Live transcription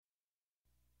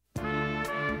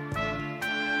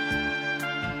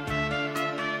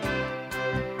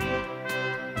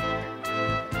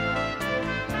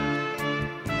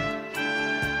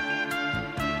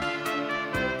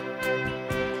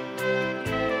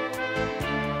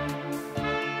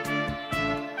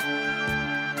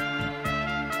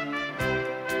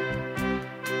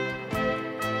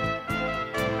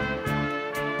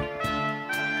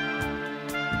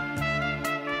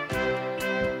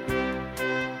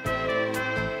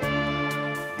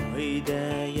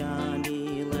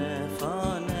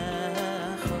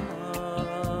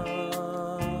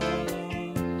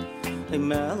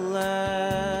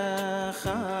melech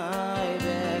chai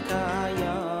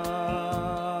v'kayam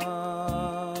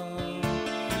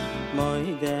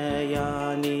moidei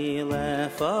ani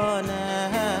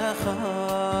lefanecha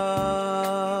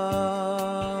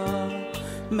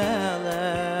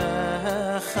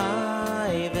melech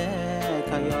chai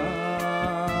v'kayam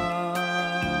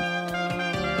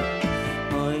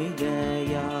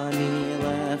moidei ani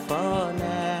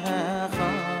lefanecha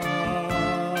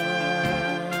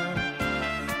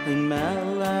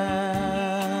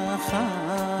melech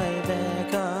chai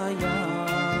v'kayam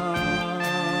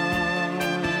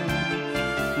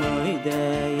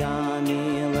moidei ani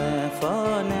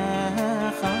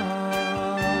lefanecha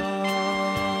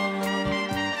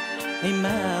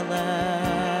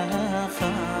melech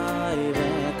chai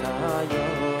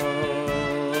v'kayam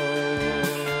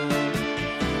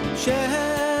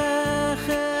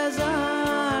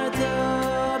shechazarta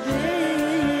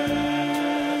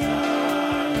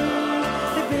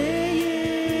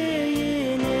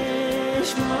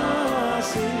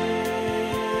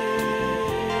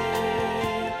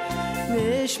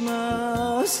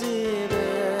nishmasi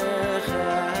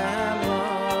b'chema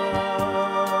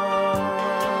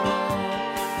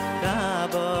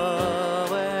Rabbo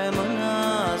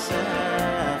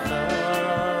emunasecha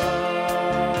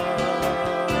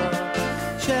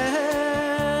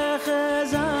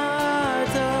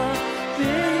shechazarta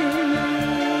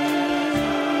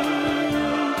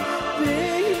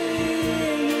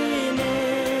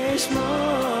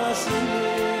nishmasi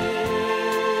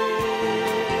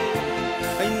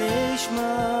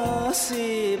nishmasi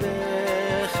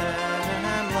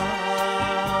b'chema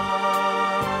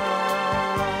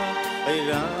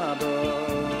Rabbo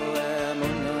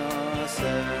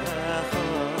emunasecha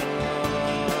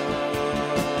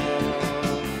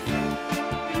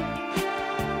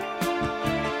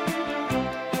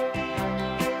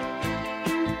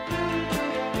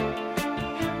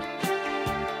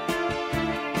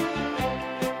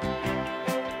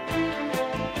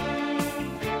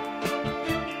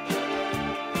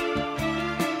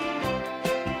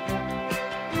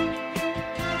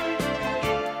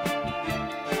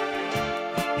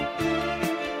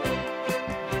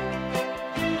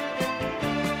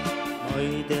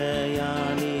moidei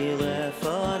ani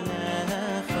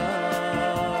lefanecha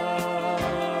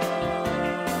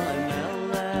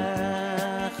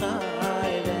melech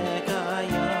chai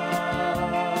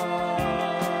v'kayam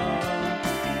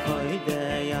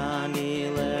moidei ani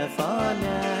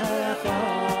lefanecha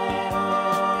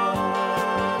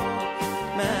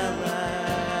melech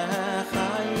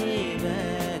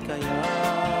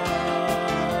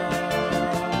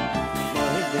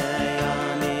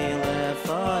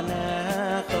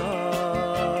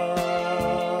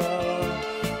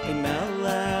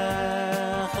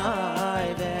chai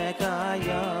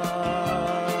v'kayam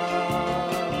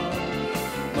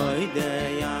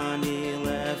moidei ani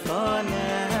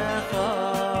lefanecha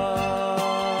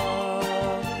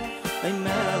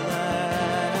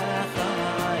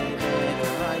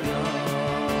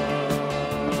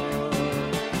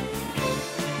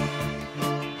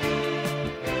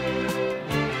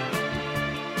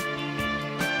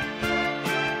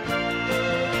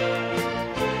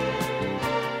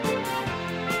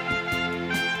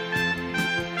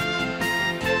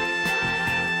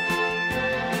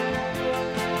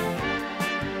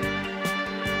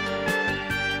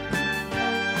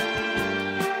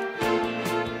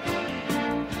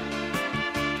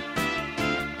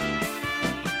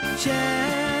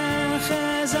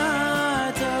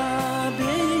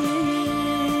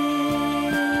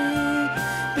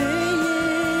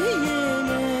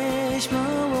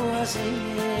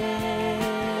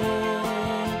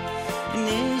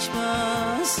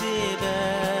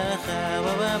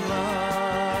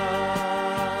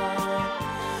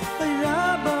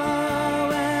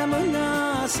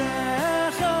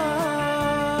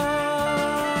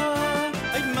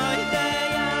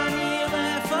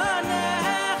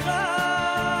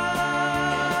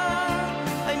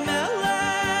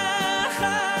melech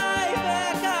chai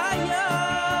v'kayam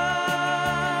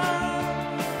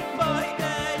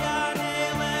moidei ani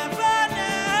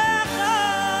lefanecha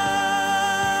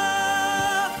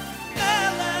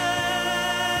melech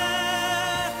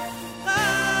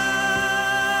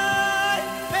chai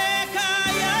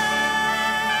v'kayam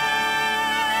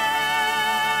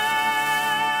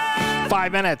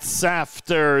 5 minutes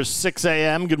after 6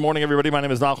 a.m. Good morning, everybody. My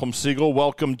name is Nachum Siegel.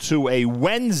 Welcome to a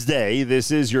Wednesday. This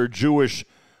is your Jewish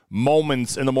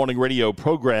Moments in the Morning radio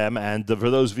program. And for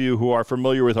those of you who are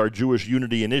familiar with our Jewish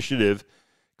Unity Initiative,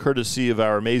 courtesy of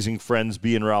our amazing friends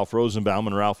B and Ralph Rosenbaum,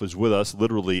 and Ralph is with us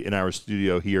literally in our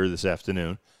studio here this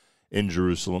afternoon in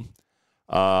Jerusalem.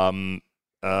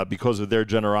 Because of their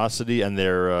generosity and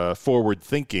their forward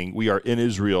thinking, we are in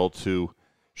Israel to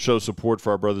show support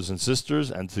for our brothers and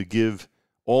sisters and to give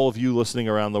all of you listening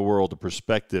around the world a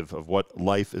perspective of what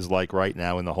life is like right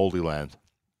now in the Holy Land.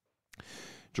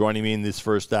 Joining me in this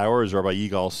first hour is Rabbi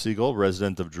Yigal Siegel,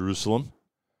 resident of Jerusalem.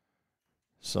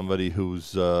 Somebody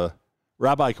who's...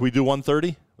 Rabbi, can we do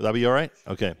 1:30? Would that be all right?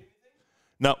 Okay.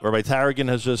 No, Rabbi Tarragon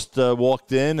has just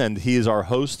walked in, and he is our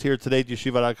host here today at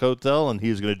Yeshivat HaKotel, and he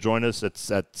is going to join us at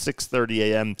 6:30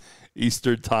 a.m.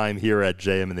 Eastern Time here at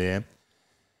JM in the AM.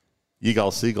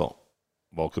 Yigal Siegel,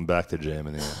 welcome back to JM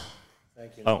in the AM.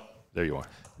 Thank you. Oh, there you are.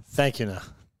 Thank you, now.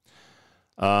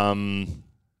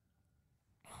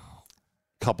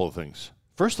 Couple of things.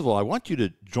 First of all, I want you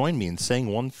to join me in saying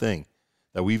one thing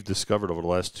that we've discovered over the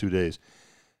last 2 days.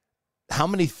 How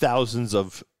many thousands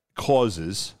of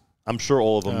causes, I'm sure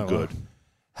all of them good,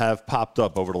 have popped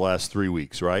up over the last 3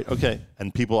 weeks, right? Okay.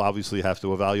 And people obviously have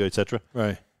to evaluate, et cetera.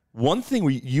 Right. One thing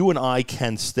you and I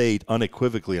can state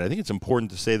unequivocally, and I think it's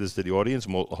important to say this to the audience,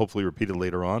 and we'll hopefully repeat it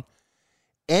later on,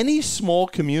 any small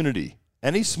community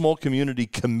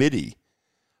committee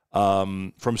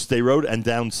from Sderot and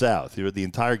down south, the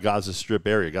entire Gaza Strip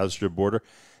area, Gaza Strip border,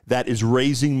 that is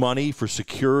raising money for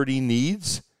security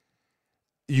needs,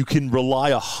 you can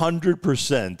rely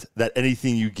 100% that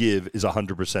anything you give is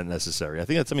 100% necessary. I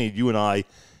think that's something you and I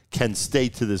can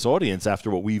state to this audience after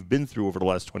what we've been through over the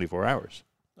last 24 hours.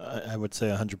 I would say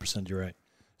 100% you're right.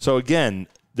 So, again,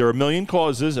 there are a million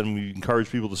causes, and we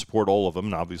encourage people to support all of them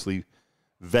and obviously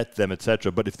vet them,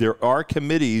 etc. But if there are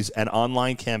committees and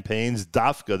online campaigns,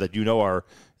 DAFCA, that are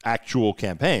actual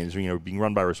campaigns, being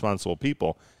run by responsible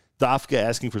people, DAFCA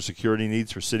asking for security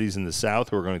needs for cities in the south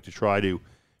who are going to try to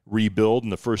rebuild,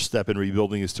 and the first step in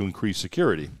rebuilding is to increase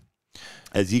security.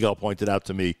 As Yigal pointed out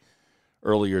to me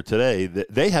earlier today,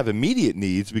 they have immediate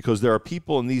needs because there are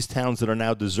people in these towns that are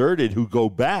now deserted who go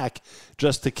back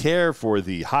just to care for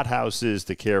the hothouses,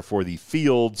 to care for the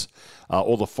fields,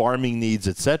 all the farming needs,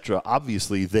 etc.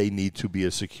 Obviously, they need to be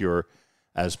as secure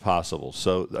as possible.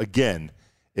 So, again,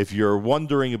 if you're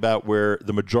wondering about where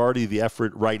the majority of the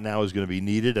effort right now is going to be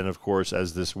needed, and, of course,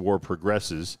 as this war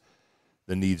progresses,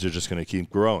 the needs are just going to keep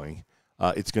growing.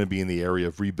 It's going to be in the area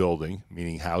of rebuilding,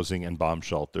 meaning housing and bomb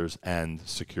shelters and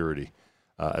security,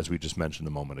 as we just mentioned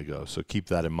a moment ago. So keep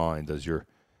that in mind as you're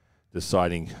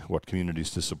deciding what communities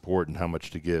to support and how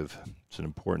much to give. It's an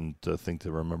important thing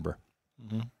to remember.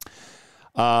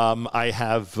 Mm-hmm.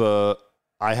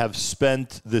 I have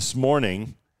spent this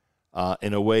morning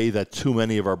in a way that too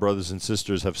many of our brothers and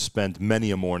sisters have spent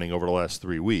many a morning over the last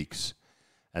 3 weeks,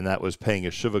 and that was paying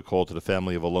a Shiva call to the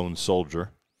family of a lone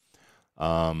soldier.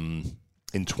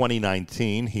 In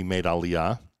 2019, he made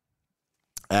Aliyah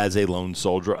as a lone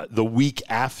soldier. The week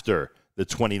after the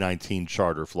 2019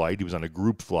 charter flight, he was on a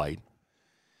group flight,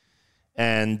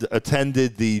 and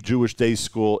attended the Jewish Day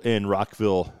School in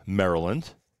Rockville, Maryland.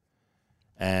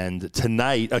 And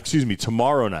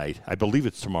tomorrow night, I believe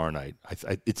it's tomorrow night.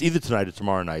 It's either tonight or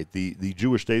tomorrow night. The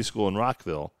Jewish Day School in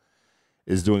Rockville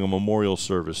is doing a memorial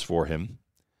service for him,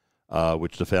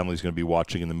 which the family is going to be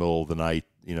watching in the middle of the night,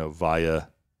 via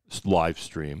live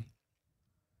stream.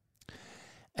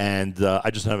 And I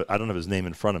don't have his name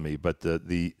in front of me, but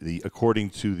according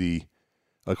to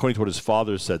what his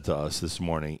father said to us this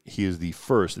morning, he is the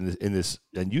first in this.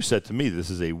 And you said to me, this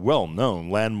is a well-known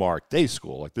landmark day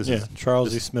school. Like this is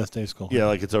Charles E. Smith Day School. Yeah,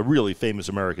 like it's a really famous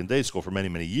American day school for many,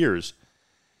 many years.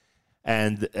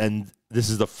 And this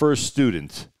is the first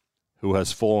student who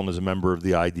has fallen as a member of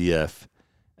the IDF.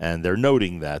 And they're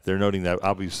noting that.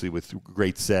 Obviously with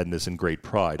great sadness and great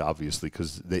pride, obviously,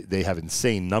 because they have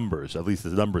insane numbers. At least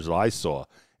the numbers that I saw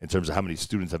in terms of how many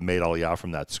students have made Aliyah from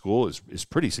that school is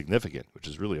pretty significant, which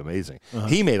is really amazing. Uh-huh.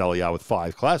 He made Aliyah with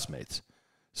 5 classmates.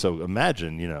 So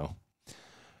imagine,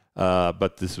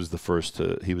 but this was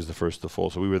he was the first to fall.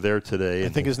 So we were there today. I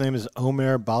think his name is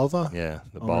Omer Balva. Yeah,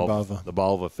 the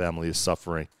Balva family is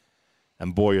suffering.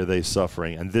 And boy, are they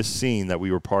suffering. And this scene that we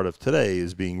were part of today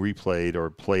is being replayed, or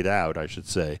played out, I should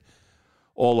say,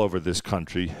 all over this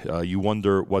country. You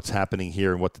wonder what's happening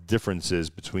here and what the difference is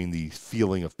between the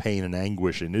feeling of pain and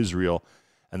anguish in Israel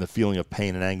and the feeling of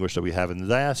pain and anguish that we have in the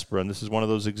diaspora. And this is one of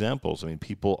those examples. I mean,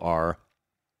 people are,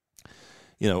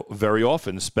 very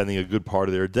often spending a good part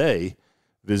of their day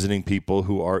visiting people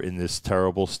who are in this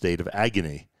terrible state of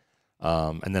agony.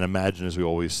 And then imagine, as we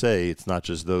always say, it's not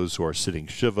just those who are sitting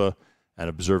Shiva and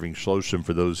observing Shloshim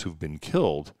for those who've been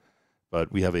killed,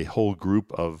 but we have a whole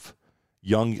group of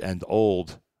young and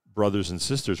old brothers and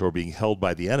sisters who are being held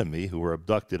by the enemy, who were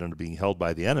abducted and are being held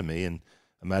by the enemy, and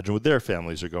imagine what their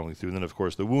families are going through. And then, of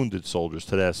course, the wounded soldiers.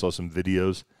 Today I saw some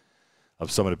videos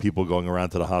of some of the people going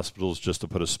around to the hospitals just to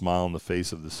put a smile on the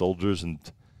face of the soldiers, and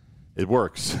it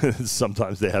works.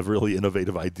 Sometimes they have really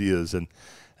innovative ideas, and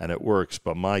it works.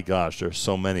 But my gosh, there's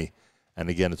so many. And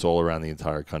again, it's all around the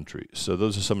entire country. So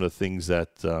those are some of the things that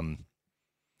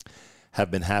have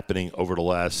been happening over the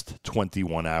last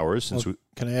 21 hours.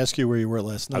 Can I ask you where you were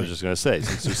last night? I was just going to say,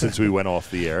 since we went off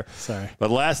the air. Sorry.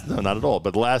 But no, not at all.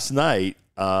 But last night,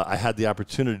 I had the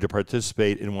opportunity to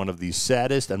participate in one of the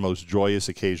saddest and most joyous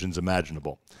occasions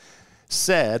imaginable.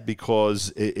 Sad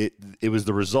because it was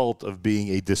the result of being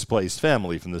a displaced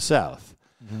family from the South.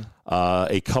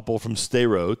 Mm-hmm. A couple from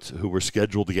Sderot who were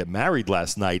scheduled to get married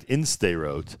last night in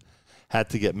Sderot had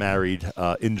to get married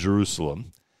in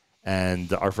Jerusalem.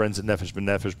 And our friends at Nefesh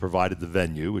B'Nefesh provided the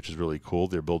venue, which is really cool.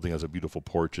 Their building has a beautiful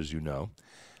porch, as you know.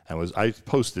 And I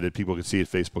posted it. People can see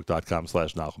it at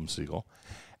facebook.com/Nachum Segal.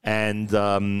 And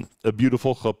a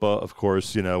beautiful chuppah, of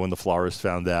course, when the florist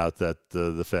found out that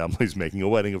the family's making a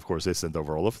wedding, of course, they sent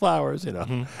over all the flowers,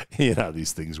 Mm-hmm. You know how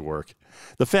these things work.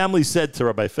 The family said to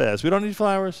Rabbi Faz, we don't need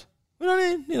flowers. We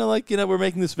don't need, we're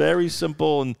making this very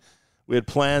simple, and we had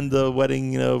planned the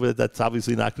wedding, but that's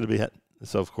obviously not going to be.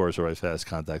 So, of course, Rabbi Faz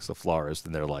contacts the florist,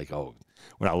 and they're like, oh,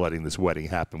 we're not letting this wedding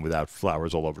happen without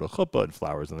flowers all over the chuppah and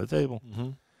flowers on the table. Mm-hmm.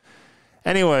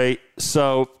 Anyway,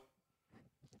 so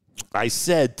I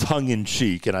said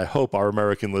tongue-in-cheek, and I hope our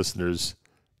American listeners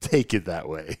take it that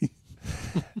way,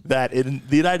 that in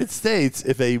the United States,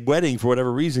 if a wedding, for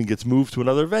whatever reason, gets moved to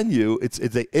another venue,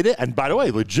 and by the way,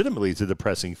 legitimately, it's a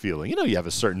depressing feeling. You have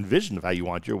a certain vision of how you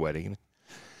want your wedding.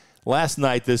 Last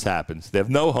night, this happens. They have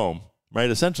no home. Right,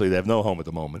 essentially, they have no home at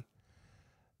the moment.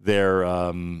 They're,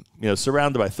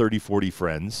 surrounded by 30, 40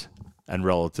 friends and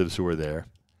relatives who are there.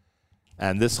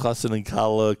 And this chassan and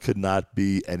kala could not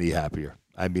be any happier.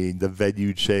 I mean, the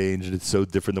venue changed, and it's so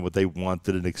different than what they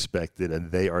wanted and expected,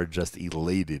 and they are just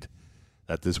elated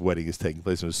that this wedding is taking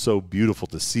place. And it was so beautiful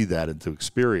to see that and to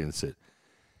experience it.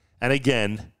 And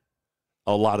again,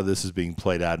 a lot of this is being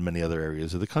played out in many other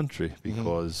areas of the country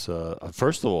because,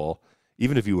 first of all,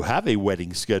 even if you have a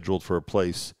wedding scheduled for a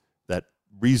place that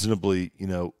reasonably,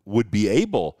 would be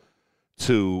able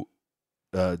to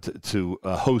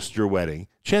host your wedding,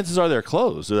 chances are they're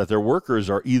closed, so that their workers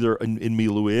are either in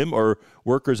miluim or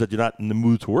workers that you're not in the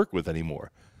mood to work with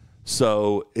anymore.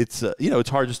 So it's it's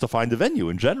hard just to find a venue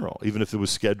in general, even if it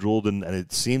was scheduled and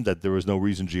it seemed that there was no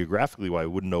reason geographically why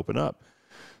it wouldn't open up.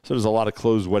 So there's a lot of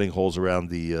closed wedding halls around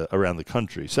the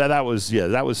country. So that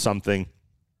was something.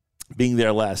 Being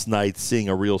there last night, seeing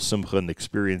a real simcha and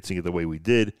experiencing it the way we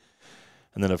did.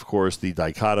 And then, of course, the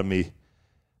dichotomy,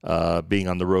 being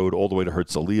on the road all the way to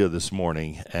Herzliya this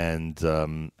morning and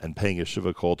paying a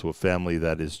Shiva call to a family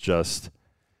that is just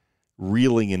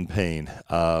reeling in pain.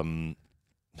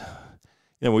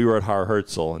 We were at Har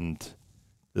Herzl, and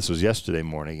this was yesterday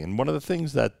morning. And one of the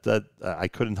things that I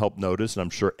couldn't help notice, and I'm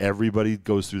sure everybody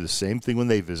goes through the same thing when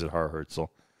they visit Har Herzl,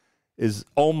 is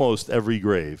almost every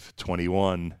grave,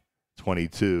 21,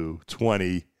 22,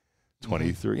 20,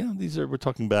 23. We're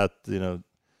talking about, we're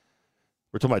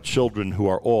talking about children who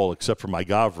are all, except for my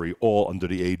Gavri, all under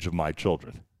the age of my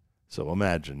children. So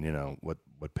imagine,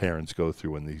 what parents go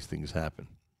through when these things happen.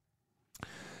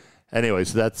 Anyway,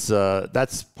 so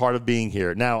that's part of being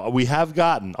here. Now, we have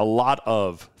gotten a lot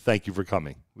of thank you for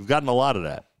coming. We've gotten a lot of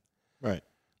that. Right.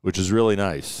 Which is really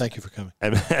nice. Thank you for coming.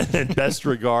 And best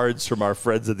regards from our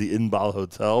friends at the Inbal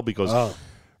Hotel, because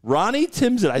Ronnie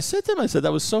Timson, I said to him,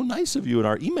 that was so nice of you in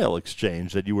our email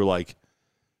exchange that you were like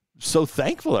so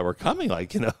thankful that we're coming.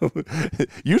 Like,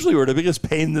 usually we're the biggest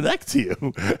pain in the neck to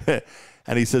you.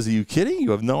 And he says, are you kidding? You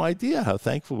have no idea how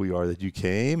thankful we are that you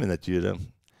came and that you,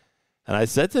 and I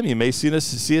said to him, you may see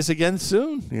us again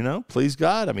soon, please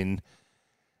God. I mean,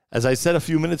 as I said a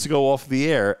few minutes ago off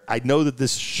the air, I know that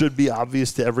this should be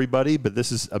obvious to everybody, but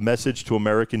this is a message to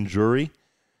American Jewry.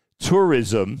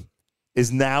 Tourism is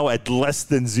now at less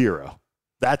than zero.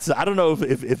 I don't know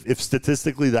if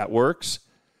statistically that works,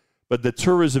 but the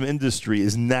tourism industry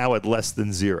is now at less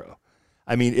than zero.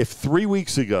 I mean, if 3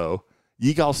 weeks ago,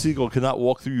 Yigal Siegel could not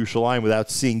walk through Yerushalayim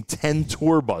without seeing 10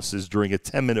 tour buses during a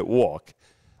 10-minute walk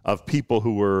of people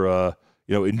who were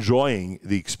enjoying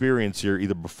the experience here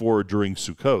either before or during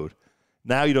Sukkot.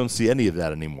 Now you don't see any of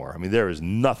that anymore. I mean, there is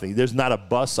nothing. There's not a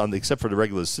bus except for the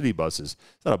regular city buses.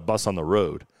 It's not a bus on the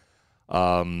road.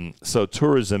 So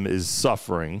tourism is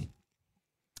suffering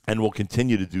and will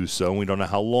continue to do so. And we don't know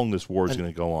how long this war is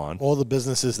going to go on. All the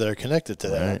businesses that are connected to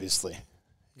that, obviously.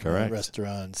 Correct.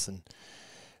 Restaurants. And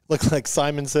look, like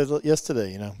Simon said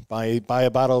yesterday, buy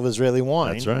a bottle of Israeli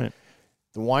wine. That's right.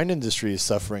 The wine industry is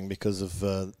suffering because of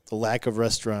the lack of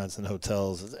restaurants and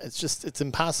hotels. It's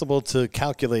impossible to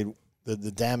calculate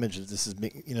the damage that this is,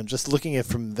 just looking at it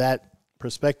from that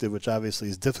perspective, which obviously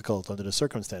is difficult under the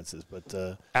circumstances.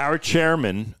 But our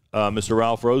chairman, Mr.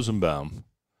 Ralph Rosenbaum,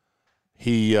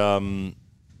 he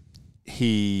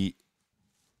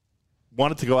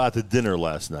wanted to go out to dinner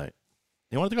last night.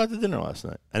 And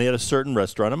he had a certain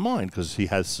restaurant in mind because he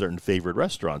has certain favorite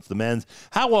restaurants.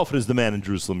 How often is the man in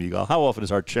Jerusalem, Yigal? How often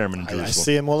is our chairman in Jerusalem? I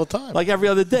see him all the time. Like every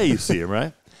other day you see him,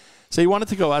 right? So he wanted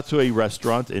to go out to a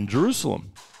restaurant in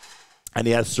Jerusalem. And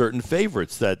he has certain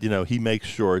favorites that, he makes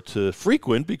sure to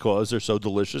frequent because they're so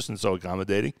delicious and so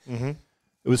accommodating. Mm-hmm.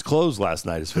 It was closed last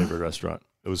night, his favorite restaurant.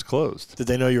 It was closed. Did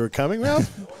they know you were coming, Ralph?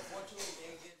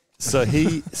 So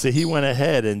he went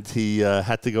ahead and he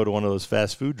had to go to one of those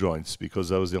fast food joints because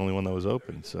that was the only one that was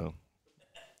open. So,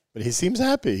 but he seems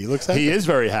happy. He looks happy. He is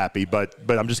very happy. But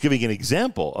I'm just giving an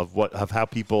example of how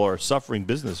people are suffering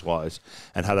business wise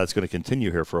and how that's going to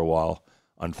continue here for a while,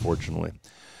 unfortunately.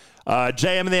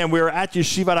 JM and the M, we're at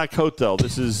Yeshivat HaKotel.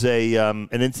 This is an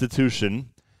institution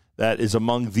that is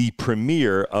among the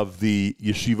premier of the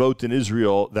yeshivot in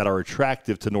Israel that are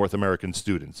attractive to North American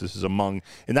students. This is in our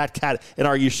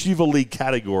Yeshiva League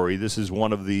category. This is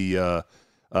one of the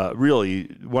really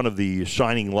one of the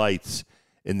shining lights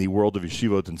in the world of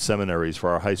yeshivot and seminaries for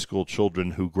our high school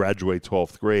children who graduate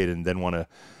 12th grade and then want to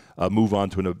move on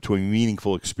to a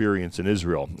meaningful experience in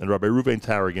Israel. And Rabbi Reuven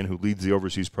Tarragon, who leads the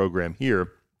overseas program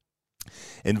here,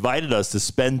 invited us to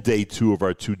spend day 2 of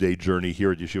our 2-day journey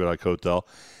here at Yeshivat HaKotel.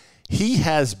 He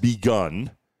has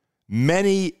begun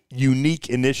many unique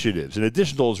initiatives, in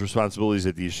addition to his responsibilities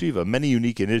at the yeshiva, many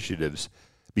unique initiatives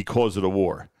because of the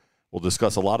war. We'll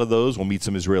discuss a lot of those. We'll meet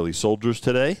some Israeli soldiers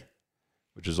today,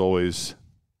 which is always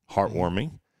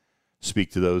heartwarming.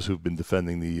 Speak to those who've been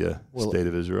defending the state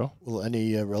of Israel. Will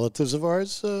any relatives of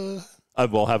ours?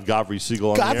 We'll have Gavri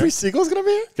Siegel on the air. Gavri Siegel's going to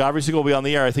be here? Gavri Siegel will be on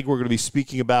the air. I think we're going to be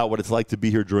speaking about what it's like to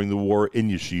be here during the war in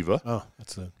yeshiva. Oh,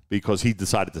 that's it. Because he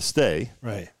decided to stay.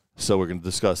 Right. So we're going to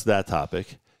discuss that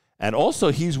topic. And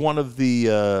also, he's one of the,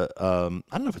 I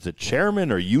don't know if it's a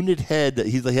chairman or unit head.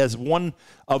 He has one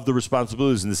of the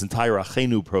responsibilities in this entire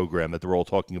Achenu program that we're all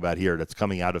talking about here that's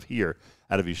coming out of here,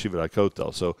 out of Yeshivat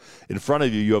HaKotel. So in front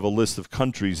of you, you have a list of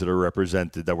countries that are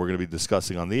represented that we're going to be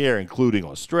discussing on the air, including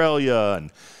Australia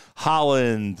and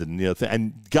Holland, and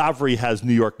and Gavri has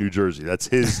New York, New Jersey. That's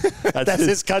his. That's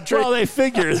his country. Well, they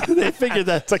figured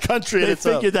that it's a country. They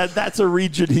figured that that's a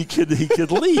region he could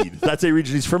lead. That's a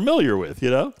region he's familiar with.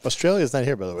 Australia's not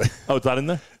here, by the way. Oh, it's not in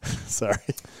there. Sorry.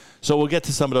 So we'll get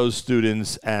to some of those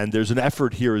students, and there's an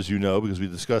effort here, as you know, because we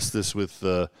discussed this with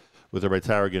Rabbi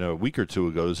Tarragon a week or two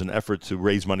ago. There's an effort to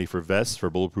raise money for vests, for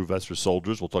bulletproof vests for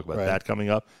soldiers. We'll talk about that coming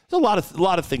up. There's a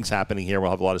lot of things happening here.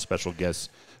 We'll have a lot of special guests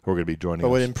who are going to be joining us. But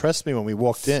what impressed me when we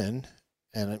walked in,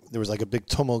 and there was like a big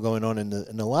tumult going on in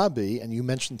the lobby, and you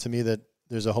mentioned to me that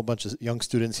there's a whole bunch of young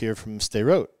students here from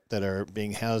Sderot that are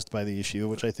being housed by the yeshiva,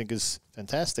 which I think is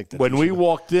fantastic. When we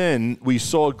walked in, we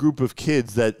saw a group of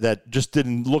kids that just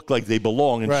didn't look like they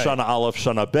belong in Shana Aleph,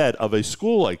 Shana Bet of a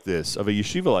school like this, of a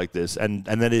yeshiva like this. And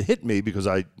then it hit me because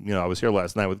I was here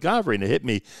last night with Gavri, and it hit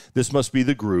me, this must be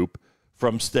the group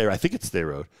from Sderot, I think it's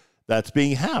Sderot, that's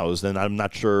being housed. And I'm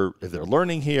not sure if they're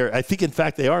learning here. I think, in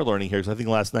fact, they are learning here because I think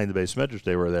last night in the Beis Medrash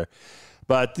they were there.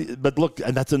 But look,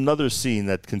 and that's another scene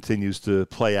that continues to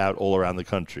play out all around the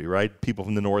country, right? People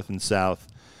from the north and south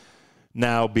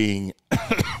now being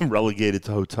relegated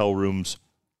to hotel rooms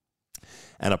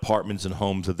and apartments and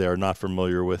homes that they are not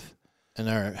familiar with. And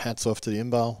our hats off to the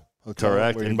Inbal Hotel.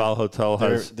 Correct. Inbal Hotel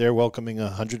they're welcoming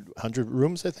 100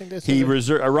 rooms, I think they said.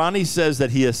 Arani says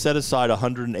that he has set aside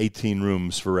 118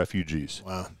 rooms for refugees.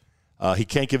 Wow. He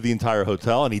can't give the entire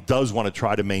hotel, and he does want to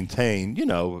try to maintain,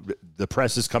 the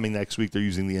press is coming next week. They're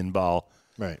using the Inbal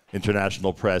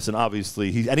International Press. And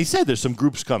obviously, he said there's some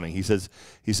groups coming. He said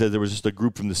there was just a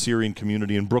group from the Syrian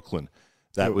community in Brooklyn.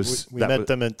 We met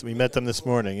them this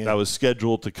morning. Yeah. That was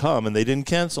scheduled to come, and they didn't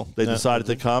cancel. They decided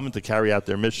to come and to carry out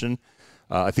their mission.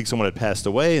 I think someone had passed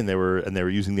away, and they were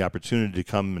using the opportunity to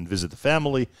come and visit the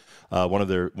family. One of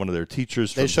their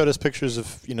teachers. They showed us pictures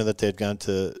of that they had gone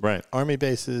to army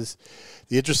bases.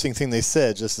 The interesting thing they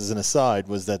said, just as an aside,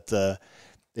 was that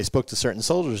they spoke to certain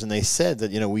soldiers and they said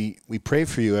that we pray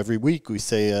for you every week. We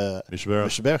say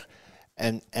Mishaber.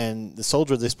 And the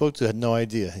soldier they spoke to had no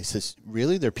idea. He says,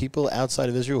 "Really, there are people outside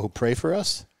of Israel who pray for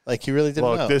us?" Like he really didn't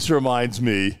know. Look, this reminds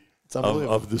me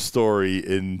of the story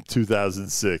in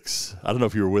 2006. I don't know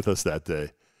if you were with us that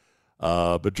day,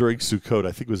 but during Sukkot,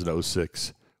 I think it was in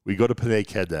 06, We go to Pnei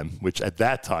Kedem, which at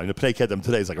that time, the Pnei Kedem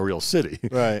today is like a real city.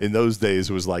 Right. In those days,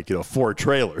 it was like, 4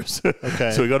 trailers.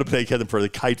 Okay. So we go to Pnei Kedem for the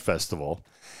kite festival.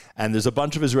 And there's a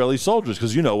bunch of Israeli soldiers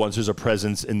because, once there's a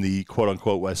presence in the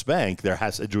quote-unquote West Bank,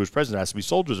 a Jewish presence, there has to be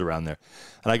soldiers around there.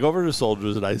 And I go over to the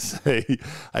soldiers and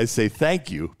I say,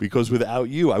 thank you, because without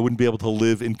you, I wouldn't be able to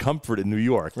live in comfort in New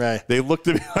York. Right. They looked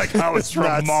at me like I was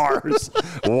from Mars.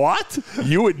 What?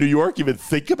 You in New York even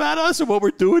think about us and what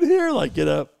we're doing here?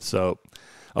 So,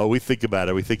 we think about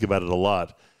it. We think about it a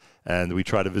lot. And we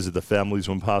try to visit the families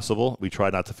when possible. We try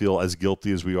not to feel as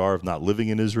guilty as we are of not living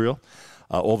in Israel.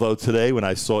 Although today, when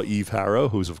I saw Eve Harrow,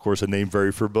 who's, of course, a name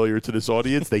very familiar to this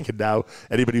audience, they can now,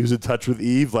 anybody who's in touch with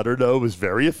Eve, let her know it was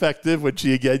very effective when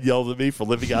she again yelled at me for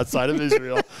living outside of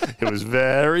Israel. It was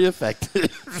very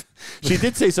effective. She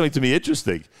did say something to me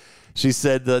interesting. She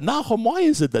said, Nahum, why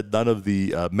is it that none of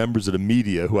the members of the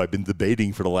media who I've been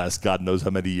debating for the last God knows how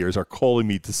many years are calling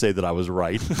me to say that I was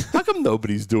right? How come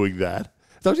nobody's doing that?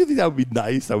 Don't you think that would be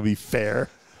nice? That would be fair?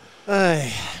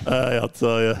 I'll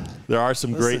tell you, there are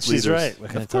some great leaders. She's right.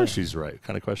 Of course she's right. What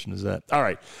kind of question is that? All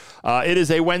right. It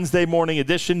is a Wednesday morning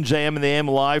edition, JM and the AM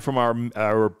live from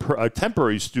our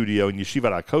temporary studio in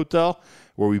Yeshivat HaKotel,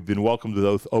 where we've been welcomed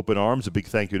with open arms. A big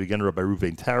thank you to again Rabbi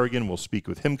Ruvain Tarragon. We'll speak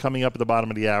with him coming up at the bottom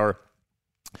of the hour.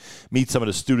 Meet some of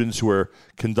the students who are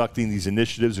conducting these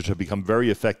initiatives, which have become very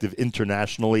effective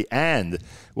internationally, and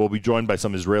we'll be joined by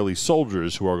some Israeli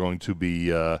soldiers who are going to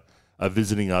be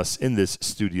visiting us in this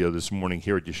studio this morning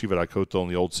here at Yeshivat HaKotel in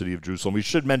the old city of Jerusalem. We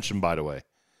should mention, by the way,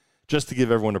 just to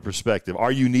give everyone a perspective,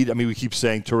 we keep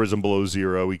saying tourism below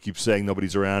zero. We keep saying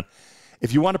nobody's around.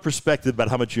 If you want a perspective about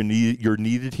how much you're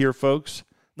needed here, folks,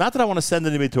 not that I want to send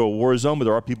anybody to a war zone, but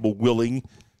there are people willing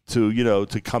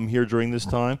to come here during this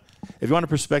time. If you want a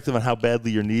perspective on how badly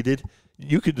you're needed,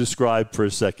 you could describe for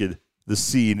a second the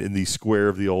scene in the square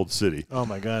of the old city. Oh,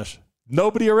 my gosh.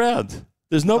 Nobody around.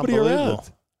 There's nobody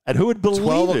around. And who would believe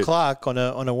 12 it? o'clock on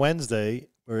a Wednesday,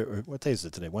 or what day is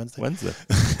it today? Wednesday?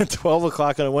 12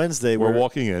 o'clock on a Wednesday. We're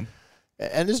walking in.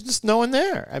 And there's just no one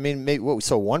there. I mean,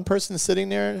 so one person sitting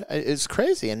there is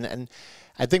crazy. And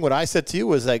I think what I said to you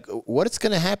was like, what's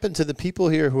going to happen to the people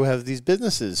here who have these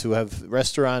businesses, who have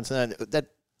restaurants and that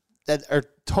are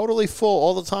totally full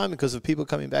all the time because of people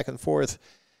coming back and forth?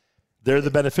 They're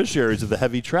the beneficiaries of the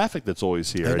heavy traffic that's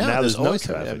always here. I know, and now there's no always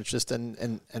traffic. It's just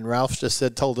and Ralph just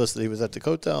told us that he was at the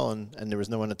HaKotel and there was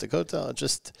no one at the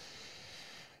HaKotel.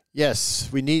 Yes,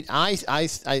 we need. As I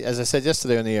said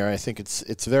yesterday on the air, I think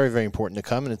it's very, very important to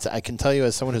come, and I can tell you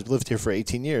as someone who's lived here for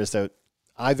 18 years that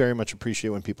I very much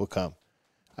appreciate when people come.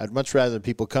 I'd much rather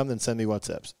people come than send me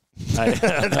WhatsApps.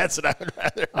 That's what I would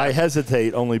rather. I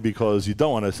hesitate only because you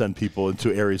don't want to send people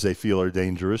into areas they feel are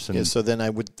dangerous. And so then I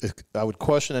would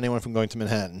caution anyone from going to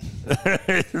Manhattan.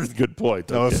 Good point.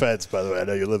 No offense, by the way. I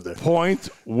know you live there. Point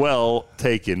well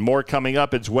taken. More coming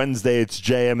up. It's Wednesday. It's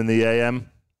JM in the AM.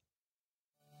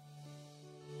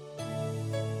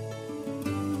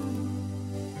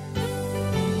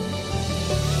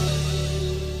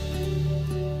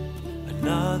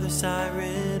 Another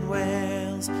siren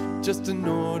wails. Just an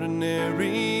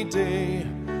ordinary day.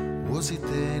 Was it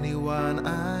anyone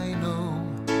I know?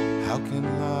 How can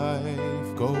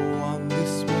life go on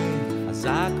this way?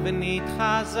 Chazak v'nit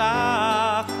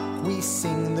chazak. We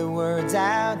sing the words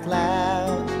out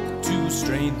loud To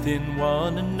strengthen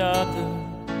one another.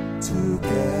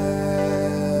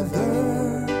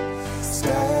 Together,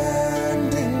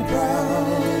 standing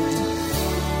proud.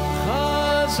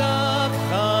 Chazak,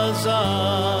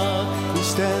 chazak. We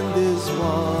stand as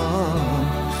one.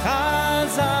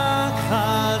 Chazak,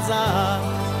 chazak.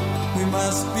 We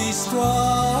must be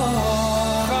strong.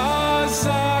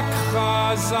 Chazak,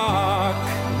 chazak.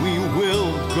 We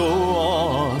will go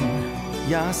on.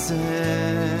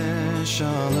 Yaseh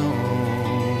Shalom.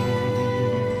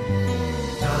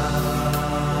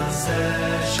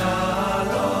 Yaseh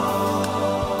Shalom.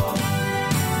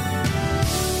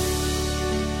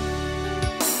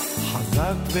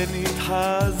 חזק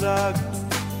ונתחזק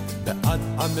בעד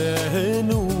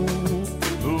עמנו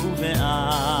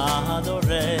ובעד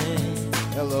הורי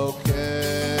אלוקינו.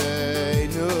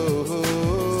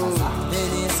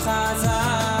 וניס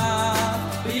חזק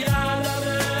ביד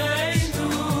עלינו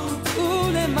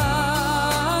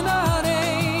ולמען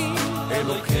הרי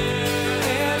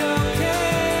אלוקינו.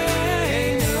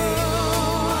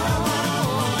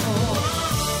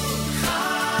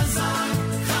 חזק,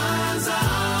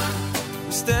 חזק.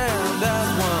 Stand as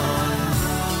one.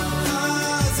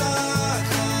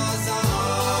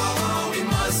 We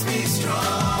must be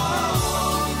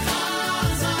strong.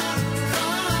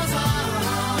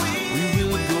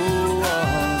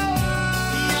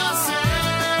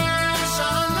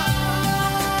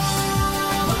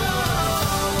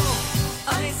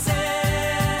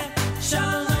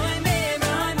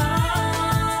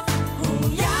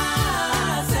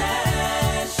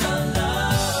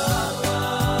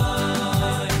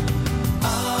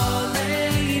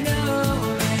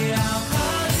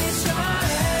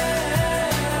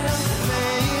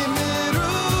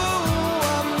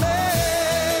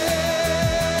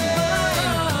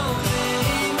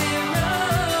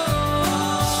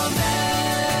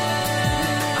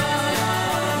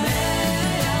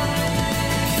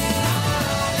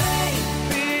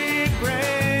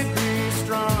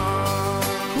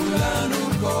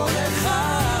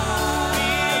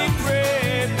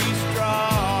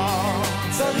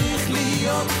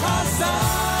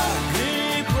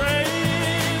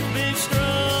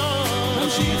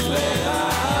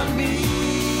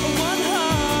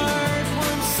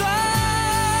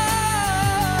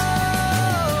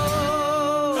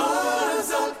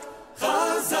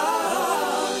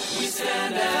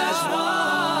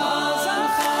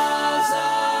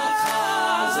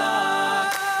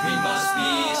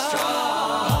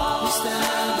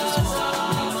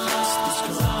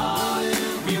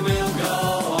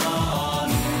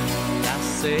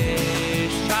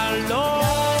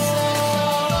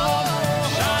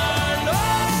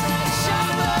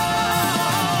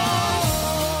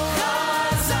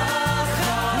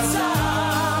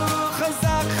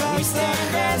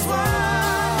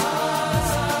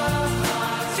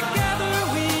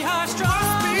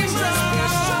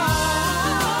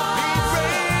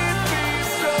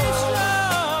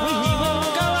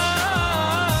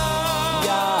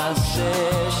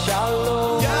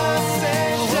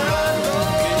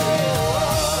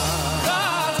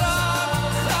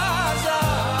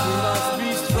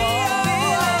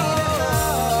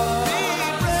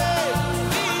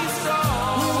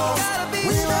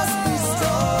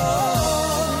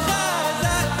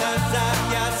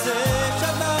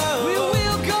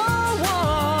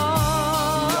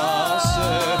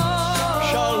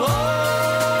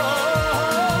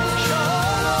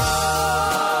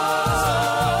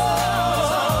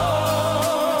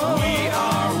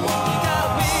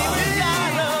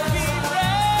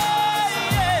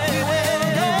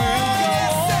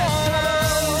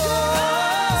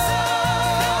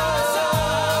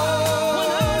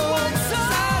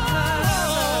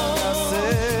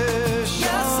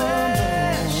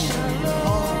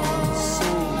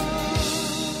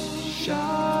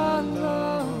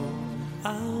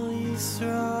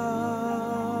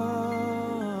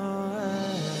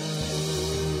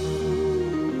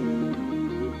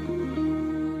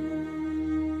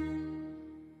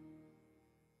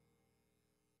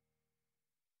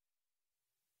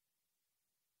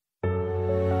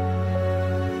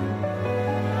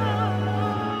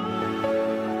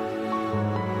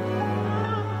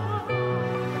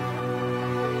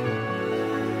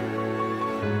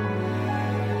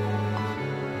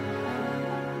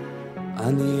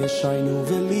 אני ישיינו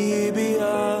וליבי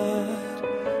יד,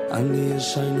 אני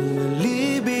ישיינו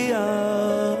וליבי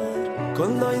יד.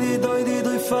 כל דוידי דוידי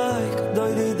דוי פייק,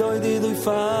 דוידי דוידי דוי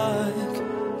פייק,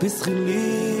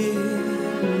 בשחילי.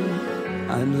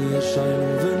 אני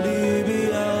ישיינו וליבי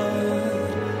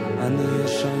יד, אני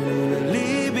ישיינו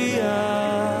וליבי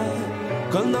יד.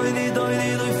 כל דוידי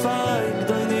דוידי דוי פייק,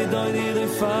 דוידי דוידי דוי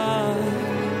פייק,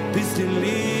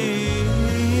 בשחילי.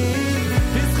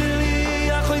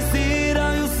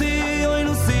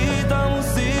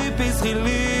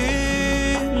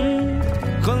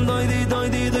 Kon doy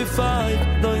di fight,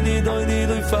 doy di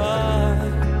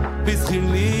fight,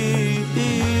 biskhili,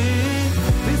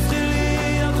 biskhili,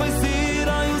 a khoy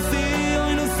sira you see,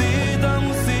 oy no see, da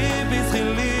musi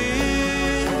biskhili.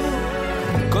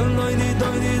 Kon doy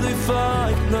di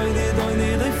fight, doy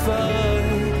di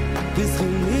fight,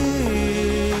 biskhili.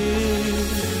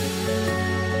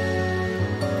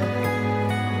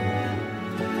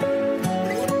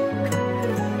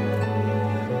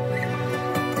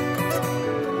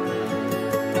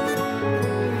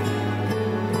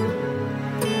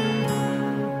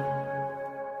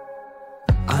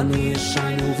 אני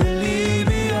ישיינו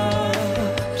וליבי יד,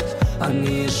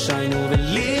 אני ישיינו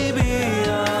וליבי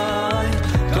יד.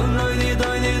 כל דוידי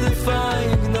דוידי דוי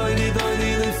פייק, דוידי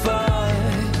דוידי דוי פייק,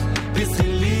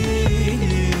 בשחילי.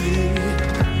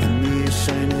 אני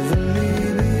ישיינו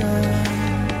וליבי יד,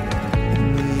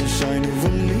 אני ישיינו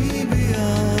וליבי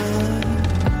יד.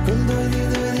 כל דוידי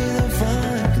דוידי דוי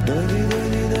פייק, דוידי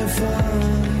דוידי דוי פייק,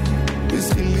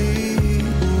 בשחילי.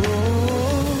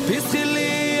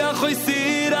 בשחילי, אחוי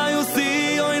סירה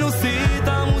יוסי, אוי נוסי,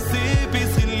 תמוסי,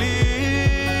 בשחילי.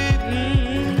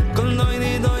 כל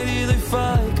דוידי דוידי דוי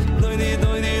פייק, דוידי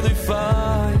דוידי דוי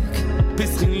פייק,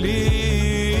 בשחילי.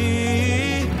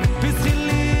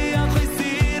 בשחילי, אחוי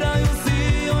סירה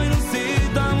יוסי, אוי נוסי,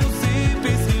 תמוסי,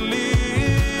 בשחילי.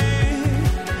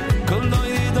 כל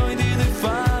דוידי דוידי דוי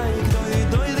פייק, דוידי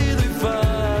דוידי דוי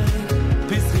פייק,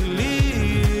 בשחילי.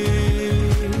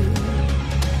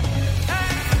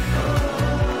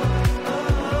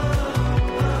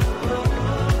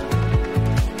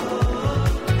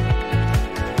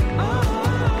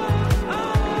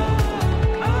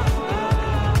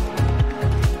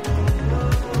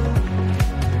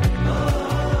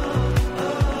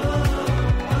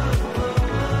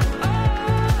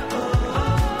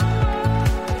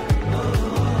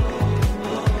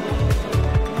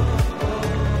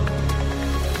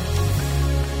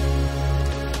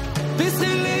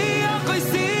 בשחילי, אחוי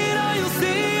סירה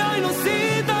יוסי, אוי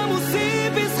נוסי, תמוסי,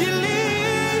 בשחילי.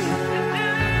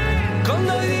 כל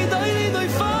דוידי דוידי דוי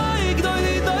פייק,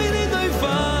 דוידי דוידי דוי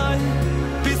פייק,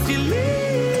 בשחילי.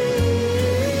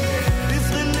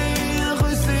 בשחילי,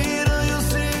 אחוי סירה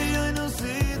יוסי, אוי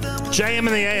נוסי, תמוסי. JM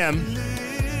in the AM.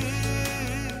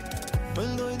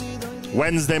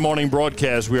 Wednesday morning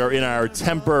broadcast. We are in our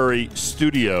temporary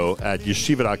studio at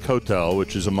Yeshivat HaKotel,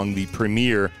 which is among the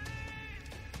premier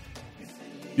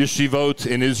yeshivot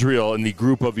in Israel, and the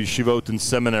group of yeshivot and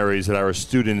seminaries that our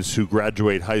students who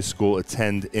graduate high school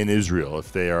attend in Israel.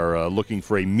 If they are looking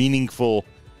for a meaningful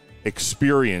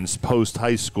experience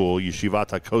post-high school, Yeshivat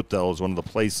HaKotel is one of the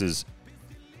places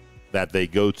that they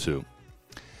go to.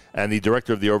 And the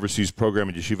director of the overseas program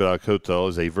at Yeshivat HaKotel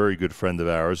is a very good friend of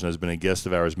ours and has been a guest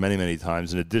of ours many, many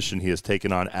times. In addition, he has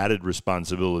taken on added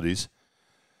responsibilities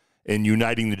in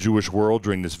uniting the Jewish world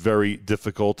during this very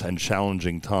difficult and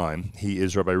challenging time. He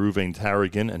is Rabbi Reuven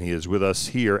Tarragon, and he is with us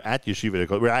here at Yeshivat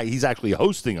HaKotel. He's actually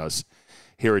hosting us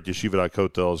here at Yeshivat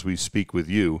HaKotel as we speak with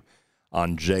you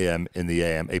on JM in the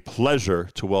AM. A pleasure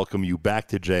to welcome you back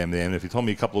to JM in the AM. If you told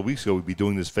me a couple of weeks ago we'd be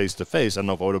doing this face-to-face, I don't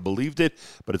know if I would have believed it,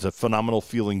 but it's a phenomenal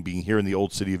feeling being here in the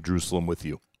old city of Jerusalem with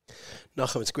you.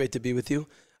 Nachum, it's great to be with you.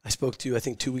 I spoke to you, I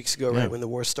think, 2 weeks ago, right when the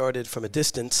war started, from a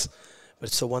distance. But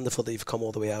it's so wonderful that you've come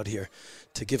all the way out here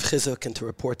to give chizuk and to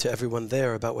report to everyone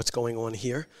there about what's going on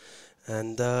here.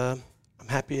 And I'm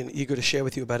happy and eager to share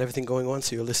with you about everything going on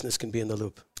so your listeners can be in the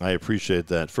loop. I appreciate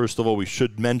that. First of all, we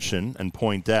should mention and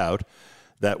point out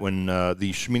that when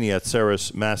the Shmini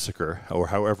Atzeres massacre, or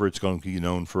however it's going to be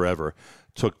known forever,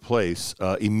 took place,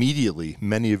 immediately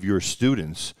many of your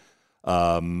students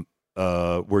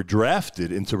were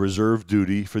drafted into reserve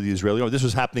duty for the Israeli army. This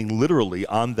was happening literally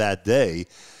on that day.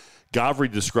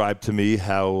 Gavri described to me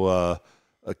how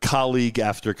a colleague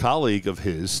after colleague of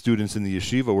his, students in the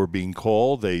yeshiva, were being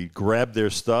called. They grabbed their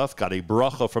stuff, got a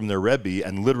bracha from their Rebbe,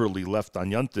 and literally left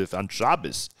on Yontif, on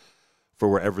Shabbos, for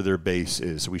wherever their base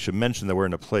is. So we should mention that we're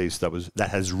in a place that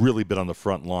has really been on the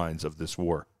front lines of this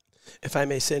war. If I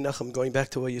may say, Nachum, going back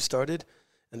to where you started,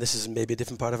 and this is maybe a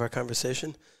different part of our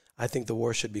conversation, I think the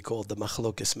war should be called the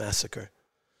Machlokes Massacre.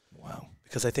 Wow.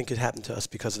 because I think it happened to us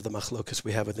because of the machlokas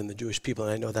we have within the Jewish people.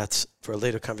 And I know that's for a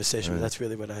later conversation, but that's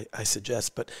really what I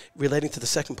suggest. But relating to the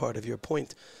second part of your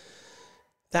point,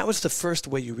 that was the first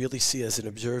way you really see as an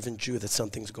observant Jew that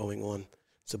something's going on.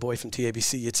 It's a boy from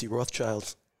TABC, Yitzi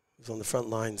Rothschild, who's on the front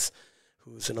lines,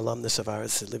 who's an alumnus of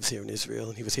ours that lives here in Israel,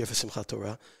 and he was here for Simchat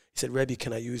Torah. He said, Rebbe,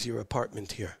 can I use your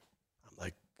apartment here? I'm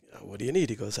like, what do you need?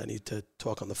 He goes, I need to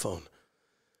talk on the phone.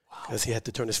 Because he had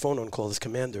to turn his phone on, call his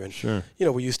commander. And,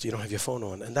 we're used to you don't have your phone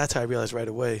on. And that's how I realized right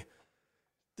away,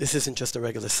 this isn't just a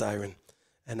regular siren.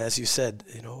 And as you said,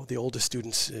 the older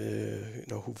students,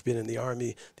 who've been in the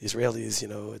army, the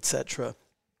Israelis, et cetera,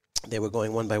 they were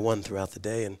going one by one throughout the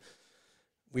day. And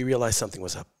we realized something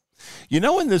was up.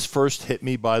 When this first hit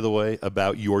me, by the way,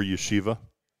 about your yeshiva,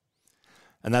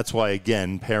 and that's why,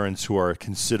 again, parents who are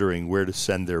considering where to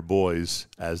send their boys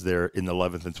as they're in the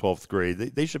 11th and 12th grade,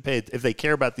 they should pay, if they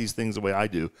care about these things the way I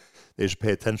do, they should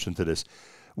pay attention to this.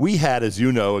 We had, as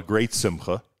you know, a great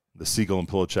simcha, the Siegel and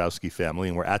Pilichowski family,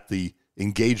 and we're at the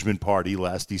engagement party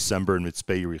last December in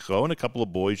Mitzpeh Yericho, and a couple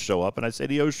of boys show up, and I say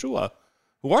to Yoshua,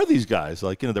 who are these guys?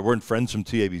 Like, they weren't friends from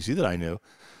TABC that I knew.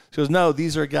 She goes, no,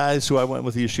 these are guys who I went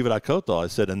with the Yeshivat HaKotel. I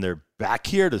said, and they're back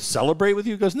here to celebrate with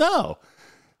you? He goes, no.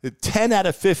 10 out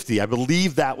of 50, I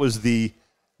believe that was the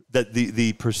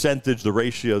percentage, the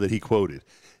ratio that he quoted.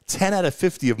 10 out of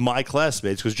 50 of my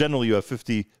classmates, because generally you have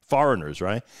 50 foreigners,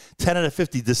 right? 10 out of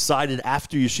 50 decided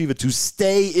after yeshiva to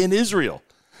stay in Israel.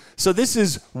 So this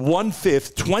is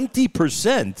 1/5,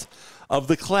 20% of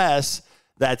the class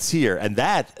that's here. And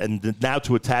now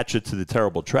to attach it to the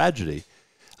terrible tragedy,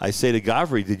 I say to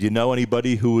Gavri, did you know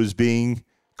anybody who was being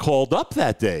called up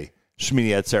that day? Shmini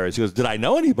Atzeres. He goes, did I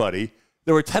know anybody?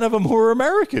 There were 10 of them who were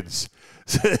Americans.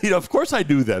 Of course I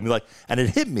knew them. And it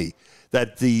hit me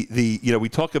that we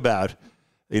talk about,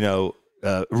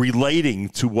 relating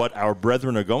to what our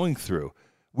brethren are going through.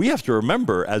 We have to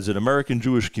remember, as an American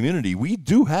Jewish community, we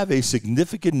do have a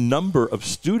significant number of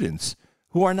students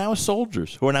who are now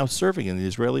soldiers, who are now serving in the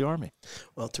Israeli army.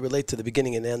 Well, to relate to the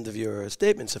beginning and end of your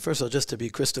statement, so first of all, just to be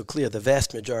crystal clear, the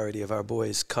vast majority of our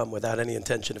boys come without any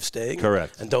intention of staying.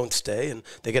 Correct. And don't stay, and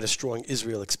they get a strong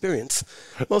Israel experience.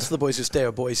 Most of the boys who stay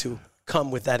are boys who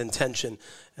come with that intention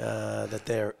that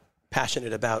they're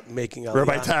passionate about making Aliyah.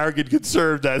 Rabbi Tarragon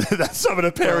concerned that some of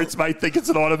the parents might think it's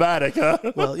an automatic, huh?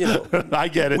 Well, I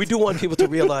get it. We do want people to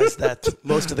realize that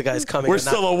most of the guys coming we're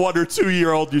still a 1 or 2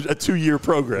 year old, a 2 year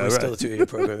program. We're still a 2 year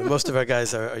program. And most of our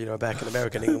guys are back in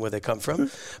America and England where they come from.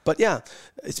 But yeah,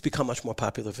 it's become much more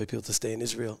popular for people to stay in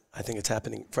Israel. I think it's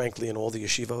happening, frankly, in all the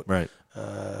yeshivot. Right.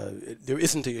 There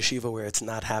isn't a yeshiva where it's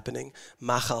not happening.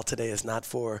 Machal today is not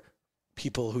for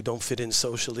people who don't fit in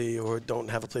socially or don't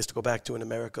have a place to go back to in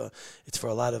America. It's for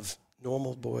a lot of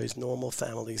normal boys, normal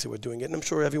families who are doing it. And I'm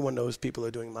sure everyone knows people are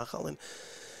doing machal. And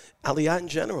Aliyah in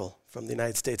general from the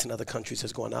United States and other countries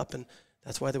has gone up. And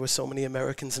that's why there were so many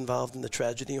Americans involved in the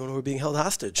tragedy and who were being held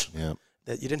hostage. Yeah.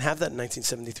 That you didn't have that in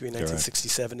 1973,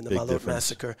 1967 in the Malot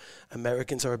massacre.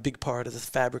 Americans are a big part of the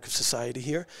fabric of society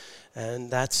here. And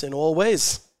that's in all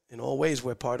ways. In all ways,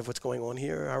 we're part of what's going on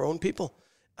here, our own people.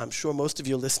 I'm sure most of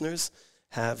your listeners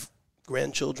have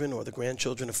grandchildren or the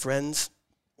grandchildren of friends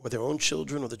or their own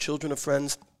children or the children of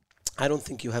friends. I don't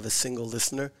think you have a single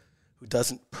listener who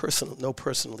doesn't know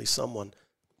personally someone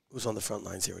who's on the front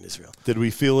lines here in Israel. Did we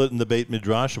feel it in the Beit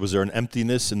Midrash? Was there an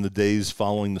emptiness in the days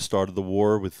following the start of the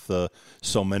war with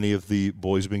so many of the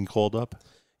boys being called up?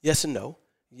 Yes and no.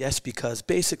 Yes, because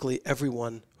basically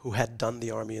everyone who had done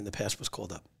the army in the past was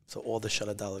called up. So all the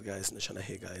Shana Daled guys and the Shana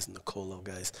Hey guys and the Kolo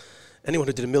guys, anyone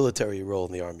who did a military role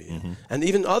in the army, and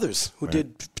even others who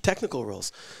did technical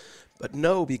roles. But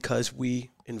no, because we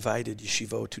invited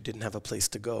yeshivot who didn't have a place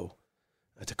to go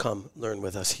to come learn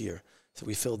with us here. So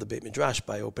we filled the Beit Midrash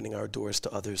by opening our doors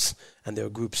to others, and there are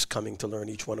groups coming to learn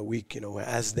each one a week,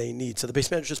 as they need. So the Beit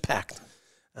Midrash is packed.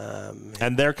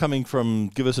 And they're coming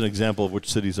from, give us an example of which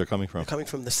cities they're coming from. They're coming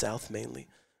from the south mainly,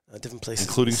 different places.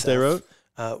 Including Sderot?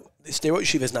 Sderot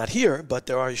Yeshiva is not here, but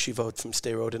there are yeshivot from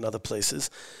Sderot and other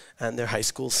places, and there are high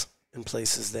schools and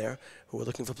places there who are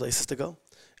looking for places to go.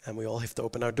 And we all have to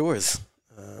open our doors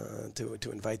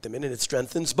to invite them in, and it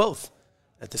strengthens both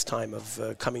at this time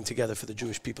of coming together for the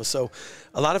Jewish people. So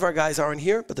a lot of our guys aren't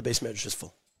here, but the base marriage is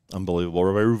full. Unbelievable.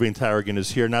 Rabbi Reuven Tarragon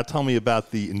is here. Now tell me about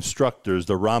the instructors,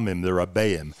 the Ramim, the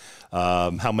Rabbeim.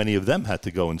 How many of them had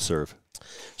to go and serve?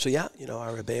 So our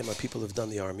Rabbeim are people who've done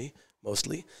the army,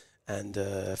 mostly, and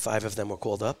 5 of them were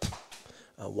called up.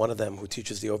 One of them who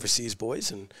teaches the overseas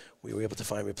boys, and we were able to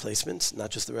find replacements,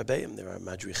 not just the Rabbeim, there are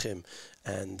Madrichim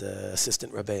and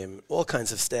assistant Rabbeim, all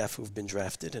kinds of staff who've been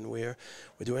drafted, and we're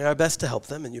doing our best to help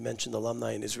them. And you mentioned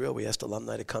alumni in Israel. We asked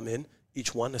alumni to come in,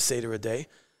 each one a Seder a day,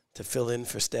 to fill in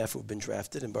for staff who've been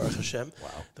drafted, and Baruch Hashem. Wow.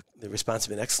 The response has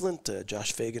been excellent.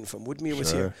 Josh Fagan from Woodmere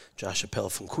was here. Josh Appel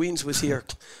from Queens was here.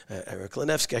 Eric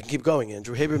Lenevsky. I can keep going.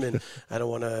 Andrew Haberman. I don't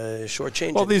want to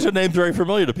shortchange. Well, these are names very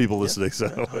familiar to people listening, so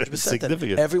 100% it's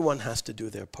significant. Everyone has to do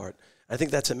their part. I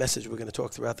think that's a message we're going to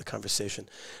talk throughout the conversation.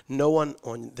 No one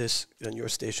on your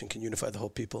station can unify the whole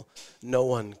people. No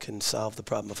one can solve the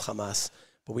problem of Hamas,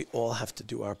 but we all have to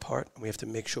do our part, and we have to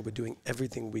make sure we're doing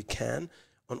everything we can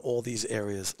on all these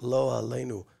areas. Lo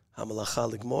aleinu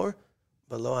hamalacha ligmor,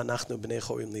 v'lo anachnu b'nei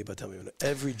chorim li batam.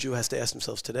 Every Jew has to ask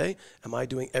themselves today, am I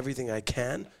doing everything I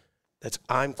can that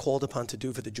I'm called upon to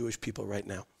do for the Jewish people right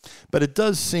now? But it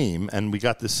does seem, and we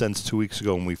got this sense 2 weeks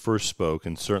ago when we first spoke,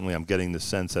 and certainly I'm getting this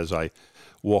sense as I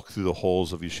walk through the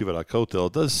halls of Yeshivat HaKotel,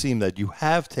 it does seem that you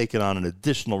have taken on an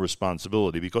additional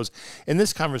responsibility, because in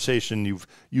this conversation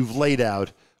you've laid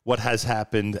out what has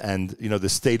happened and, you know, the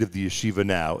state of the yeshiva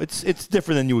now. It's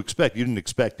different than you expect. You didn't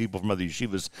expect people from other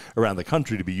yeshivas around the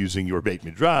country to be using your Beit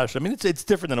Midrash. I mean, it's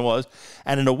different than it was.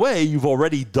 And in a way, you've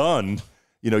already done,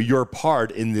 you know, your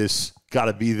part in this, got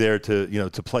to be there to, you know,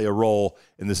 to play a role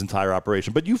in this entire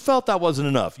operation. But you felt that wasn't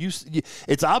enough.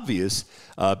 It's obvious,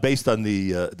 based on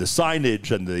the signage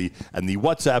and the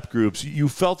WhatsApp groups, you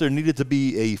felt there needed to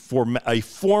be a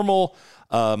formal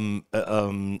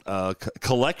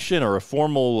collection or a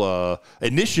formal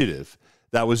initiative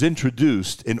that was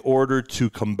introduced in order to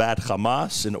combat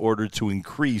Hamas, in order to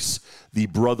increase the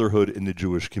brotherhood in the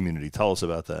Jewish community. Tell us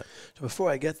about that. So before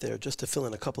I get there, just to fill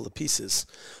in a couple of pieces.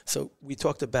 So we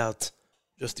talked about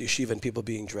just the yeshiva and people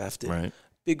being drafted. Right.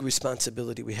 Big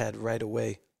responsibility we had right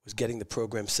away was getting the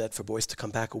program set for boys to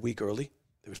come back a week early.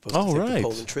 They were supposed to take the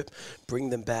Poland trip, bring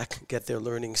them back, get their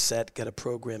learning set, get a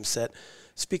program set,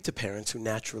 speak to parents who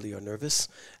naturally are nervous.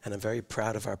 And I'm very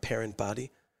proud of our parent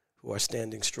body who are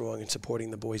standing strong and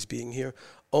supporting the boys being here.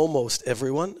 Almost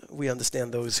everyone. We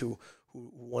understand those who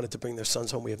wanted to bring their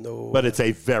sons home. We have no... But it's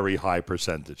a very high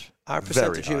percentage. Our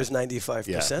percentage here is 95%.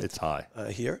 Yeah, it's high.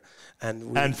 Here.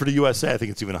 And for the USA, I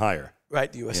think it's even higher. Right,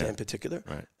 the USA in particular.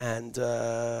 Right. And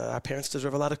our parents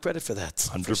deserve a lot of credit for that.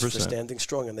 100%. For standing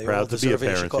strong. And they Proud all to be a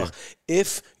deserve parent.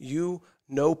 If you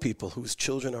know people whose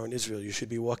children are in Israel, you should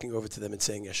be walking over to them and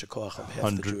saying Yesher Koach on behalf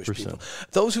of the Jewish people.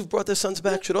 Those who've brought their sons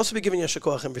back should also be given Yesher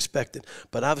Koach and respected.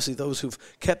 But obviously those who've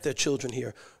kept their children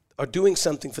here are doing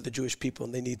something for the Jewish people,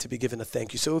 and they need to be given a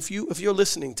thank you. So if you're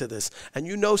listening to this and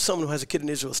you know someone who has a kid in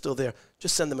Israel still there,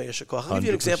 just send them a Yesher Koach. I'll give you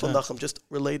an example, Nachum, just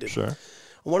related. Sure.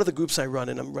 On one of the groups I run,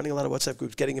 and I'm running a lot of WhatsApp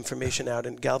groups, getting information out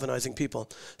and galvanizing people,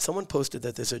 someone posted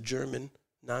that there's a German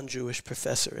non-Jewish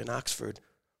professor in Oxford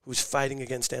who's fighting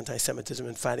against anti-Semitism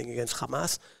and fighting against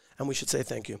Hamas, and we should say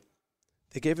thank you.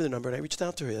 They gave her the number, and I reached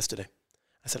out to her yesterday.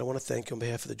 I said, I want to thank you on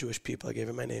behalf of the Jewish people. I gave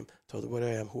her my name, told her what I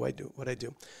am, who I do, what I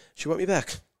do. She wrote me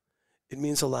back. It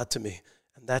means a lot to me,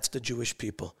 and that's the Jewish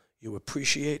people. You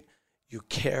appreciate, you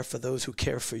care for those who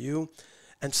care for you,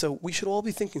 and so we should all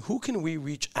be thinking, who can we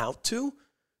reach out to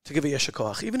give a Yesher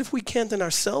Koach? Even if we can't in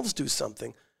ourselves do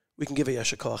something, we can give a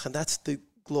Yesher Koach, and that's the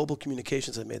global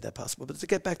communications that made that possible. But to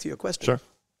get back to your question, sure.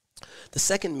 The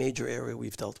second major area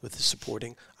we've dealt with is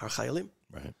supporting our Chayalim,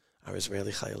 right. Our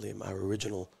Israeli Chayalim, our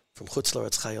original from Chutz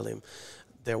La'aretz Chayalim,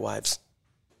 their wives,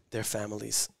 their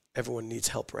families. Everyone needs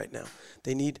help right now.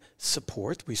 They need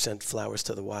support. We sent flowers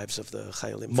to the wives of the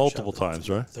Chayalim. Multiple times,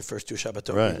 right? The first two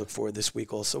Shabbatot. Right. We look forward this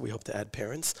week also. We hope to add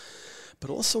parents. But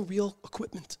also real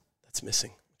equipment that's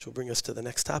missing, which will bring us to the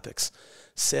next topics.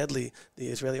 Sadly, the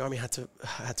Israeli army had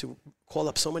to call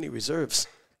up so many reserves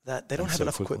that they don't have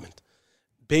enough equipment.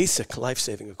 Basic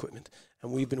life-saving equipment.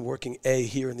 And we've been working,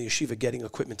 here in the yeshiva, getting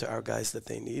equipment to our guys that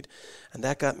they need. And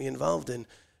that got me involved in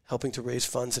helping to raise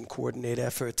funds and coordinate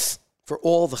efforts for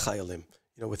all the Chayalim,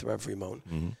 with Rav Rimon.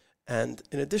 Mm-hmm. And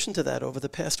in addition to that, over the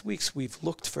past weeks, we've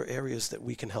looked for areas that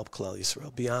we can help Klal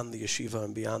Yisrael, beyond the yeshiva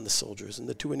and beyond the soldiers. And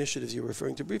the two initiatives you're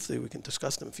referring to briefly, we can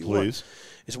discuss them if you want.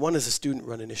 One is a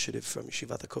student-run initiative from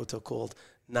Yeshivat HaKotel called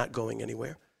Not Going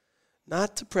Anywhere.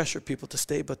 Not to pressure people to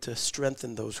stay, but to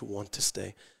strengthen those who want to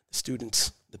stay. The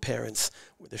students, the parents,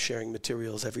 where they're sharing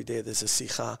materials. Every day there's a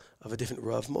sicha of a different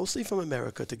Rav, mostly from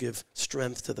America, to give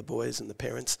strength to the boys and the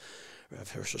parents. Rav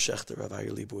Hershel Shechter, Rav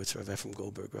Ayer Leibowitz, Rav Ephraim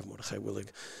Goldberg, Rav Mordechai Willig.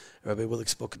 Rabbi Willig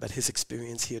spoke about his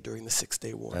experience here during the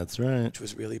 6-day war. That's right. Which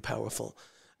was really powerful.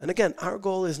 And again, our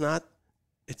goal is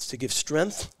it's to give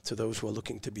strength to those who are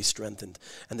looking to be strengthened.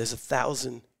 And there's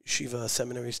 1,000 yeshiva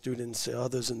seminary students,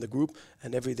 others in the group,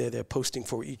 and every day they're posting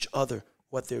for each other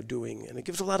what they're doing. And it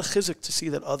gives a lot of chizuk to see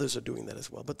that others are doing that as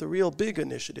well. But the real big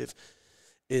initiative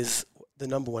is the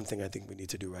number one thing I think we need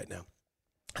to do right now.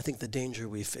 I think the danger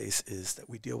we face is that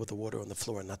we deal with the water on the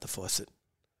floor and not the faucet.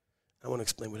 I want to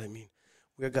explain what I mean.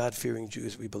 We're God-fearing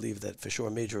Jews. We believe that for sure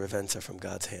major events are from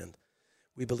God's hand.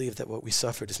 We believe that what we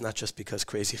suffered is not just because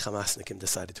crazy Hamasnikim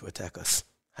decided to attack us.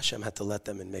 Hashem had to let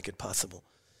them and make it possible.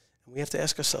 And we have to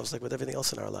ask ourselves, like with everything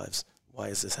else in our lives, why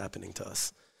is this happening to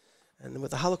us? And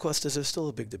with the Holocaust, there's still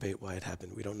a big debate why it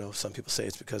happened. We don't know. Some people say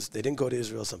it's because they didn't go to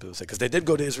Israel. Some people say because they did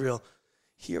go to Israel.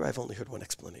 Here, I've only heard one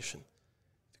explanation.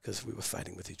 Because we were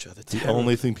fighting with each other. The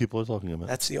only thing people are talking about.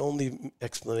 That's the only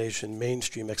explanation,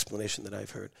 mainstream explanation that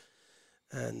I've heard.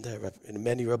 And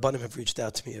many Rabbanim have reached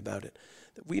out to me about it.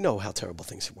 We know how terrible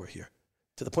things were here,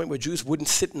 to the point where Jews wouldn't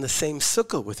sit in the same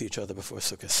sukkah with each other before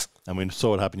Sukkot. And we saw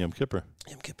what happened Yom Kippur.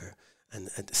 Yom Kippur and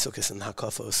Sukkot and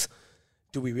HaKotel.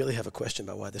 Do we really have a question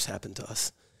about why this happened to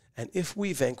us? And if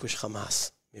we vanquish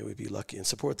Hamas, may we be lucky and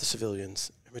support the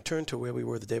civilians and return to where we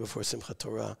were the day before Simchat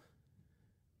Torah,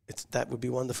 that would be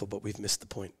wonderful, but we've missed the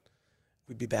point.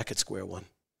 We'd be back at square one.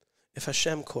 If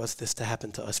Hashem caused this to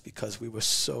happen to us because we were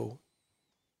so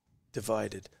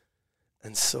divided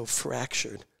and so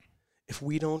fractured, if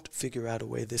we don't figure out a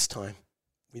way this time,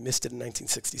 we missed it in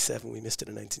 1967, we missed it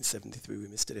in 1973, we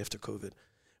missed it after COVID.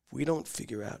 If we don't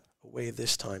figure out a way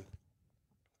this time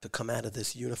to come out of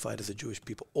this unified as a Jewish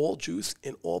people, all Jews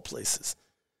in all places.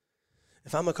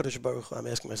 If I'm a HaKadosh Baruch Hu, I'm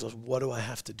asking myself, what do I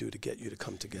have to do to get you to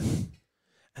come together?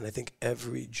 And I think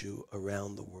every Jew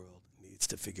around the world needs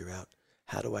to figure out,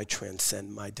 how do I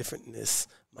transcend my differentness,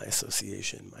 my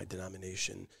association, my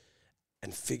denomination,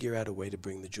 and figure out a way to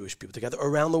bring the Jewish people together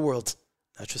around the world,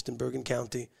 not just in Bergen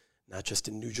County, not just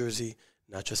in New Jersey,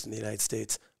 not just in the United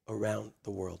States, around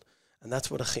the world. And that's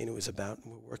what Achenu is about.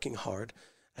 And we're working hard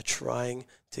at trying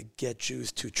to get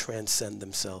Jews to transcend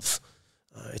themselves.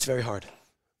 It's very hard.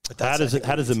 How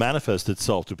does it manifest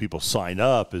itself? Do people sign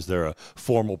up? Is there a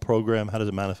formal program? How does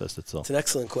it manifest itself? It's an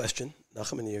excellent question,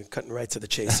 Nachum, and you're cutting right to the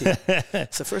chase here.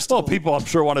 So first of all, people I'm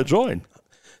sure want to join.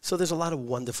 So there's a lot of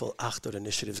wonderful Achdut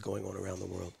initiatives going on around the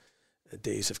world,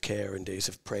 days of care and days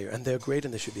of prayer, and they're great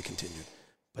and they should be continued,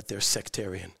 but they're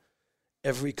sectarian.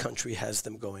 Every country has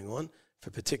them going on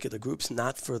for particular groups,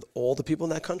 not for all the people in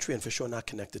that country, and for sure not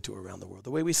connected to around the world.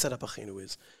 The way we set up Achenu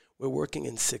is we're working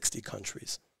in 60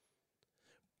 countries.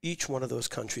 Each one of those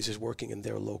countries is working in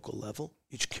their local level,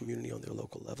 each community on their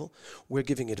local level. We're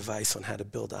giving advice on how to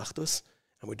build Achdus,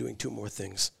 and we're doing two more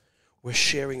things. We're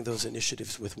sharing those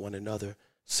initiatives with one another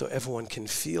so everyone can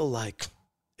feel like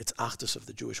it's Achdus of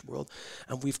the Jewish world.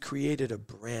 And we've created a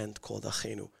brand called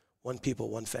Achenu, one people,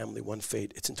 one family, one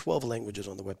fate. It's in 12 languages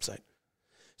on the website.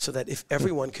 So that if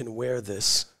everyone can wear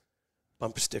this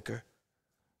bumper sticker,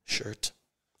 shirt,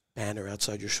 banner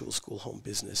outside your shul, school, home,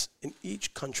 business. In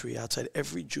each country, outside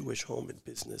every Jewish home and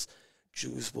business,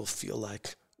 Jews will feel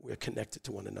like we're connected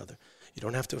to one another. You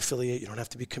don't have to affiliate. You don't have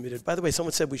to be committed. By the way,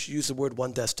 someone said we should use the word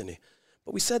one destiny.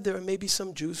 But we said there are maybe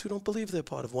some Jews who don't believe they're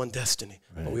part of one destiny.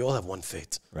 Right. But we all have one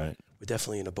fate. Right. We're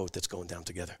definitely in a boat that's going down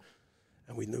together.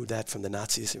 And we knew that from the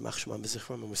Nazis, and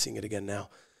we're seeing it again now.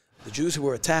 The Jews who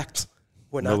were attacked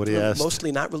were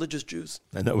mostly not religious Jews.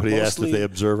 And nobody asked if they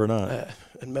observe or not.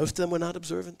 And most of them were not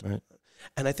observant. Right.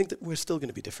 And I think that we're still going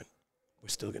to be different. We're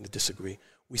still going to disagree.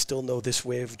 We still know this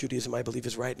way of Judaism I believe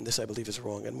is right and this I believe is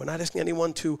wrong. And we're not asking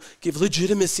anyone to give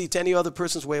legitimacy to any other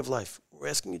person's way of life. We're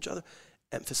asking each other,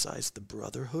 emphasize the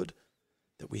brotherhood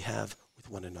that we have with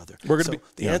one another.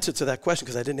 The answer to that question,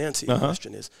 because I didn't answer your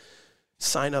question, is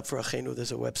sign up for Achenu.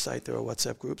 There's a website. There are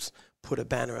WhatsApp groups. Put a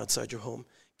banner outside your home.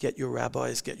 Get your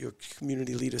rabbis, get your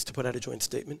community leaders to put out a joint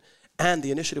statement. And the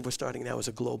initiative we're starting now is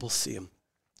a global siyum,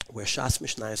 where Shas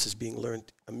Mishnayos is being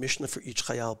learned, a Mishnah for each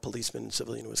Chayal, policeman, and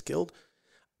civilian who was killed,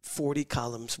 40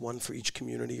 columns, one for each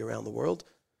community around the world.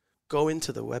 Go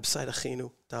into the website,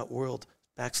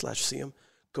 achenu.world/siyum.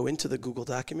 Go into the Google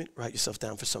document, write yourself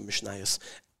down for some Mishnayos.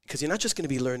 Because you're not just going to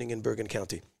be learning in Bergen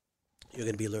County. You're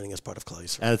going to be learning as part of Klal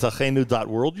Yisrael. And it's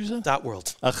achenu.world, you said?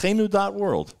 .world.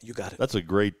 Achenu.world. You got it. That's a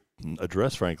great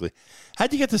address, frankly.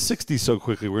 How'd you get to 60 so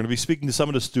quickly? We're going to be speaking to some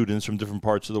of the students from different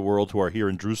parts of the world who are here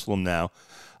in Jerusalem now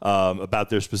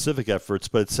about their specific efforts,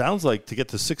 but it sounds like to get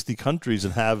to 60 countries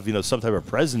and have some type of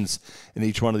presence in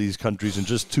each one of these countries in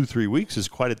just 2-3 weeks is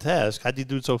quite a task. How'd you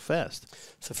do it so fast?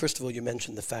 So first of all, you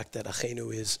mentioned the fact that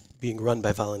Achenu is being run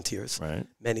by volunteers, right?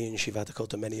 Many in Yeshivat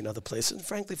HaKotel, many in other places. And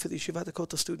frankly, for the Yeshivat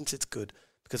HaKotel students, it's good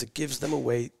because it gives them a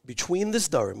way between this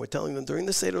Darim. We're telling them during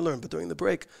the Seder learn, but during the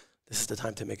break, this is the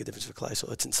time to make a difference for Klal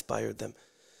Yisrael. It's inspired them.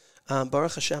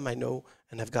 Baruch Hashem, I know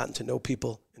and have gotten to know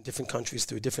people in different countries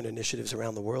through different initiatives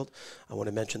around the world. I want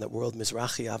to mention that World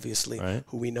Mizrahi, obviously, right,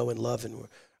 who we know and love, and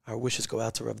our wishes go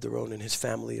out to Rav Doron and his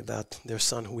family about their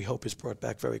son, who we hope is brought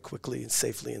back very quickly and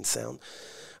safely and sound.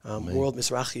 World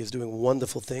Mizrahi is doing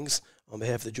wonderful things on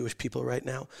behalf of the Jewish people right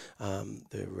now.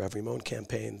 The Rav Rimon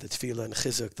campaign, the Tefillah and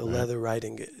Chizuk, the leather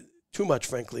writing, too much,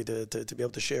 frankly, to be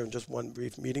able to share in just one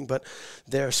brief meeting, but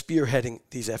they're spearheading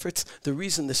these efforts. The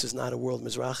reason this is not a World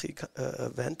Mizrahi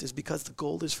event is because the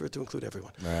goal is for it to include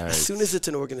everyone. Right. As soon as it's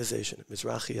an organization,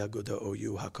 Mizrahi, Aguda,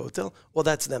 OU, HaKotel, well,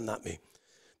 that's them, not me.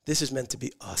 This is meant to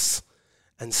be us.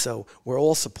 And so we're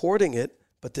all supporting it,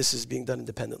 but this is being done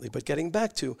independently. But getting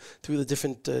back to, through the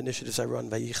different initiatives I run,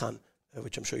 Vayichan,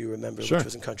 which I'm sure you remember, which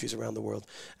was in countries around the world,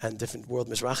 and different World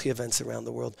Mizrahi events around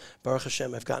the world. Baruch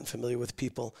Hashem, I've gotten familiar with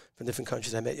people from different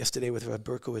countries. I met yesterday with Rav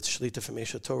Berkowitz, Shlita from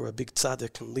Esha Torah, a big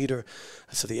tzaddik and leader.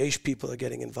 So the Aish people are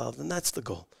getting involved, and that's the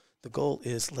goal. The goal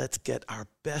is let's get our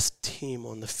best team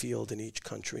on the field in each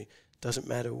country. Doesn't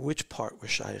matter which part we're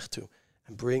shaykh to,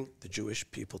 and bring the Jewish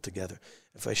people together.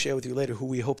 If I share with you later who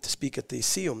we hope to speak at the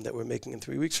Siyum that we're making in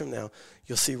 3 weeks from now,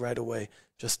 you'll see right away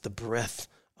just the breadth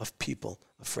of people,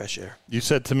 of fresh air. You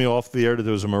said to me off the air that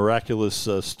there was a miraculous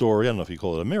story. I don't know if you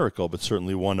call it a miracle, but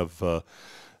certainly one of,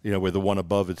 where the one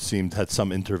above, it seemed, had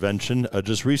some intervention.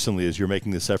 Just recently, as you're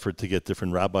making this effort to get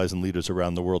different rabbis and leaders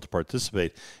around the world to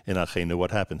participate in Achenu,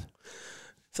 what happened?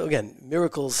 So again,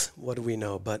 miracles, what do we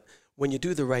know? But when you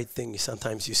do the right thing,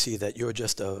 sometimes you see that you're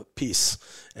just a piece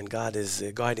and God is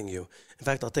guiding you. In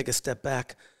fact, I'll take a step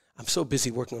back. I'm so busy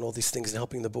working on all these things and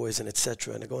helping the boys and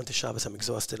etc. And I go into Shabbos, I'm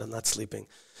exhausted, I'm not sleeping.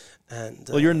 And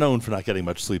well, you're known for not getting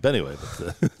much sleep anyway,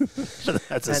 but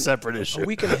that's a separate issue. A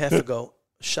week and a half ago,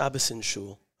 Shabbos in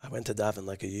Shul, I went to daven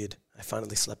like a Yid. I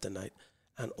finally slept at night.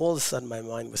 And all of a sudden, my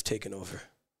mind was taken over.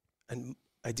 And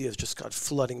ideas just got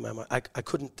flooding my mind. I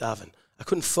couldn't daven. I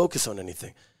couldn't focus on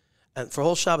anything. And for a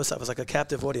whole Shabbos, I was like a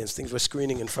captive audience. Things were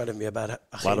screening in front of me about a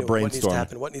lot of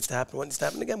brainstorming. What needs to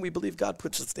happen. Again, we believe God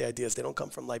puts us the ideas. They don't come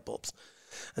from light bulbs.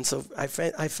 And so I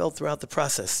felt throughout the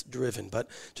process driven. But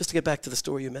just to get back to the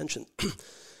story you mentioned,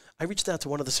 I reached out to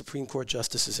one of the Supreme Court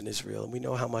justices in Israel, and we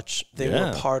know how much they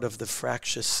were part of the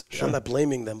fractious. Sure. I'm not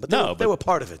blaming them, but they were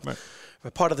part of it. Right.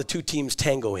 Were part of the two teams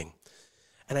tangoing.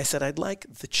 And I said, I'd like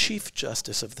the Chief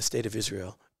Justice of the State of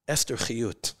Israel, Esther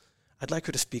Chiyut, I'd like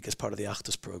her to speak as part of the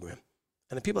Achdus program.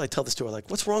 And the people I tell this to are like,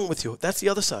 what's wrong with you? That's the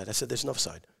other side. I said, there's no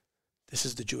side. This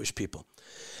is the Jewish people.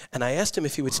 And I asked him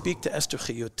if he would speak to Esther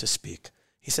Chiyut to speak.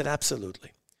 He said,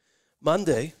 absolutely.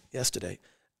 Monday, yesterday,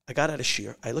 I got out of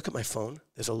Shir. I look at my phone.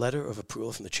 There's a letter of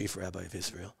approval from the Chief Rabbi of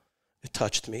Israel. It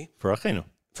touched me. For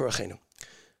Achenu.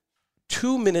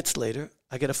 2 minutes later,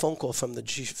 I get a phone call from the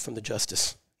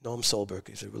justice, Noam Solberg.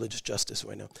 He's a religious justice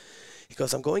who I know. He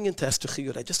goes, I'm going into Esther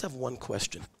Chiyut. I just have one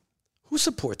question. Who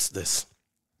supports this?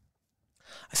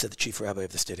 I said, the Chief Rabbi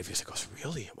of the State of Israel. He goes,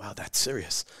 really? Wow, that's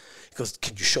serious. He goes,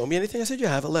 can you show me anything? I said,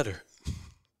 yeah, I have a letter. Wow.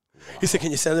 He said,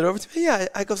 can you send it over to me? Yeah.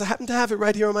 I happen to have it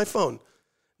right here on my phone.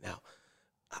 Now,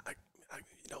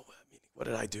 what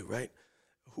did I do, right?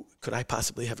 Could I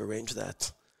possibly have arranged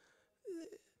that?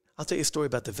 I'll tell you a story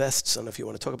about the vests. I don't know if you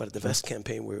want to talk about it, the vest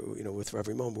campaign where, with Rav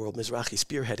Rimon, World Mizrahi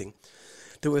spearheading.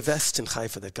 There were vests in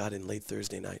Haifa that got in late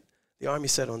Thursday night. The army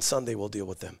said on Sunday we'll deal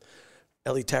with them.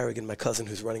 Eli Tarragon, my cousin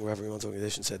who's running Rav Rimon's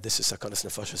organization, said, this is Sakanas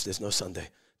Nefashos, there's no Sunday.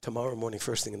 Tomorrow morning,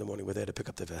 first thing in the morning, we're there to pick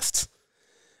up the vests.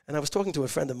 And I was talking to a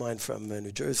friend of mine from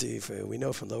New Jersey, we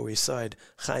know from Lower East Side,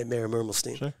 Chaim Meir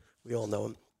Mermelstein. Sure. We all know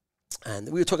him.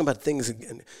 And we were talking about things,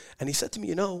 and he said to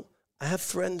me, I have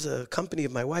friends, a company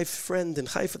of my wife's friend in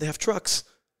Haifa, they have trucks.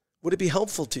 Would it be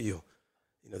helpful to you?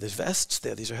 There's vests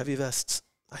there, these are heavy vests.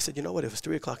 I said, you know what, it was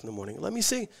 3 o'clock in the morning. Let me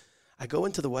see. I go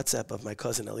into the WhatsApp of my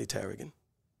cousin, Eli Tarragon,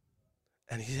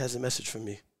 and he has a message from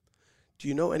me. Do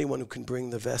you know anyone who can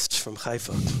bring the vests from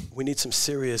Haifa? We need some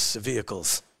serious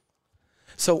vehicles.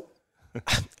 So,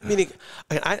 meaning,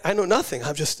 I know nothing.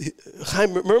 I'm just,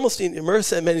 Chaim Mermelstein, Mer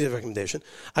said many of the recommendation.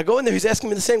 I go in there, he's asking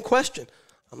me the same question.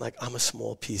 I'm like, I'm a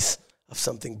small piece of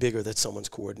something bigger that someone's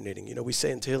coordinating. We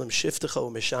say in Tehillim,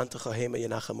 Shiftecha u'Meshantecha hema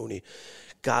yenachamuni.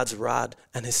 God's rod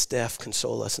and his staff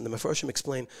console us. And the Mefarshim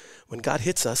explain, when God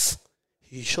hits us,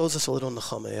 he shows us a little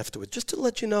nechama afterwards, just to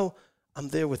let you know, I'm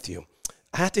there with you.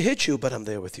 I had to hit you, but I'm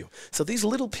there with you. So these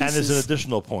little pieces. And there's an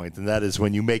additional point, and that is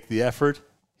when you make the effort,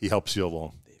 he helps you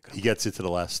along. He gets you to the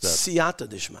last step. Siyata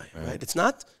dishmaya, right? It's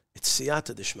not, it's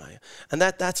siyata dishmaya. And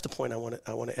that's the point I want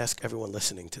to ask everyone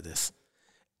listening to this.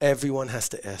 Everyone has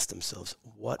to ask themselves,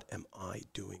 what am I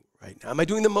doing right now? Am I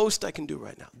doing the most I can do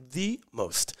right now? The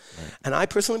most. Right. And I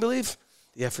personally believe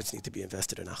the efforts need to be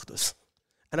invested in Achdus.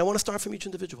 And I want to start from each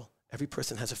individual. Every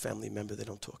person has a family member they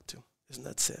don't talk to. Isn't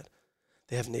that sad?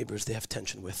 They have neighbors they have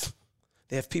tension with.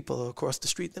 They have people across the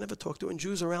street they never talk to, and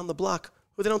Jews around the block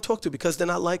who they don't talk to because they're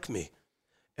not like me.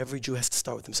 Every Jew has to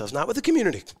start with themselves, not with the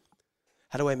community.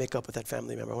 How do I make up with that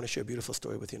family member? I want to share a beautiful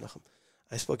story with you, Nachum.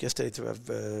 I spoke yesterday to Rav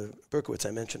Berkowitz,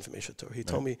 I mentioned from Eshet Torah. He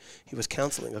told me he was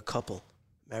counseling a couple,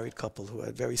 married couple, who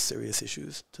had very serious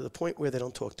issues to the point where they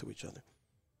don't talk to each other.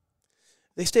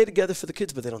 They stay together for the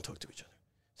kids, but they don't talk to each other.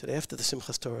 So after the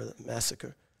Simchas Torah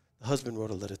massacre, the husband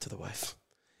wrote a letter to the wife.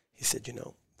 He said,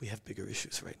 we have bigger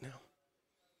issues right now.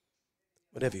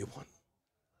 Whatever you want.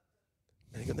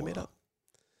 And he got them made up.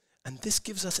 And this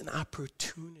gives us an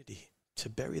opportunity to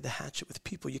bury the hatchet with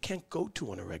people you can't go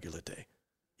to on a regular day.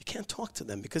 You can't talk to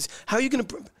them because how are you going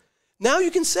to... Now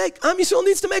you can say, Am Yisrael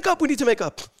needs to make up. We need to make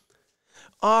up.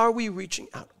 Are we reaching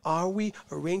out? Are we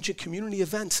arranging community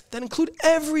events that include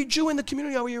every Jew in the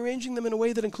community? Are we arranging them in a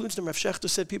way that includes them? Rav Shechter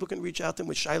said people can reach out to them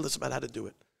with shilas about how to do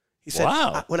it. He said,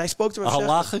 when I spoke to Rav Shechter... A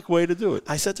halachic way to do it.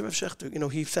 I said to Rav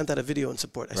Shechter, he sent out a video in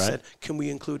support. I said, can we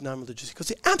include non-religious? He goes,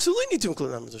 they absolutely need to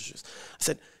include non-religious. I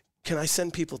said, can I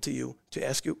send people to you to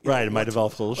ask you? It might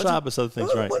involve a little Shabbos, other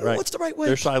things, right. What's the right way?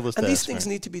 There's shilas and these things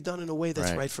need to be done in a way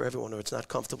that's right for everyone, or it's not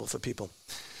comfortable for people.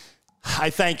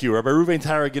 I thank you. Rabbi Reuven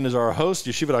Taragin is our host.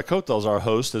 Yeshivat HaKotel is our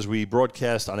host as we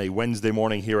broadcast on a Wednesday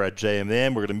morning here at JMN.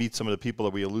 We're going to meet some of the people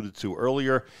that we alluded to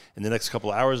earlier in the next couple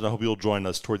of hours, and I hope you'll join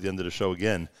us toward the end of the show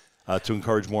again to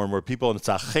encourage more and more people. And it's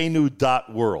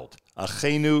achenu.world,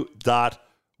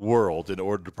 achenu.world in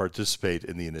order to participate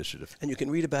in the initiative. And you can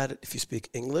read about it if you speak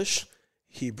English,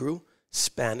 Hebrew,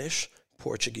 Spanish,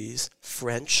 Portuguese,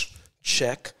 French,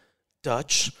 Czech,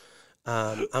 Dutch.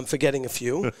 I'm forgetting a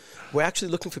few. We're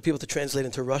actually looking for people to translate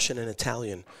into Russian and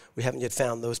Italian. We haven't yet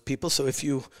found those people. So if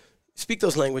you speak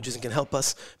those languages and can help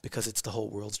us, because it's the whole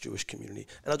world's Jewish community.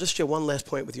 And I'll just share one last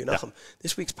point with you, Nachum.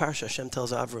 This week's Parsha, Hashem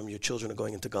tells Avram, your children are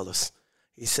going into Galus.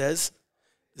 He says,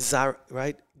 Ger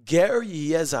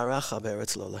yeh zaracha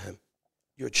be'eretz lo lahem.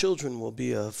 Your children will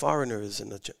be foreigners.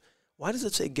 Why does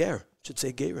it say ger? It should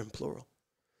say gerim, plural.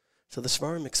 So the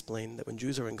Svarim explain that when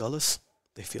Jews are in Galus,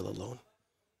 they feel alone.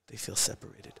 They feel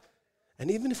separated.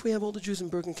 And even if we have all the Jews in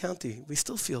Bergen County, we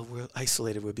still feel we're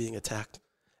isolated, we're being attacked.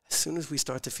 As soon as we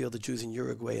start to feel the Jews in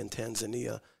Uruguay and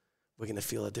Tanzania, we're going to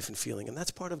feel a different feeling. And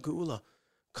that's part of Geula,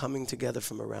 coming together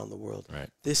from around the world. Right.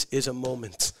 This is a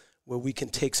moment where we can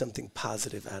take something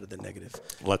positive out of the negative.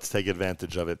 Let's take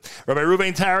advantage of it. Rabbi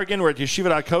Reuven Taragin, we're at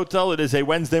Yeshivat HaKotel. It is a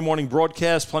Wednesday morning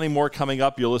broadcast. Plenty more coming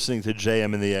up. You're listening to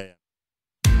JM in the AM.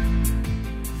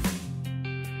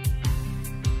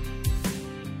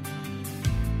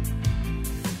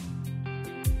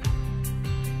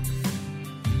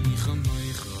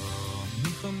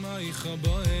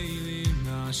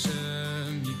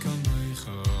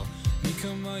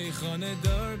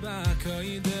 Nedar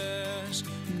b'kodesh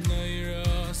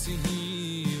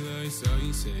Nairasihi loisai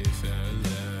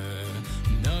seifele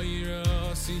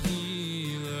Nairasihi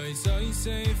loisai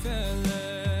seifele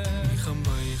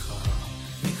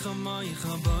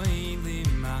Michamaycha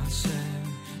b'olim Hashem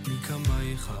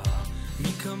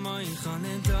Michamaycha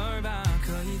Nedar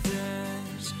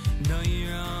b'kodesh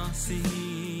Nairasihi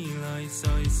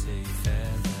loisai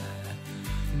seifele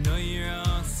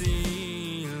Nairasihi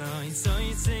Soy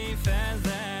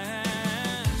fele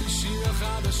Shira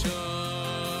chadasha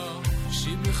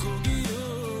Shimcha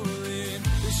giyulim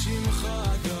Shimcha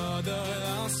gadol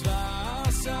al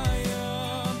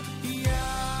svasayim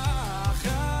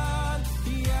Yachad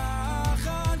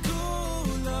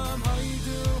kulam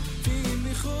haydu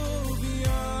V'imichu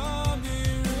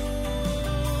v'yamiru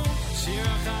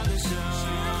Shira chadasha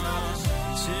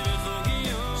Shimcha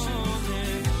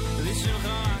giyulim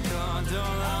Shimcha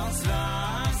gadol al svasayim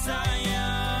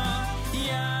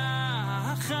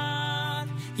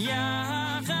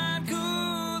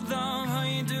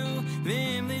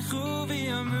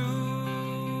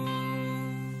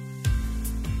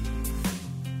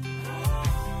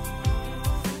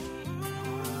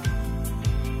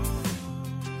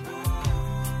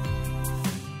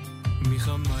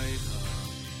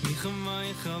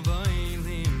Michamaycha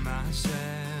b'olim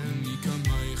Hashem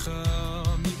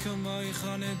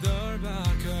Michamaycha Nedar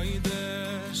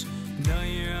b'kodesh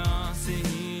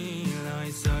Nairasihi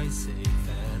loisai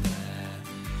seifele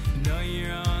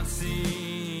Nairasihi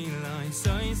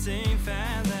loisai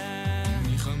seifele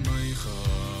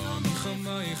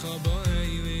Michamaycha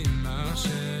b'olim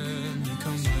Hashem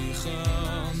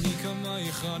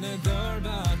Michamaycha Nedar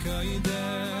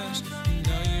b'kodesh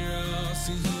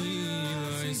Nairasihi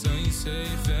loisai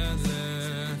seifele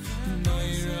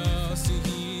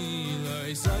Nairasihi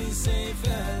loisai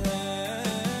seifele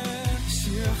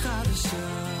Shira chadasha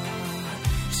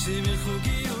Shimichu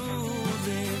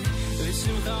giyulim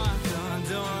V'shimcha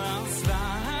gadol al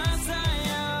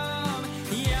svasayim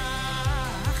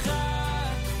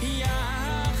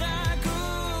Yachad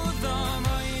kulam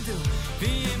haydu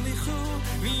V'yimlichu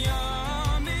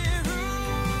v'yamiru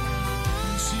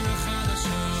Shira chadasha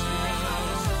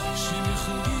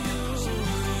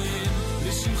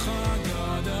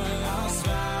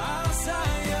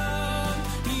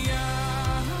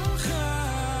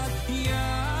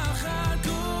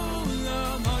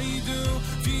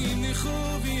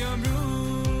All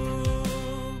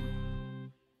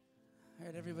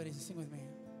right, everybody, sing with me.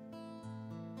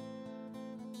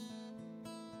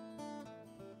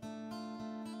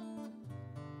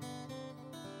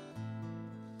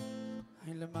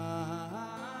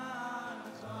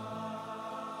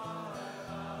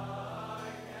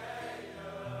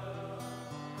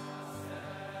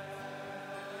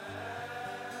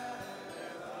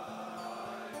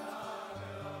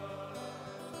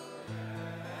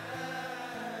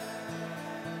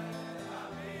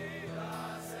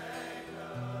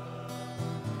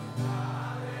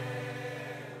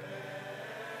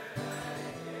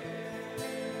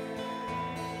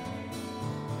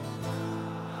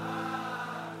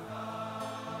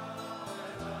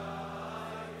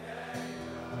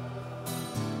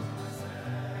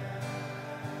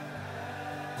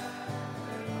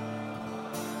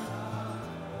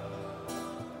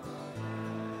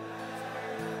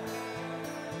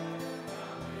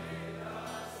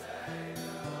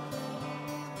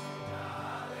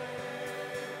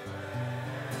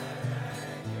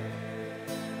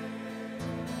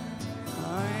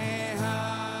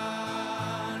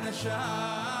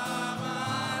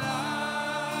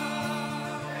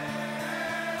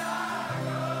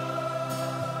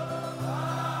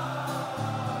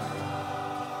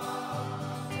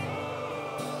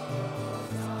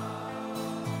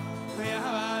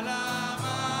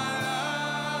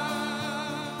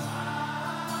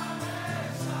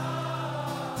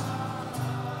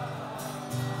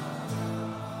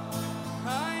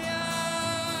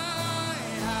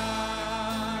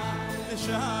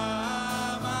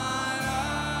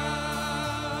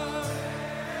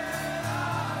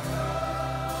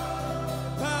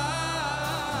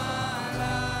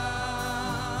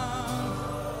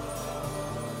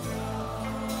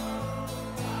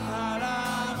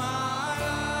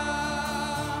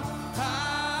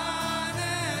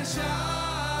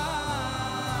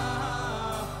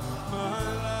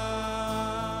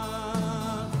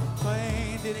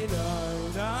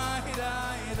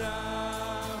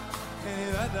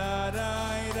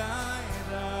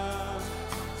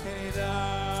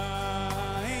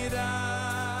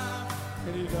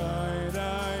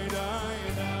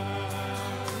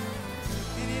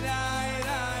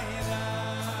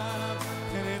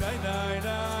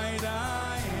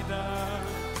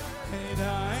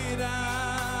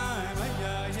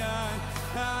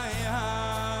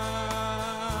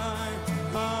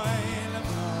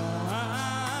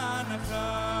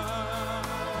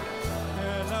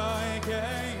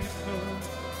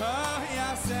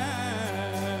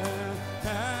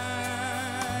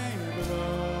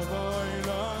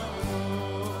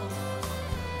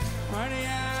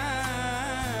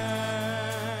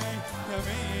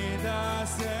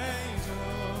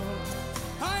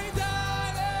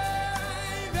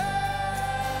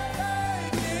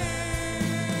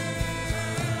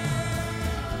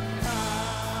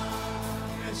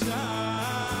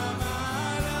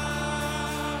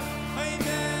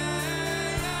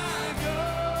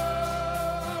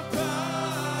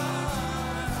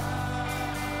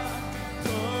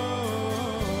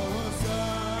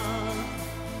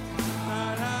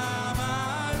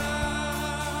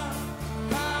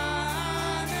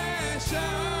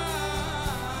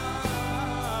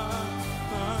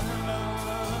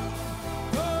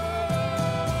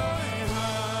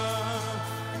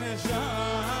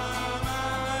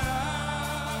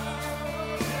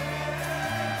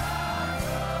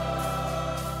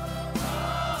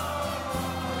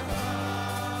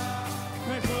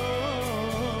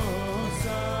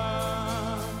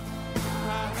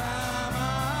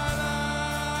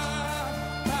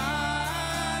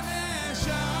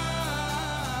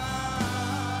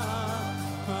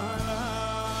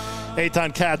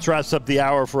 Eitan Katz wraps up the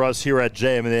hour for us here at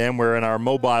JM&M. We're in our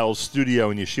mobile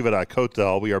studio in Yeshivat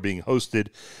HaKotel. We are being hosted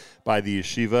by the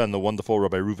Yeshiva and the wonderful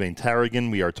Rabbi Ruvain Tarragon.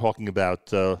 We are talking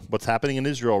about what's happening in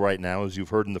Israel right now. As you've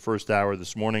heard in the first hour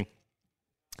this morning,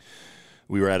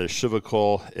 we were at a Shiva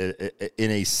call in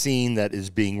a scene that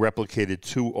is being replicated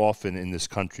too often in this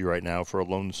country right now for a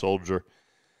lone soldier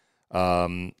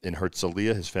in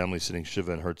Herzliya. His family sitting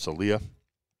Shiva in Herzliya.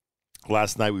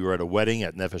 Last night we were at a wedding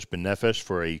at Nefesh B'Nefesh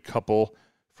for a couple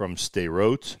from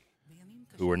Sderot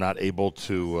who were not able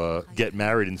to get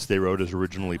married in Sderot as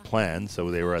originally planned. So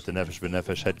they were at the Nefesh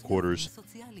B'Nefesh headquarters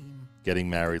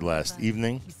getting married last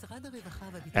evening.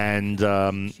 And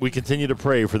we continue to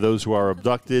pray for those who are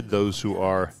abducted, those who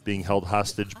are being held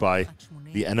hostage by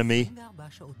the enemy,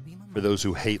 for those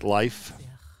who hate life,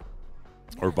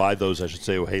 or by those, I should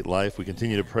say, who hate life. We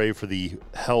continue to pray for the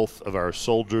health of our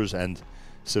soldiers and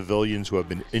civilians who have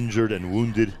been injured and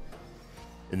wounded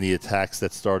in the attacks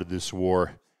that started this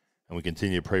war And we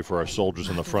continue to pray for our soldiers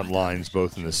on the front lines,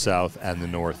 both in the south and the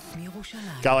north.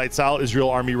 Galei Tzahal, Israel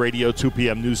Army Radio, 2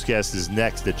 p.m. newscast is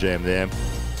next at JMDM.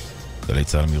 גלי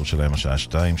צה"ל מירושלים השעה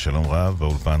 2, שלום רב,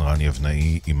 באולפן רני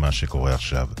אבנאי עם מה שקורה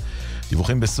עכשיו.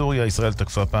 דיווחים בסוריה, ישראל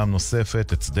תקפה פעם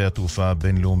נוספת את שדה התעופה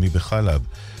הבינלאומי בחלב.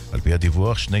 על פי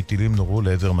הדיווח, 2 טילים נורו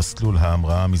לעבר מסלול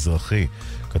ההמראה המזרחי.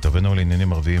 כתבנו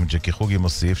לעניינים ערביים ג'קי חוגי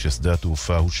מוסיף ששדה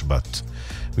התעופה הושבת.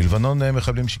 בלבנון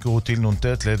מחבלים שיקרו טיל נ"ט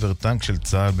לעבר טנק של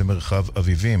צה"ל במרחב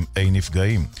אביבים, אין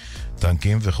נפגעים.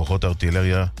 טנקים וכוחות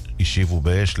ארטילריה השיבו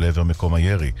באש לעבר מקום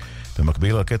הירי.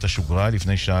 במקביל רקטה שוגרה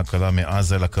לפני שעה קלה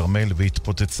מעזה לכרמל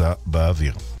והתפוצצה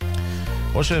באוויר.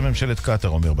 ראש ממשלת קטר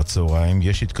אומר בצהריים,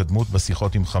 יש התקדמות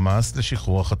בשיחות עם חמאס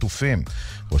לשחרור החטופים.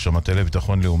 ראש המטה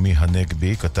לביטחון לאומי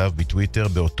הנגבי כתב בטוויטר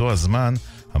באותו הזמן,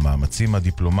 המאמצים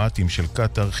הדיפלומטיים של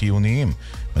קטר חיוניים.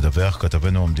 מדווח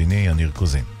כתבנו המדיני יניר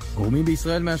קוזין. גורמים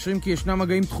בישראל מאשרים כי ישנם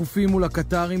מגעים דחופים מול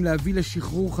הקטרים להביא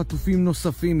לשחרור חטופים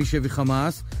נוספים משבי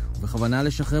חמאס, ובכוונה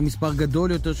לשחרר מספר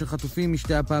גדול יותר של חטופים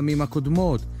משתי הפעמים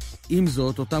הקודמות. עם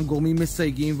זאת, אותם גורמים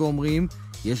מסייגים ואומרים,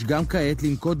 יש גם כעת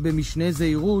לנקוט במשנה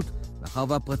זהירות, לאחר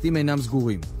והפרטים אינם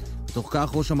סגורים. בתוך כך,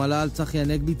 ראש המל"ל צחי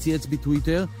הנגבי צייץ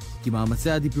בטוויטר, כי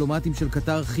מאמצי הדיפלומטים של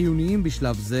קטר חיוניים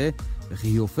בשלב זה, וכי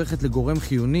היא הופכת לגורם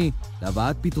חיוני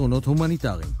להבאת פתרונות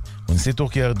הומניטריים. ונשיא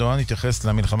טורקיה ארדואן התייחס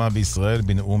למלחמה בישראל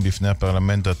בנאום בפני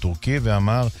הפרלמנט הטורקי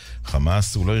ואמר,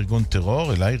 חמאס הוא לא ארגון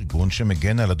טרור, אלא ארגון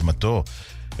שמגן על אדמתו.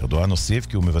 ארדואן הוסיף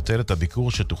כי הוא מבטל את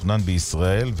הביקור שתוכנן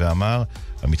בישראל ואמר,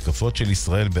 המתקפות של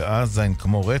ישראל בעזה הן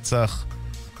כמו רצח,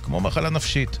 כמו מחלה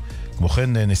נפשית. כמו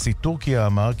כן, נשיא טורקיה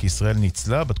אמר כי ישראל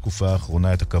ניצלה בתקופה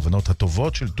האחרונה את הכוונות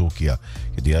הטובות של טורקיה,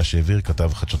 ידיעה שהעביר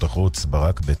כתב חדשות החוץ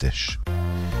ברק בטש.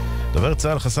 דובר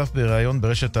צה"ל חשף בראיון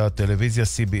ברשת הטלוויזיה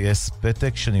CBS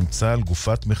פתק שנמצא על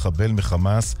גופת מחבל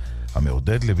מחמאס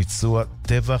המעודד לביצוע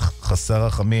טבח חסר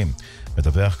רחמים.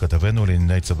 מדווח כתבנו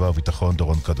לענייני צבא וביטחון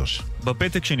דורון קדוש.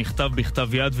 בפתק שנכתב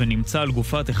בכתב יד ונמצא על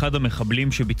גופת אחד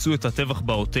המחבלים שביצעו את הטבח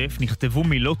בעוטף, נכתבו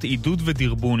מילות עידוד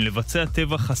ודרבון לבצע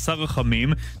טבח חסר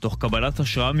רחמים, תוך קבלת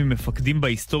השראה ממפקדים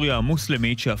בהיסטוריה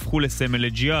המוסלמית שהפכו לסמל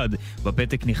לג'יהאד.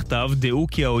 בפתק נכתב, דעו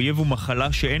כי האויב הוא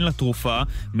מחלה שאין לה תרופה,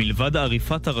 מלבד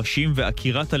עריפת הראשים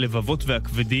ועקירת הלבבות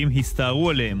והכבדים הסתערו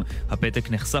עליהם.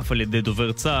 הפתק נחשף על ידי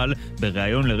דובר צה"ל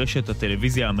בראיון לרשת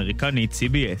הטלוויזיה האמריקנית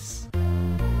CBS.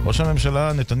 ראש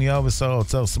הממשלה נתניהו ושר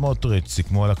האוצר סמוטריץ'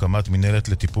 סיכמו על הקמת מנהלת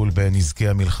לטיפול בנזקי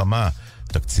המלחמה.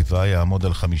 תקציבה יעמוד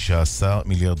על 15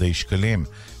 מיליארדי שקלים.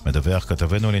 מדווח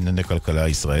כתבנו לענייני כלכלה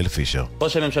ישראל פישר.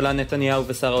 ראש הממשלה נתניהו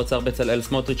ושר האוצר בצלאל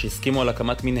סמוטריץ' הסכימו על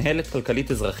הקמת מנהלת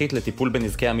כלכלית אזרחית לטיפול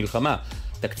בנזקי המלחמה.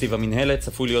 תקציב המנהלת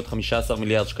צפוי להיות 15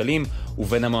 מיליארד שקלים,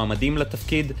 ובין המועמדים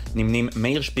לתפקיד נמנים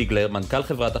מאיר שפיגלר, מנכ"ל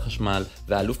חברת החשמל,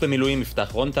 והאלוף במילואים יפתח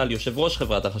רונטל, יושב ראש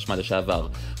חברת החשמל לשעבר.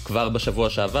 כבר בשבוע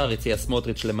שעבר הציע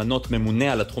סמוטריץ' למנות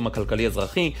ממונה על התחום הכלכלי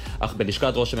אזרחי, אך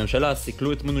בלשכת ראש הממשלה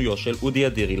סיכלו את מינויו של אודי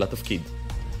אדירי לתפקיד.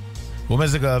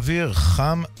 ומזג האוויר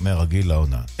חם מהרגיל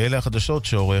לעונה. אלה החדשות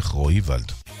שעורך רועי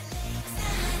ולד.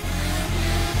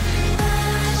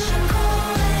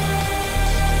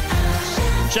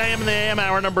 JM in the AM,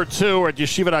 hour number 2 at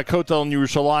Yeshivat HaKotel in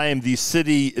Yerushalayim, the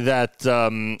city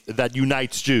that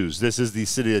unites Jews. This is the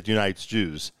city that unites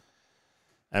Jews.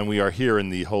 And we are here in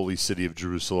the holy city of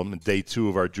Jerusalem, day 2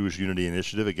 of our Jewish Unity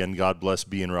Initiative. Again, God bless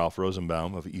B and Ralph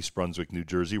Rosenbaum of East Brunswick, New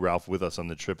Jersey. Ralph with us on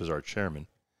the trip as our chairman.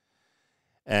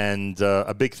 And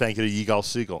a big thank you to Yigal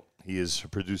Siegel. He is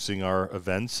producing our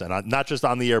events, and not just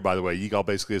on the air, by the way. Yigal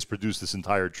basically has produced this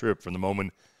entire trip from the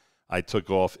moment I took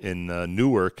off in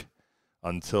Newark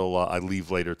until I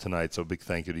leave later tonight. So big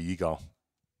thank you to Yigal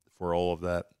for all of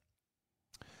that.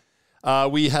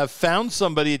 We have found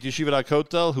somebody at Yeshivat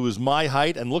HaKotel who is my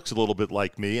height and looks a little bit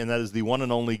like me, and that is the one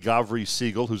and only Gavri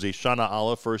Siegel, who's a Shana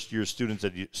Aleph first-year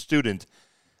student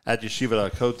at Yeshivat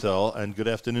HaKotel. And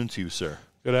good afternoon to you, sir.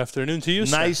 Good afternoon to you,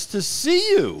 sir. Nice to see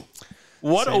you.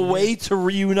 What a way to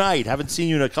reunite. Haven't seen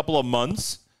you in a couple of months.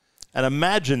 And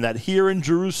imagine that here in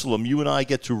Jerusalem, you and I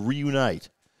get to reunite.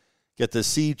 Get to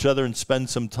see each other and spend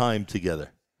some time together.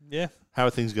 Yeah. How are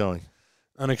things going?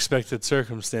 Unexpected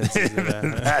circumstances.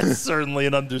 That's certainly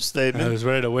an understatement. I was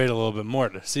ready to wait a little bit more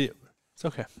to see it. It's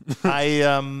okay.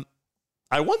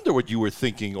 I wonder what you were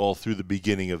thinking all through the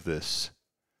beginning of this.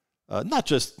 Not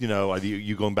just,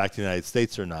 you going back to the United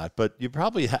States or not, but you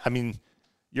probably,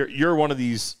 you're one of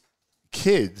these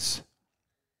kids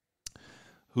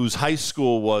whose high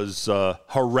school was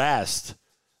harassed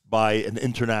by an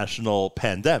international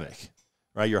pandemic,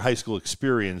 right? Your high school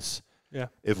experience,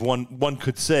 if one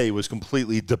could say, was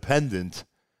completely dependent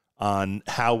on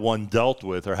how one dealt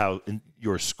with or how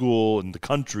your school and the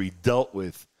country dealt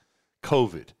with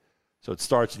COVID. So it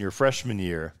starts in your freshman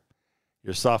year.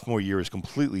 Your sophomore year is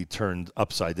completely turned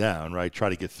upside down, right? Try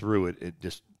to get through it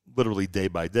just literally day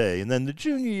by day. And then the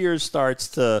junior year starts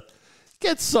to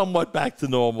get somewhat back to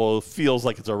normal. It feels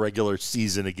like it's a regular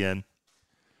season again.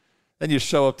 Then you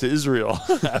show up to Israel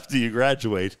after you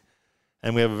graduate,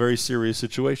 and we have a very serious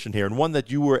situation here, and one that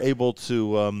you were able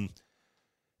to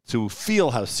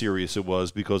feel how serious it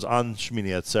was, because on Shmini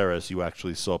Atzeres you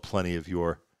actually saw plenty of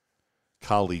your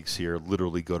colleagues here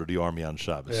literally go to the army on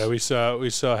Shabbos. Yeah, we saw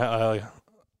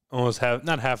almost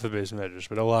not half the base measures,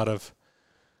 but a lot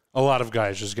of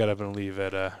guys just get up and leave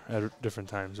at different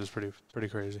times. It's pretty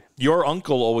crazy. Your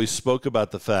uncle always spoke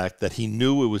about the fact that he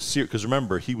knew it was serious, because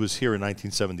remember, he was here in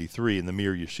 1973 in the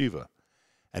Mir Yeshiva,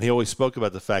 and he always spoke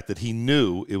about the fact that he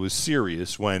knew it was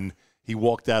serious when he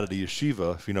walked out of the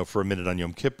yeshiva, for a minute on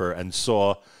Yom Kippur and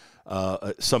saw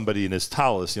somebody in his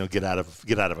tallis, get out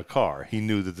of a car. He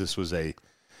knew that this was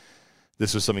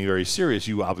something very serious.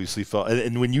 You obviously felt,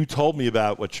 and when you told me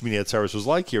about what Shmini Atzeres was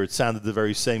like here, it sounded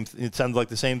like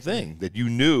the same thing, that you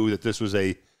knew that this was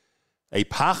a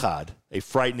pachad, a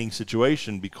frightening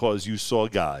situation, because you saw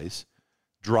guys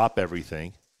drop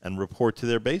everything and report to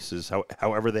their bases,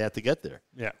 however they had to get there.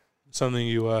 Yeah, something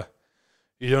you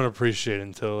don't appreciate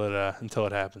until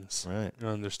it happens. Right, you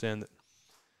don't understand it.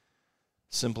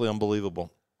 Simply unbelievable.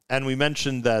 And we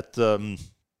mentioned that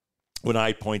when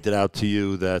I pointed out to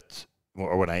you that,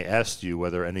 or when I asked you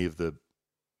whether any of the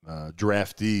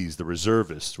draftees, the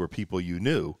reservists, were people you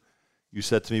knew, you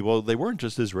said to me, well, they weren't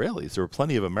just Israelis. There were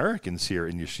plenty of Americans here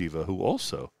in Yeshiva who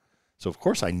also. So, of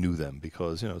course, I knew them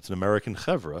because, it's an American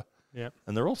chevra,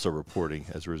 and they're also reporting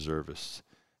as reservists.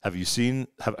 Have you seen,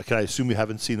 can I assume you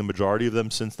haven't seen the majority of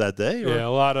them since that day? Or? Yeah, a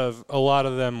lot of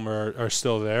them are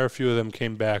still there. A few of them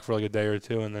came back for like a day or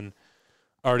two and then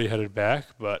already headed back,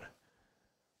 but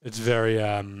it's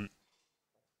very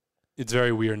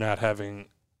weird not having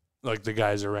like the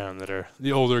guys around that are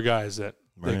the older guys that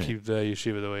keep the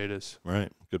yeshiva the way it is.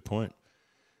 Right. Good point.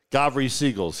 Gavri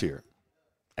Siegel's here.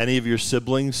 Any of your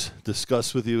siblings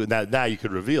discuss with you? Now you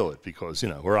could reveal it because,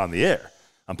 we're on the air.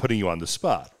 I'm putting you on the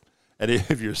spot. Any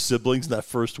of your siblings in that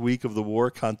first week of the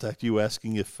war contact you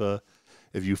asking if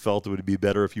you felt it would be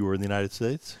better if you were in the United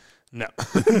States? No.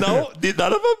 No?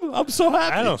 None of them? I'm so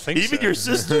happy. I don't think so. Even your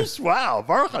sisters? Wow.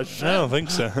 Baruch Hashem. I don't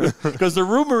think so. Because the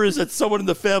rumor is that someone in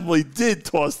the family did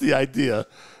toss the idea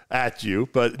at you,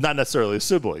 but not necessarily a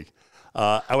sibling.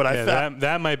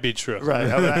 That might be true. Right.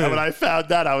 When I found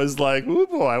that, I was like, oh,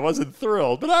 boy, I wasn't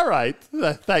thrilled. But all right.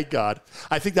 Thank God.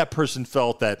 I think that person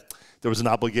felt that there was an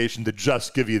obligation to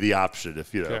just give you the option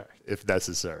if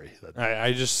necessary.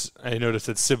 I noticed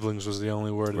that siblings was the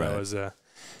only word that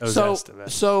was asked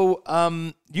about. So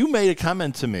you made a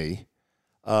comment to me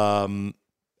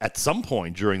at some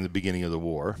point during the beginning of the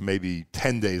war, maybe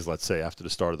 10 days, let's say, after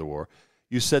the start of the war.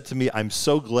 You said to me, I'm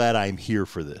so glad I'm here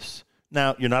for this.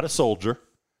 Now, you're not a soldier,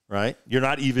 right? You're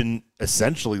not even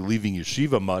essentially leaving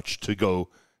yeshiva much to go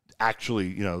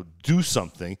actually, do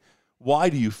something. Why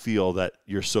do you feel that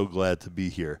you're so glad to be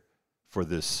here for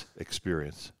this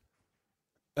experience?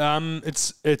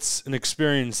 It's an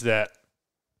experience that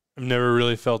I've never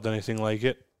really felt anything like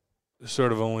it.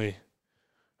 Sort of only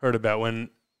heard about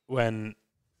when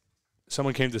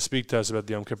someone came to speak to us about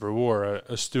the Yom Kippur War,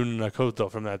 a student in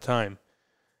HaKotel from that time.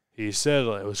 He said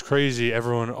it was crazy.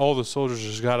 All the soldiers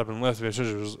just got up and left. It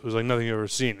was like nothing you've ever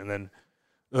seen. And then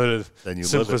you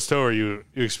simplest story, you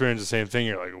experience the same thing.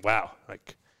 You're like, wow,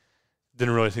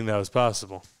 didn't really think that was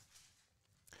possible.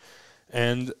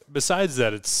 And besides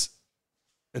that, it's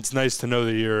nice to know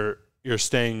that you're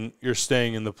staying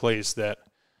in the place that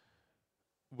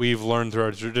we've learned through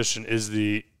our tradition is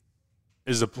the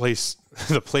place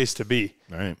to be.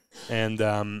 Right.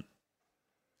 And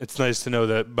it's nice to know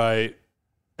that by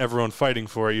everyone fighting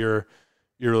for it, you're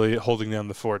really holding down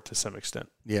the fort to some extent.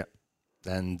 Yeah.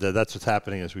 And that's what's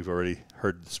happening, as we've already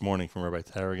heard this morning from Rabbi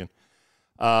Tarragon.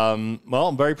 Well,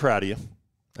 I'm very proud of you,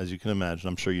 as you can imagine.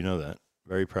 I'm sure you know that.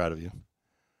 Very proud of you.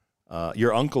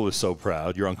 Your uncle is so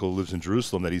proud. Your uncle lives in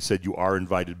Jerusalem that he said you are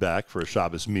invited back for a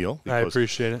Shabbos meal. I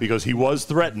appreciate it. Because he was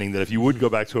threatening that if you would go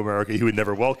back to America, he would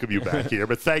never welcome you back here.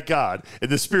 But thank God,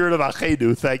 in the spirit of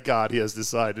Achenu, thank God he has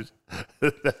decided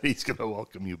that he's going to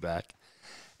welcome you back.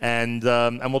 And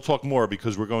we'll talk more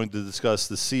because we're going to discuss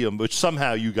the Siyum, which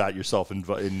somehow you got yourself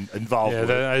involved with.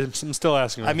 I'm still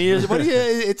asking. I mean,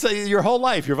 it's your whole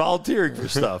life. You're volunteering for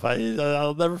stuff.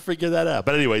 I'll never figure that out.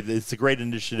 But anyway, it's a great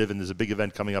initiative, and there's a big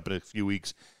event coming up in a few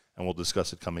weeks, and we'll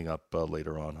discuss it coming up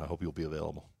later on. I hope you'll be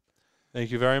available.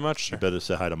 Thank you very much, sir. You better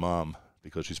say hi to Mom,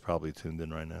 because she's probably tuned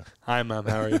in right now. Hi, Mom.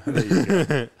 How are you? There you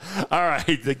go. All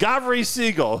right. The Gavri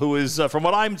Siegel, who is, from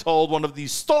what I'm told, one of the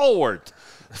stalwart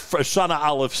Shana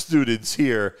Aleph students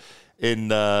here in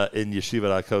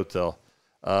Yeshivat HaKotel.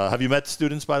 Have you met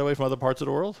students, by the way, from other parts of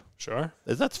the world? Sure.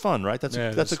 That's fun, right?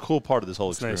 That's a cool part of this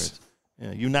whole experience.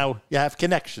 Nice. Yeah, you have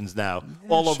connections now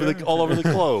all over the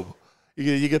globe.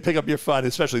 You can pick up your phone,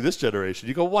 especially this generation.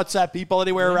 You go WhatsApp people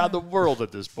anywhere around the world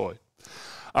at this point.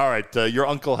 All right, your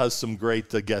uncle has some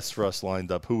great guests for us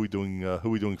lined up. Who are we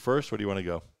doing first? Where do you want to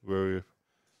go?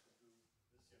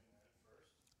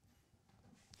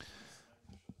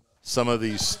 Some of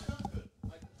these.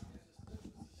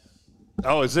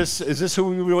 Oh, is this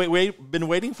who we've been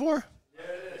waiting for? Yeah,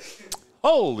 it is.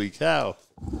 Holy cow.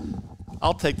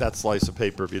 I'll take that slice of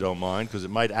paper if you don't mind, because it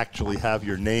might actually have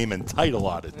your name and title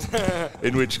on it,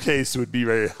 in which case it would be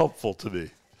very helpful to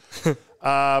me.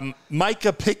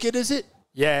 Micah Pickett, is it?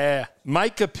 Yeah.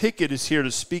 Micah Pickett is here to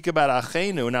speak about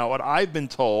Achenu. Now, what I've been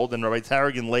told, and Rabbi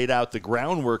Tarragon laid out the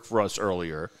groundwork for us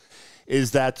earlier, is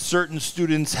that certain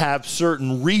students have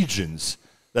certain regions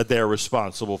that they're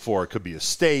responsible for. It could be a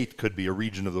state, could be a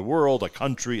region of the world, a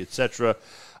country, etc.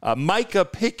 Micah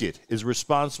Pickett is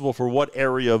responsible for what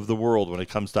area of the world when it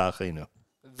comes to Achenu?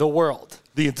 The world.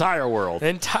 The entire world. The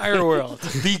entire world.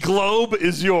 The globe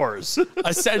is yours.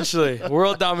 Essentially.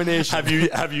 World domination.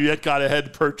 Have you yet gone ahead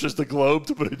and purchased a globe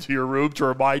to put into your room to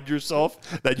remind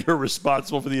yourself that you're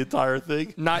responsible for the entire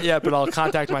thing? Not yet, but I'll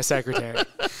contact my secretary.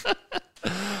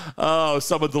 Oh,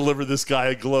 someone delivered this guy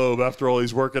a globe. After all,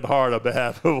 he's working hard on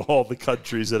behalf of all the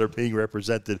countries that are being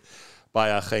represented by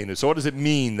Achenu. So what does it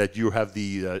mean that you have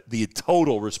the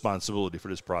total responsibility for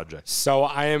this project? So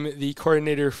I am the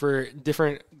coordinator for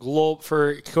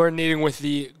coordinating with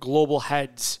the global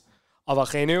heads of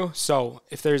Achenu. So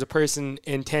if there's a person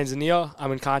in Tanzania,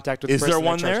 I'm in contact with the person. Is there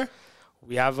one there?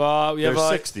 We have there's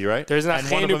 60, right? There's an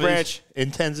Achenu branch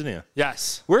in Tanzania.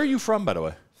 Yes. Where are you from, by the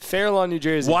way? Fair Lawn, New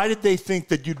Jersey. Why did they think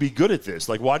that you'd be good at this?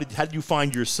 Like, how did you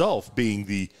find yourself being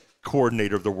the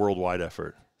coordinator of the worldwide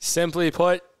effort? Simply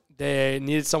put, they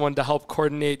needed someone to help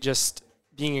coordinate just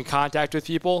being in contact with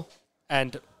people.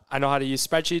 And I know how to use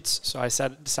spreadsheets, so I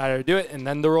decided to do it. And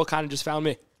then the role kind of just found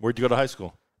me. Where'd you go to high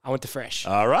school? I went to Fresh.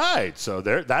 All right. So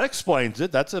that explains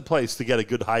it. That's a place to get a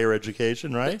good higher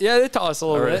education, right? Yeah, they taught us a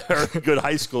little bit. Or a good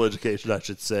high school education, I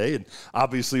should say. And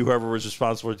obviously, whoever was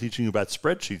responsible for teaching you about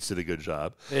spreadsheets did a good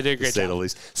job. They did a great job. To say the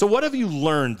least. So what have you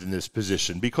learned in this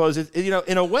position? Because,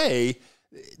 in a way,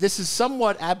 this is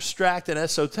somewhat abstract and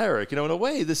esoteric. In a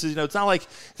way, this is, it's not like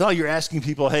you're asking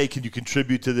people, hey, can you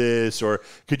contribute to this? Or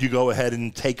could you go ahead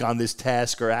and take on this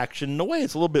task or action? In a way,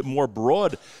 it's a little bit more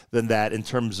broad than that in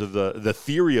terms of the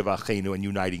theory of Achenu and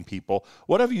uniting people.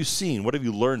 What have you seen? What have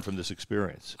you learned from this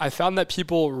experience? I found that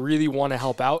people really want to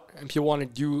help out and people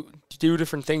want to do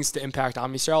different things to impact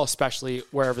Am Yisrael, especially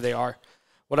wherever they are.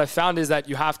 What I found is that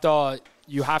you have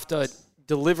to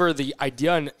deliver the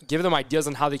idea and give them ideas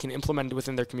on how they can implement it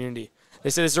within their community. They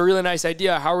say, this is a really nice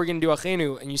idea. How are we going to do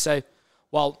Achenu? And you say,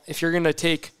 well, if you're going to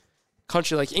take a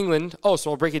country like England, so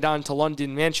we'll break it down to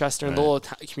London, Manchester, and the little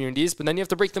communities, but then you have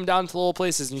to break them down to little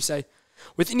places. And you say,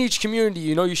 within each community,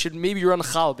 you should maybe run a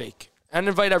challah bake and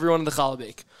invite everyone to the challah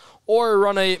bake, or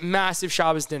run a massive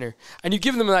Shabbos dinner. And you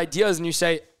give them the ideas and you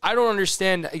say, I don't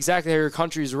understand exactly how your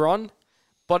country is run,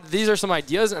 but these are some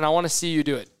ideas and I want to see you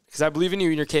do it, because I believe in you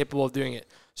and you're capable of doing it.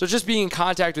 So just being in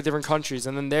contact with different countries,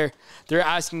 and then they're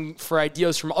asking for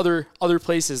ideas from other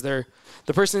places. The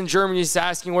person in Germany is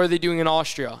asking what are they doing in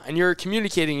Austria, and you're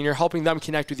communicating and you're helping them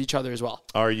connect with each other as well.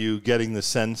 Are you getting the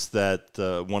sense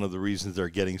that one of the reasons they're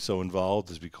getting so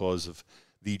involved is because of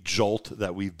the jolt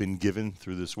that we've been given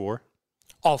through this war?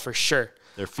 Oh, for sure.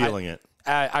 They're feeling it.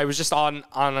 I was just on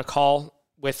a call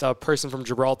with a person from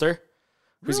Gibraltar.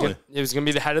 Really? It was going to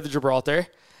be the head of the Gibraltar.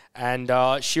 And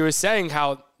she was saying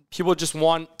how people just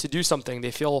want to do something.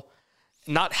 They feel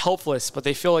not helpless, but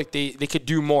they feel like they could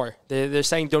do more. They're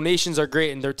saying donations are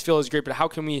great and their feel is great, but how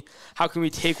can we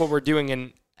take what we're doing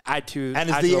and add to? And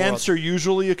is the answer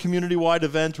usually a community-wide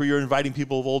event where you're inviting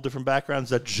people of all different backgrounds?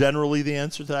 Is that generally the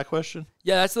answer to that question?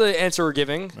 Yeah, that's the answer we're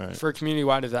giving for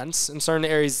community-wide events. In certain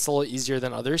areas, it's a little easier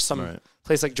than others. Some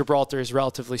place like Gibraltar is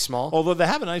relatively small. Although they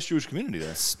have a nice Jewish community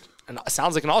there. And it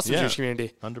sounds like an awesome Jewish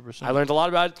community. 100%. I learned a lot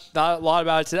about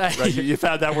it today. Right, you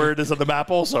found out where it is on the map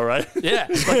also, right? Yeah.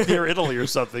 It's like near Italy or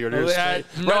something. Or near Spain. I had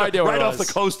no idea where right it off was.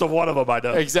 the coast of one of them, I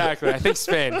know. Exactly. I think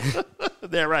Spain.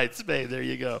 They're right, Spain. There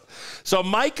you go. So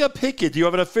Micah Pickett, do you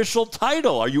have an official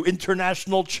title? Are you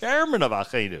international chairman of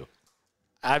Achenu?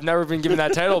 I've never been given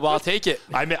that title, but I'll take it.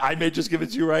 I may just give it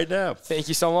to you right now. Thank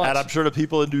you so much. And I'm sure the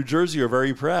people in New Jersey are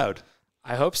very proud.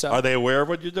 I hope so. Are they aware of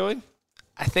what you're doing?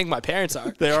 I think my parents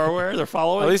are. They are aware? They're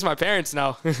following? At least my parents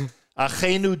know.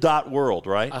 Achenu.world,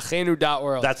 right?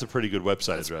 Achenu.world. That's a pretty good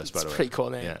website address, by the way. It's a pretty cool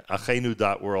name. Yeah,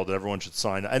 Achenu.world. Everyone should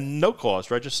sign up. And no cost,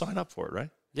 right? Just sign up for it, right?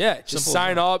 Yeah, just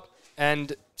sign up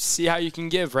and see how you can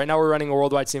give. Right now we're running a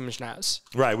worldwide Siyum Mishnahos.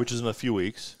 Right, which is in a few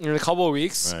weeks. In a couple of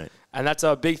weeks. Right. And that's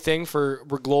a big thing we're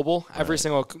global. Right. Every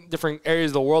single different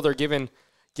areas of the world are given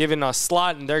a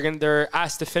slot, and they're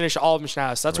asked to finish all of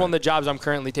Mishnahos. So that's one of the jobs I'm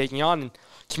currently taking on and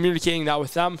communicating that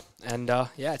with them. And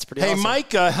it's pretty awesome. Hey,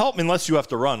 Mike, help me, unless you have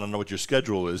to run. I don't know what your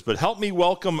schedule is, but help me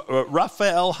welcome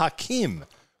Raphael Hakim.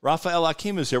 Raphael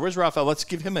Hakim is here. Where's Raphael? Let's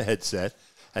give him a headset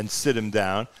and sit him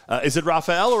down. Is it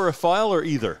Raphael or Raphael or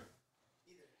either?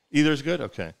 Either is good?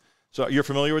 Okay. So you're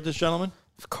familiar with this gentleman?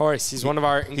 Of course. He's one of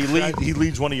our... He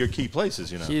leads one of your key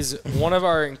places, you know. He's one of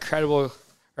our incredible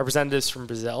representatives from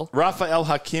Brazil. Raphael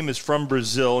Hakim is from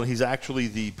Brazil, and he's actually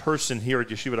the person here at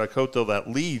Yeshivat HaKotel that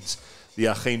leads the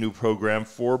Achenu program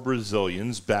for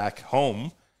Brazilians back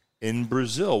home in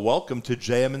Brazil. Welcome to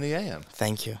JM in the AM.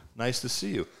 Thank you. Nice to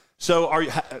see you. So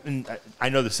I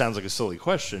know this sounds like a silly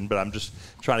question, but I'm just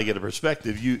trying to get a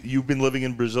perspective. You've been living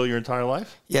in Brazil your entire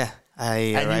life? Yeah.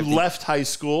 And you left high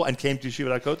school and came to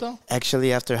Yeshivat HaKotel?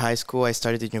 Actually, after high school, I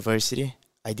started at university.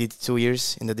 I did 2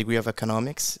 years in the degree of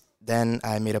economics. Then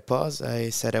I made a pause. I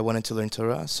said I wanted to learn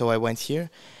Torah, so I went here.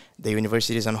 The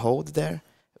university is on hold there,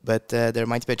 but there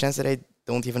might be a chance that I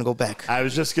don't even go back. I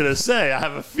was just going to say, I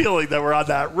have a feeling that we're on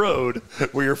that road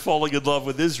where you're falling in love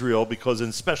with Israel because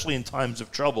especially in times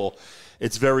of trouble,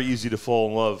 it's very easy to fall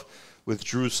in love with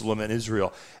Jerusalem and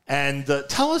Israel. And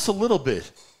tell us a little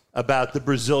bit about the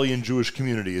Brazilian Jewish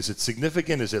community. Is it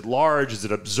significant? Is it large? Is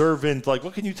it observant? Like,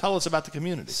 what can you tell us about the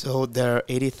community? So there are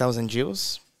 80,000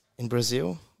 Jews in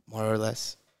Brazil, more or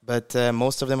less, but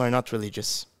most of them are not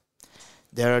religious.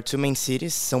 There are two main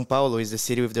cities. São Paulo is the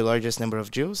city with the largest number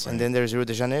of Jews, and then there's Rio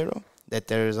de Janeiro, that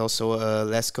there is also a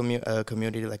less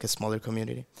community, like a smaller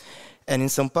community. And in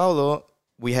São Paulo,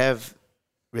 we have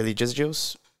religious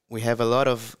Jews. We have a lot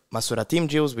of Masuratim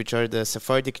Jews, which are the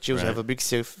Sephardic Jews. Right. We have a big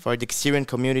Sephardic Syrian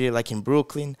community, like in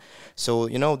Brooklyn. So,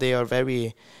 they are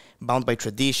very bound by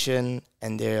tradition,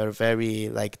 and they are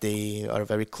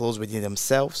very close within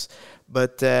themselves.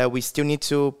 But we still need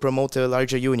to promote a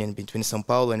larger union between São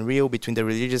Paulo and Rio, between the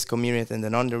religious community and the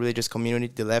non-religious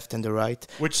community, the left and the right.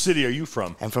 Which city are you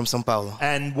from? I'm from São Paulo.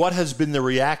 And what has been the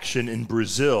reaction in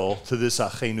Brazil to this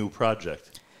Achenu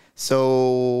project?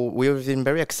 So we've been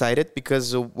very excited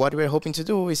because what we're hoping to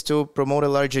do is to promote a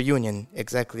larger union.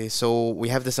 Exactly. So we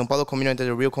have the São Paulo community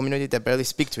and the Rio community that barely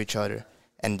speak to each other.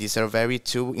 And these are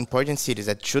two important cities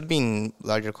that should be in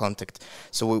larger contact.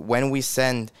 So when we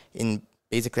send in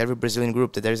basically every Brazilian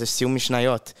group that there's a Siyum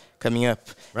Mishnayot coming up,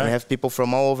 and we have people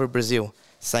from all over Brazil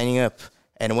signing up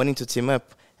and wanting to team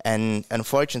up. And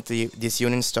unfortunately, this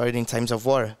union started in times of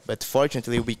war. But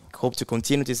fortunately, we hope to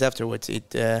continue this afterwards.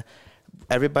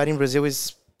 Everybody in Brazil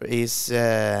is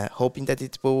hoping that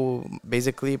it will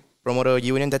basically promote a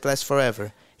union that lasts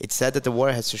forever. It's sad that the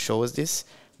war has to show us this.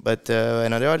 But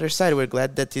on the other side, we're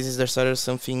glad that this is the start of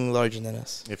something larger than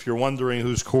us. If you're wondering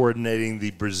who's coordinating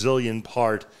the Brazilian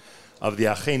part of the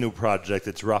Achenu project,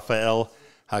 it's Raphael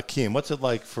Hakim. What's it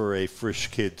like for a fresh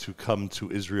kid to come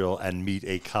to Israel and meet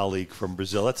a colleague from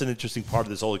Brazil? That's an interesting part of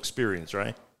this whole experience,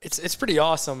 right? It's pretty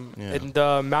awesome. Yeah. And the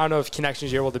amount of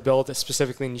connections you're able to build,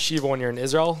 specifically in Yeshiva when you're in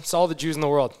Israel, it's all the Jews in the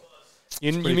world.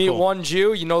 You meet one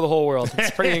Jew, you know the whole world.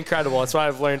 It's pretty incredible. That's what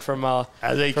I've learned from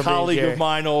as a colleague of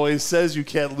mine always says, you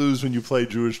can't lose when you play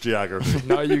Jewish geography.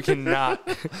 No, you cannot.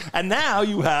 And now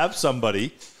you have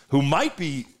somebody who might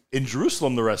be in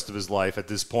Jerusalem the rest of his life at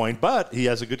this point, but he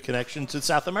has a good connection to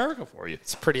South America for you.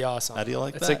 It's pretty awesome. How do you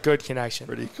like that? It's a good connection.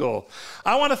 Pretty cool.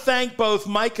 I want to thank both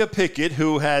Micah Pickett,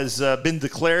 who has been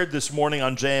declared this morning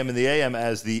on JM in the AM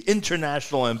as the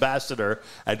international ambassador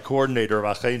and coordinator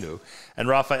of Achenu, and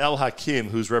Raphael Hakim,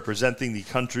 who's representing the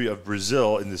country of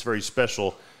Brazil in this very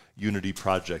special unity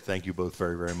project. Thank you both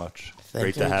very, very much.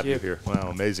 Great to have you here.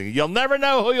 Wow, amazing. You'll never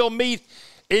know who you'll meet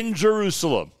in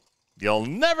Jerusalem. You'll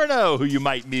never know who you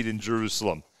might meet in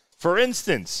Jerusalem. For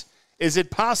instance, is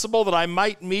it possible that I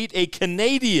might meet a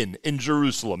Canadian in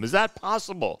Jerusalem? Is that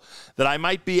possible? That I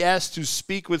might be asked to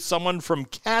speak with someone from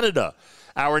Canada,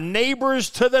 our neighbors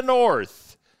to the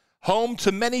north, home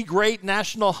to many great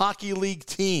National Hockey League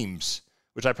teams,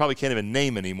 which I probably can't even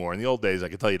name anymore. In the old days, I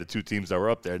could tell you the two teams that were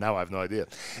up there. Now I have no idea.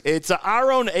 It's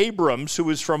Aaron Abrams, who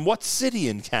is from what city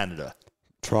in Canada?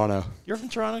 Toronto. You're from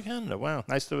Toronto, Canada. Wow,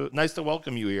 nice to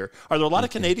welcome you here. Are there a lot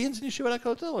of Canadians in Yeshivat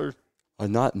HaKotel, or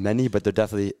not many, but they're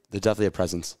definitely a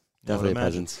presence. Definitely a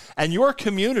presence. And your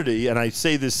community, and I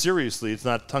say this seriously, it's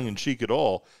not tongue in cheek at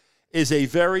all, is a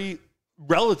very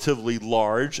relatively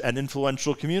large and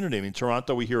influential community. I mean,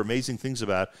 Toronto, we hear amazing things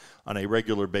about on a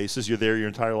regular basis. You're there your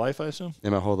entire life, I assume.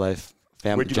 Yeah, my whole life.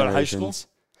 Where'd you go to high school?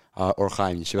 Or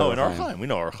Chaim. Oh, in Or Chaim. We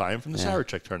know Or Chaim from the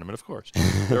Sarachek tournament, of course.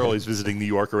 They're always visiting New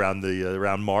York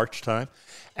around March time.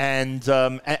 And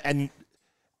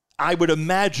I would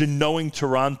imagine, knowing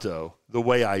Toronto the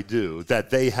way I do, that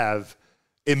they have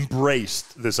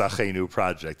embraced this Achenu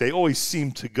project. They always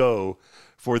seem to go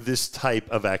for this type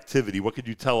of activity. What could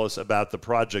you tell us about the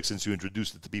project since you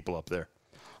introduced it to people up there?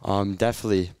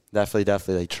 Definitely.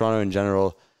 Like Toronto in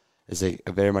general is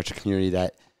very much a community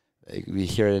that we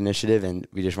hear an initiative and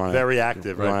we just want to very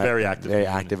active, right? Very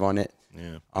active on it.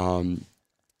 Yeah.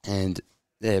 And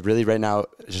really right now,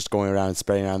 just going around and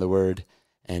spreading around the word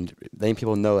and letting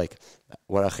people know like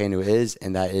what Achenu is,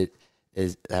 and that it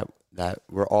is that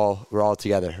we're all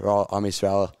together. We're all Am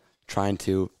Yisrael trying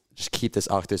to just keep this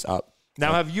Achdus up.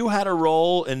 Now, have you had a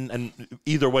role and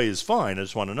either way is fine. I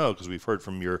just want to know, because we've heard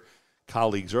from your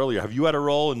colleagues earlier. Have you had a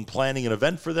role in planning an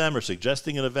event for them or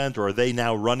suggesting an event, or are they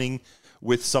now running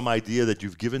with some idea that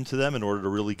you've given to them in order to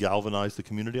really galvanize the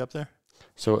community up there?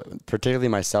 So particularly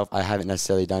myself, I haven't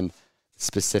necessarily done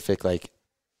specific like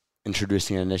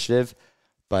introducing an initiative,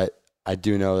 but I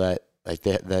do know that like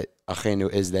that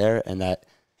Achenu is there, and that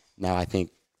now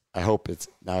I hope it's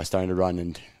now starting to run.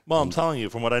 And well, I'm telling you,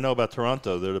 from what I know about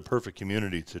Toronto, they're the perfect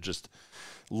community to just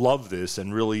love this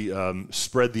and really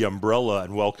spread the umbrella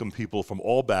and welcome people from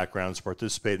all backgrounds to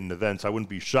participate in events. I wouldn't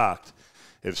be shocked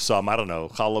if some, I don't know,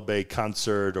 Chalabay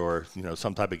concert or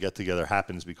some type of get-together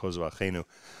happens because of Achenu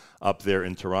up there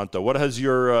in Toronto. What has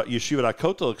your Yeshivat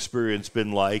HaKotel experience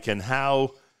been like, and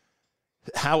how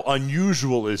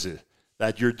unusual is it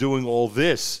that you're doing all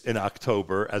this in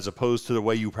October as opposed to the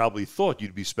way you probably thought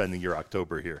you'd be spending your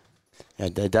October here? Yeah,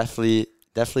 they definitely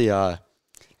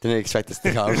didn't expect this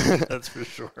to come. That's for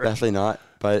sure. Definitely not.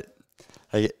 But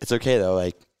it's okay though.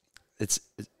 Like it's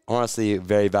honestly a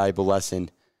very valuable lesson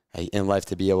in life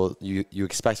to be able. You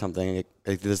expect something.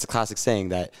 Like, there's a classic saying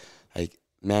that like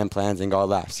man plans and God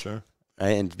laughs. Sure. Right,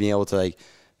 and being able to like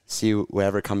see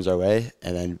whatever comes our way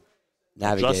and then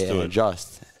navigate and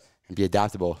adjust and be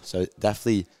adaptable. So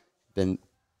definitely been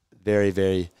very,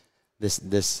 very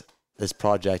this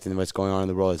project and what's going on in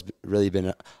the world has really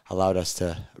been allowed us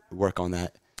to work on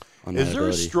that. Is there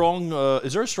a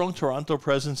strong Toronto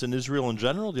presence in Israel in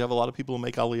general? Do you have a lot of people who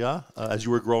make Aliyah? As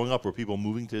you were growing up, were people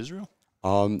moving to Israel?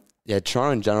 Yeah,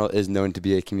 Toronto in general is known to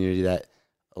be a community that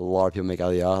a lot of people make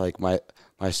Aliyah. Like my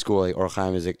school, like Or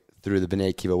Chaim, is like through the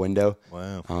B'nai Akiva window.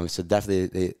 Wow. So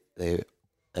definitely they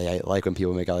like when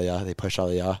people make Aliyah. They push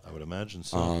Aliyah. I would imagine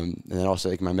so. And then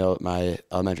also like my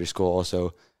elementary school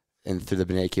also through the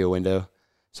B'nai Akiva window.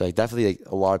 So like definitely like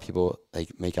a lot of people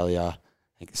like make Aliyah.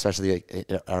 Like especially like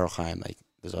at Or Chaim, like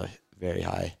there's a very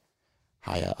high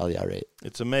Aliyah rate.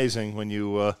 It's amazing when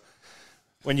you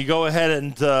go ahead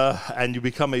and you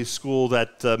become a school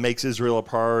that makes Israel a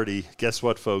priority. Guess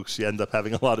what, folks? You end up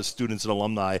having a lot of students and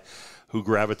alumni who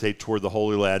gravitate toward the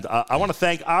Holy Land. I want to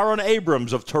thank Aaron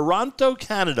Abrams of Toronto,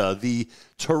 Canada, the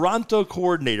Toronto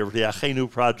coordinator for the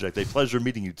Achenu project. A pleasure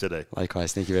meeting you today.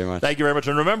 Likewise. Thank you very much. Thank you very much.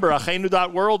 And remember,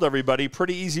 Achenu.world, everybody.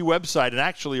 Pretty easy website, and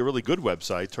actually a really good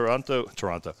website. Toronto.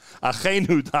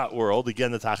 Achenu.world.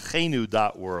 Again, that's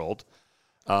Achenu.world.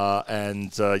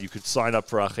 And you could sign up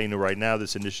for Achenu right now.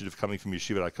 This initiative coming from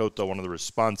Yeshivat HaKotel, one of the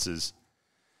responses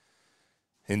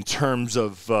in terms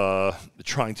of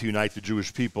trying to unite the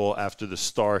Jewish people after the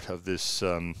start of this,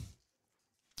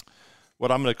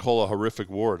 what I'm going to call a horrific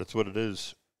war. That's what it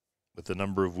is. With the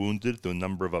number of wounded, the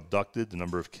number of abducted, the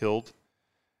number of killed.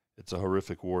 It's a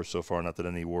horrific war so far. Not that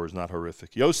any war is not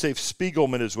horrific. Yosef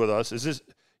Spiegelman is with us.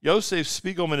 Yosef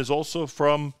Spiegelman is also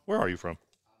from, where are you from?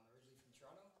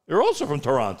 You're also from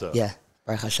Toronto. Yeah.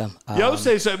 Baruch Hashem.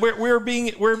 Yosef said we're being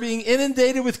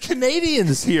inundated with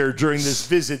Canadians here during this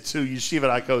visit to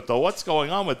Yeshivat HaKotel. What's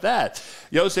going on with that?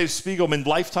 Yosef Spiegelman,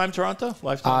 lifetime Toronto?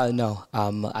 Lifetime? No.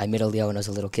 I made Aliyah when I was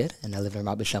a little kid, and I live in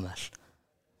Rabbi Shemesh.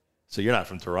 So you're not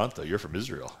from Toronto. You're from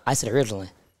Israel. I said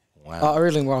originally. Wow.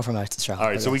 Originally, we're all from Israel. All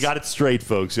right, so we got it straight,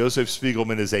 folks. Yosef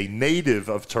Spiegelman is a native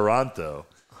of Toronto,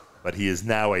 but he is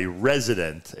now a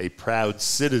resident, a proud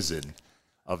citizen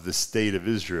of the state of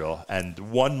Israel. And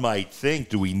one might think,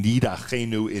 do we need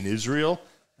Achenu in Israel?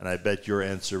 And I bet your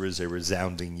answer is a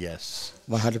resounding yes.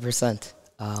 100%.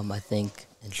 I think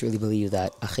and truly believe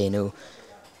that Achenu,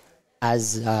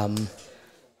 as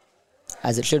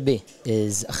it should be,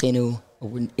 is Achenu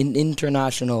in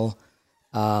international,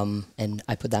 and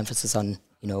I put the emphasis on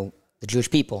the Jewish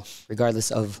people,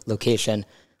 regardless of location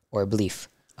or belief.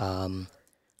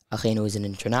 Achenu is an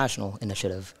international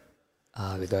initiative.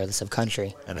 Regardless of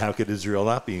country. And how could Israel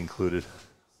not be included?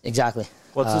 Exactly.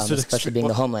 Especially being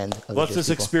the homeland of What's this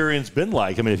experience been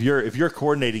like? I mean, if you're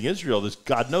coordinating Israel, there's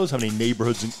God knows how many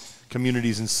neighborhoods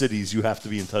communities and cities you have to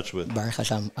be in touch with? Baruch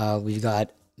Hashem, we've got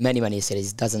many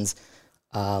cities, dozens,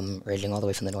 ranging all the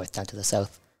way from the north down to the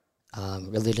south.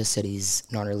 Religious cities,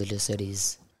 non-religious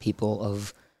cities, people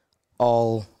of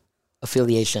all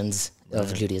affiliations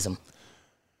of Judaism.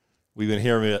 We've been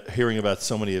hearing about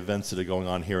so many events that are going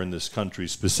on here in this country,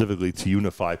 specifically to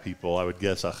unify people. I would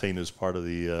guess Achenu is part of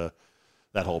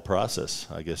that whole process.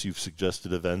 I guess you've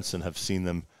suggested events and have seen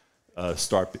them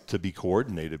start to be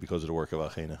coordinated because of the work of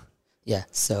Achenu. Yeah,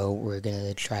 so we're going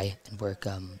to try and work.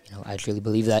 I truly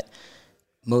believe that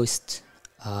most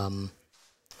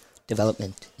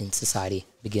development in society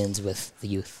begins with the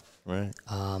youth. Right.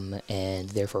 And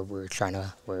therefore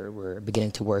we're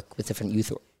beginning to work with different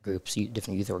youth groups,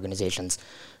 different youth organizations,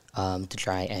 to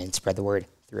try and spread the word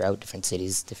throughout different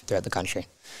cities, throughout the country.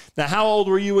 Now, how old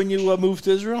were you when you moved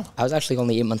to Israel? I was actually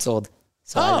only 8 months old.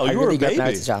 So you were really a baby. got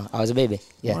married as a child. I was a baby,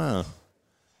 yeah. Wow.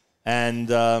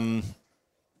 And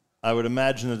I would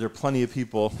imagine that there are plenty of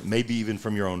people, maybe even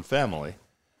from your own family,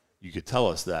 you could tell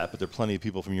us that, but there are plenty of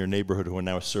people from your neighborhood who are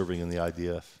now serving in the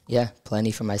IDF. Yeah,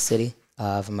 plenty from my city,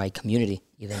 from my community,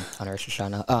 even on Rosh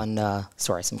Hashanah,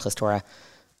 Simchas Torah.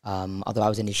 Although I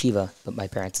was in Yeshiva, but my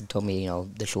parents had told me,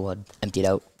 the shul had emptied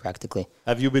out practically.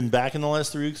 Have you been back in the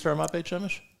last 3 weeks to Ramat Beit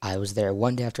Shemesh? I was there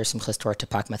one day after Simchas Torah to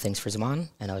pack my things for Zaman,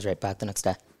 and I was right back the next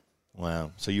day.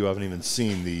 Wow. So you haven't even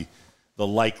seen the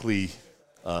likely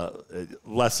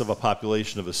less of a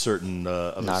population of a certain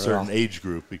age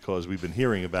group, because we've been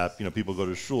hearing about, people go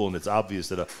to shul and it's obvious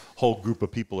that a whole group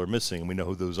of people are missing, and we know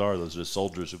who those are. Those are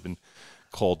soldiers who've been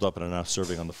called up and are now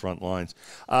serving on the front lines.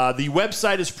 The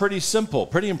website is pretty simple,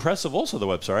 pretty impressive also, the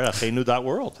website,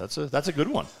 achenu.world. That's a good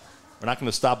one. We're not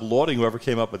going to stop lauding whoever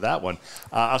came up with that one.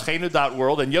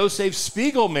 Achenu.world. And Yosef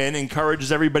Spiegelman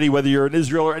encourages everybody, whether you're in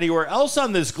Israel or anywhere else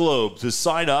on this globe, to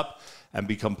sign up and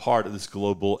become part of this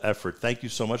global effort. Thank you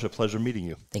so much. A pleasure meeting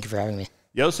you. Thank you for having me.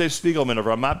 Yosef Spiegelman of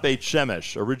Ramat Beit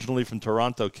Shemesh, originally from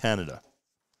Toronto, Canada,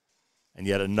 and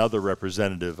yet another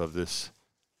representative of this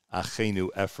Achenu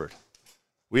effort.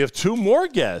 We have 2 more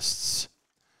guests.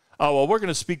 Oh, well, we're going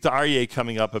to speak to Aryeh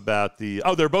coming up about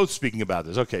they're both speaking about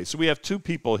this. Okay, so we have 2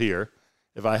 people here.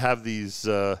 If I have these,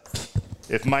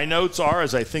 if my notes are,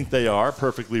 as I think they are,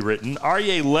 perfectly written,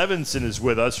 Aryeh Levinson is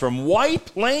with us from White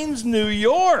Plains, New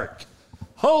York.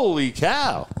 Holy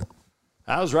cow.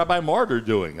 How's Rabbi Martyr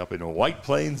doing up in White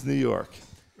Plains, New York?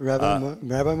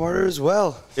 Rabbi Martyr as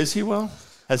well. Is he well?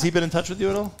 Has he been in touch with you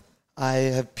at all? I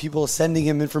have people sending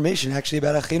him information actually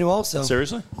about Achenu also.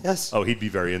 Seriously? Yes. Oh, he'd be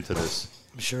very into this.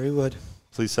 I'm sure he would.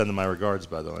 Please send him my regards,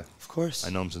 by the way. Of course.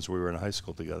 I know him since we were in high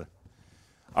school together.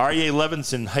 Aryeh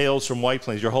Levinson hails from White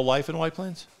Plains. Your whole life in White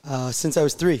Plains? Since I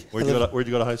was 3. Where'd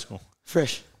you go to high school?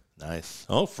 Frisch. Nice.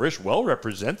 Oh, Frisch, well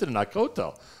represented in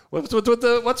HaKotel. What's with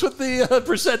the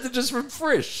percentages from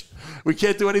Frisch? We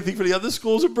can't do anything for the other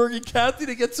schools in Bergen County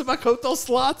to get some HaKotel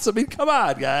slots? I mean, come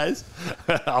on, guys.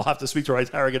 I'll have to speak to Rabbi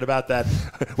Tarragon about that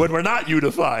when we're not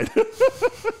unified.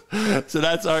 So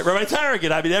that's all right. Rabbi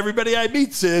Tarragon, I mean, everybody I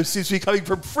meet seems to be coming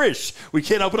from Frisch. We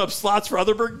can't open up slots for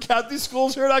other Bergen County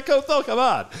schools here at HaKotel? Come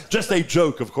on. Just a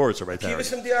joke, of course, Rabbi Tarragon. Akiva's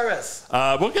from DRS.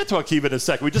 We'll get to Akiva in a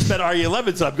second. We just met Aryeh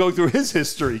Levinson. I'm going through his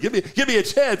history. Give me a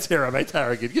chance here, Rabbi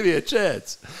Tarragon. Give me a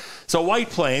chance. So White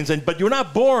Plains, but you were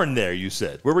not born there, you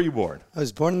said. Where were you born? I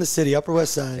was born in the city, Upper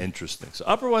West Side. Interesting. So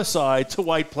Upper West Side to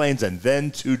White Plains and then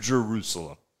to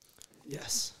Jerusalem.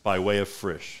 Yes. By way of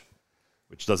Frisch,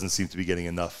 which doesn't seem to be getting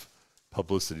enough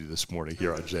publicity this morning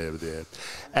here on JMDN.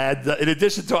 And in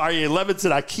addition to Aryeh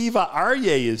Levinson, Akiva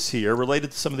Aryeh is here,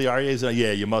 related to some of the Aryeys.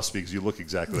 Yeah, you must be, because you look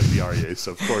exactly like the Aryeys,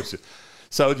 so of course.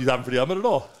 So do you daven for the Amud at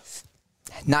all?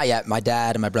 Not yet. My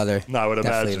dad and my brother. No, I would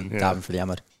definitely imagine. Daven for the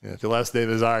Amud. Yeah, if your last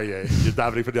name is Aryeh, you're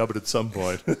davening for the Amud at some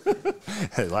point.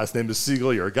 Hey, last name is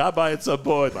Siegel, you're a Gabbai at some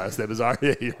point. Last name is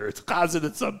Aryeh, you're a Chazan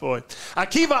at some point.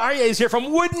 Akiva Aryeh is here from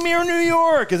Woodmere, New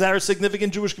York. Is that a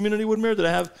significant Jewish community, Woodmere? Do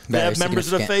they have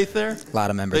members of the faith there? A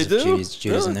lot of members they of do? Jews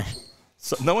really? in there.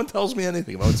 So no one tells me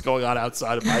anything about what's going on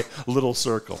outside of my little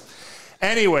circle.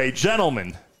 Anyway,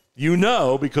 gentlemen, you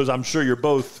know, because I'm sure you're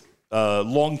both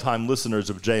longtime listeners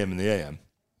of JM in the AM,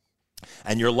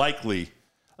 and you're likely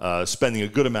spending a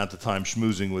good amount of time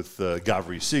schmoozing with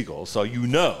Gavri Siegel, so you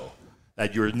know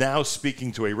that you're now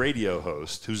speaking to a radio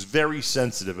host who's very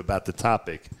sensitive about the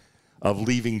topic of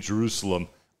leaving Jerusalem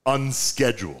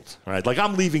unscheduled. Right? Like,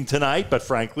 I'm leaving tonight, but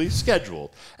frankly,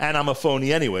 scheduled. And I'm a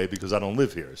phony anyway because I don't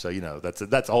live here. So,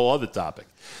 that's a whole other topic.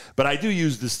 But I do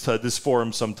use this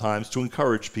forum sometimes to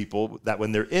encourage people that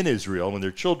when they're in Israel, when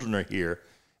their children are here,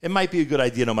 it might be a good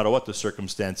idea, no matter what the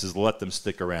circumstances, let them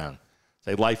stick around. It's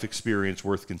a life experience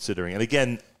worth considering. And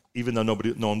again, even though no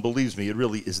one believes me, it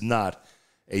really is not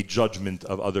a judgment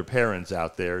of other parents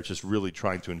out there. It's just really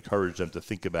trying to encourage them to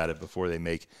think about it before they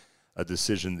make a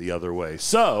decision the other way.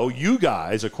 So you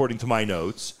guys, according to my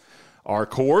notes, are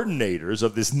coordinators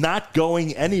of this Not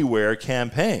Going Anywhere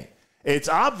campaign. It's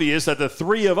obvious that the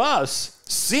three of us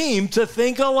seem to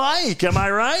think alike. Am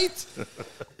I right?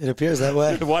 It appears that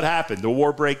way. What happened? The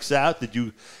war breaks out. Did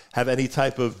you have any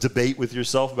type of debate with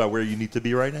yourself about where you need to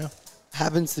be right now?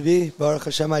 Happens to be, Baruch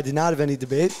Hashem, I did not have any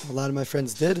debate. A lot of my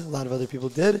friends did. A lot of other people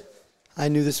did. I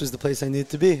knew this was the place I needed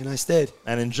to be, and I stayed.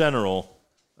 And in general,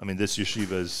 I mean, this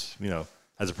yeshiva is,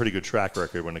 has a pretty good track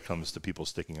record when it comes to people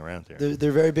sticking around here.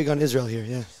 They're very big on Israel here,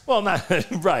 yeah. Well, not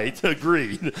right,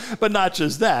 agreed. But not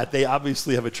just that. They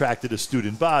obviously have attracted a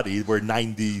student body where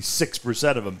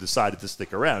 96% of them decided to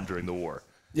stick around during the war,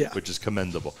 which is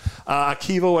commendable.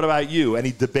 Akiva, what about you?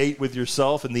 Any debate with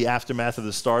yourself in the aftermath of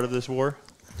the start of this war?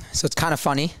 So it's kind of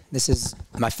funny. This is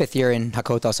my 5th year in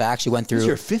HaKotel, so I actually went through... This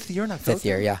is your 5th year in HaKotel? 5th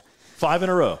year, yeah. 5 in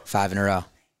a row? 5 in a row.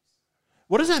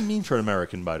 What does that mean for an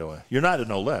American, by the way? You're not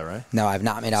an Ole, right? No, I've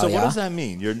not made Aliyah. So what does that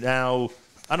mean? You're now,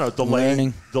 I don't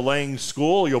know, delaying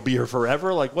school? You'll be here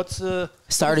forever? Like, what's...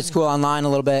 Started school online a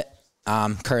little bit.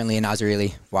 Currently in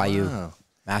Azrieli, YU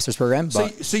master's program.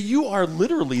 But So you are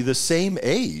literally the same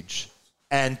age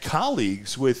and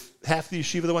colleagues with half the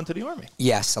yeshiva that went to the army.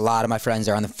 Yes, a lot of my friends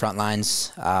are on the front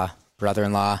lines.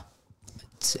 Brother-in-law.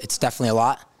 It's definitely a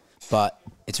lot, but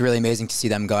it's really amazing to see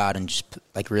them go out and just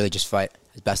really just fight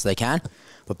as best they can.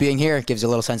 But being here gives you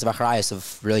a little sense of achrayus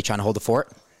of really trying to hold the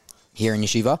fort here in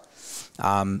yeshiva.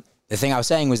 The thing I was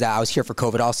saying was that I was here for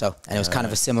COVID also, and it was kind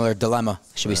of a similar dilemma.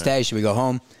 Should we stay? Should we go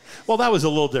home? Well, that was a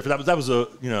little different. That was a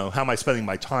how am I spending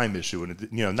my time issue,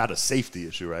 and not a safety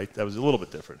issue, right? That was a little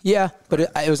bit different. Yeah, but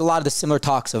it was a lot of the similar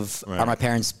talks of are my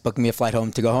parents booking me a flight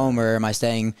home to go home, or am I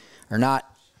staying or not?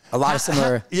 A lot of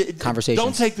similar conversations.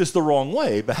 Don't take this the wrong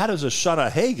way, but how does a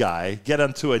Shana Hay guy get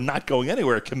onto a Not Going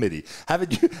Anywhere committee?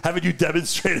 Haven't you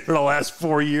demonstrated for the last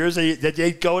 4 years that you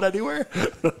ain't going anywhere?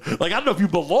 I don't know if you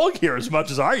belong here as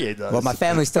much as Aryeh does. Well, my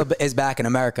family still is back in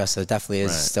America, so it definitely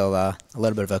is still a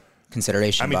little bit of a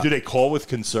consideration. I mean, do they call with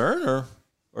concern,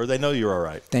 or they know you're all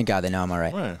right? Thank God they know I'm all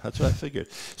right. Right, that's what I figured.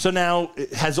 So now,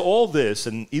 has all this,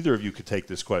 and either of you could take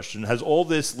this question, has all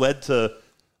this led to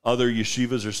other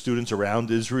yeshivas or students around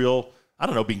Israel, I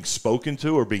don't know, being spoken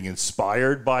to or being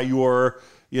inspired by your,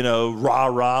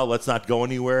 rah-rah, let's not go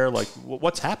anywhere?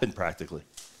 What's happened practically?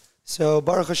 So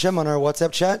Baruch Hashem on our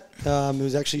WhatsApp chat, it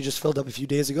was actually just filled up a few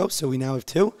days ago, so we now have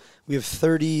 2. We have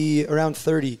around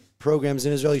 30 programs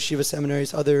in Israel, yeshiva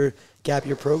seminaries, other gap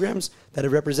year programs that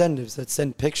have representatives that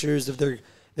send pictures of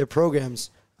their programs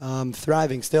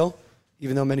thriving still,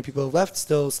 even though many people have left,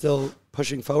 still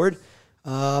pushing forward.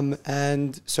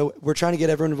 And so we're trying to get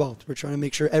everyone involved. We're trying to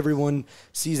make sure everyone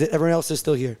sees that everyone else is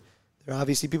still here. There are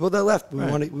obviously people that left.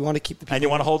 But we want to keep the people. And you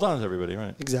want to hold on to everybody,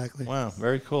 right? Exactly. Wow,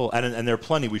 very cool. And there are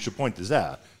plenty, we should point this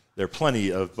out, there are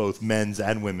plenty of both men's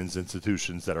and women's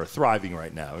institutions that are thriving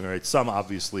right now. Right? Some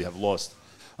obviously have lost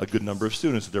a good number of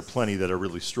students, but there are plenty that are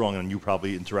really strong, and you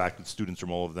probably interact with students from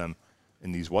all of them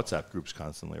in these WhatsApp groups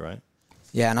constantly, right?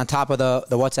 Yeah, and on top of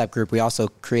the WhatsApp group, we also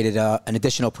created an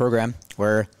additional program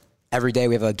where every day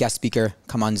we have a guest speaker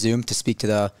come on Zoom to speak to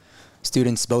the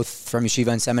students both from yeshiva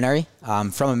and seminary,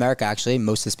 from America actually.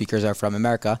 Most of the speakers are from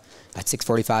America. At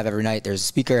 6:45 every night, there's a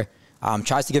speaker.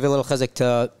 Tries to give a little chizuk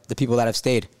to the people that have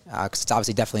stayed, because it's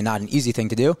obviously definitely not an easy thing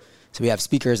to do. So we have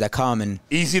speakers that come and...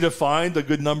 Easy to find a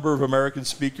good number of American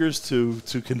speakers to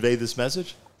convey this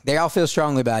message? They all feel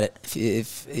strongly about it.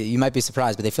 If you might be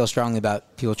surprised, but they feel strongly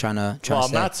about people trying to stay.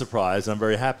 I'm not surprised. I'm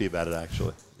very happy about it,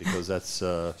 actually, because that's,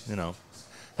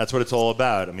 that's what it's all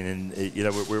about. I mean,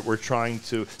 we're trying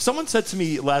to... Someone said to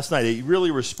me last night, a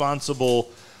really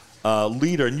responsible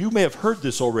leader, and you may have heard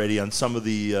this already on some of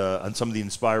the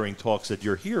inspiring talks that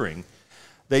you're hearing.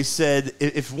 They said,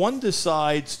 if one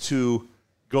decides to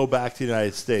go back to the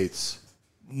United States,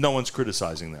 no one's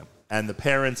criticizing them. And the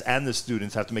parents and the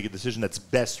students have to make a decision that's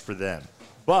best for them.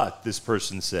 But, this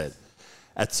person said,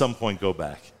 at some point go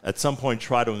back. At some point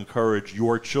try to encourage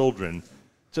your children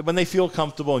to, when they feel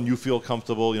comfortable and you feel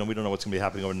comfortable, we don't know what's going to be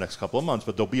happening over the next couple of months,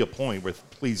 but there'll be a point where,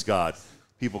 please God,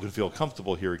 people can feel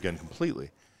comfortable here again completely.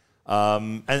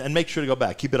 And make sure to go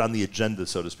back. Keep it on the agenda,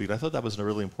 so to speak. And I thought that was a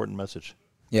really important message.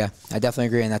 Yeah, I definitely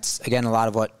agree. And that's, again, a lot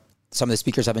of what some of the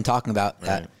speakers have been talking about. Right.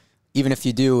 That even if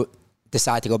you do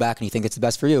decide to go back and you think it's the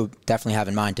best for you, definitely have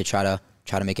in mind to try to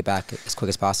make it back as quick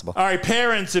as possible. All right,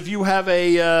 parents, if you have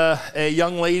a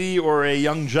young lady or a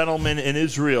young gentleman in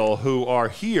Israel who are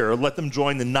here, let them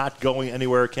join the Not Going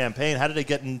Anywhere campaign. How do they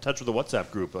get in touch with the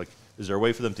WhatsApp group? Is there a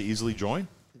way for them to easily join?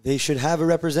 They should have a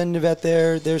representative at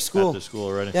their school. At their school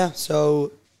already. Yeah,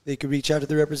 so they could reach out to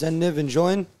the representative and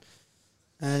join.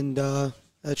 And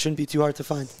that shouldn't be too hard to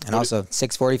find. And also,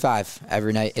 6:45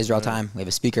 every night, Israel time. We have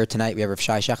a speaker tonight. We have Rav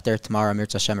Shai Schechter. Tomorrow,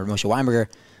 Mirza Hashem, Rav Moshe Weinberger.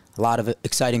 A lot of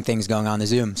exciting things going on the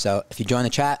Zoom. So if you join the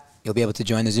chat, you'll be able to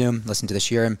join the Zoom, listen to the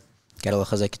shiurim, get a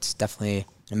little chazak. It's definitely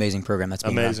an amazing program that's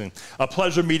being amazing. Run. A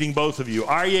pleasure meeting both of you.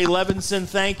 Aryeh Levinson,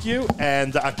 thank you.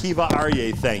 And Akiva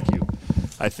Aryeh, thank you.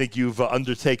 I think you've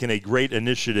undertaken a great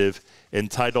initiative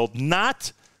entitled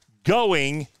Not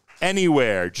Going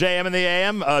Anywhere. JM in the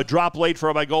AM, drop late for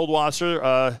Rabbi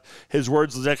Goldwasser. His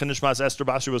words, L'zech Nishmas Esther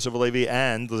Basri Yosef Levi,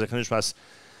 and L'zech Nishmas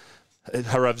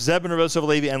Harav Zeb and Yosef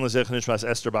Levi, and L'zech Nishmas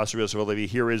Esther Basri Yosef Levi.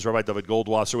 Here is Rabbi David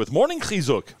Goldwasser with Morning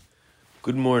Chizuk.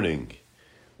 Good morning.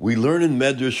 We learn in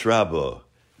Medrash Rabbah,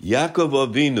 Yaakov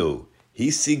Avinu,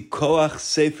 Hisig Koach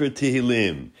Sefer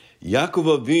Tehillim.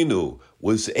 Yaakov Avinu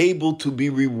was able to be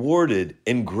rewarded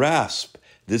and grasp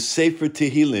the Sefer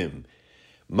Tehillim.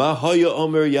 Mahaya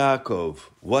Omer Yaakov.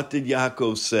 What did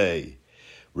Yaakov say?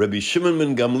 Rabbi Shimon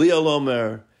ben Gamliel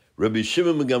Omer. Rabbi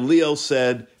Shimon ben Gamliel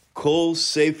said, Kol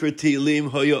Sefer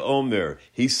Tehillim Haya Omer.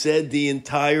 He said the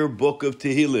entire book of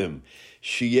Tehillim.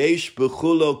 Sheyesh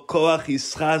Bechulo Koach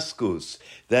Ischaskus.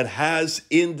 That has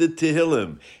in the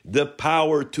Tehillim the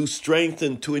power to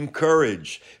strengthen, to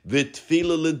encourage.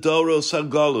 V'tfila Lidoros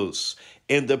Hagalus.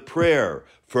 And the prayer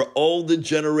for all the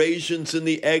generations in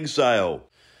the exile.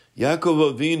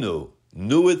 Yaakov Avinu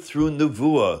knew it through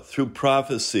nevuah, through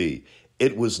prophecy.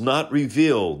 It was not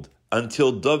revealed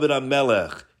until David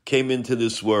HaMelech came into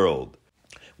this world.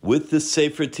 With the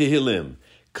Sefer Tehillim,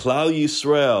 Klal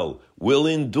Yisrael will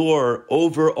endure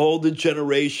over all the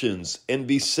generations and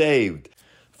be saved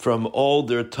from all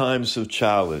their times of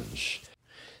challenge.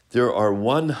 There are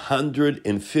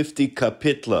 150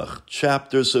 kapitlach,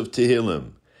 chapters of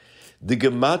Tehillim. The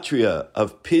gematria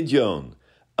of Pidyon,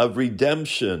 of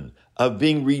redemption, of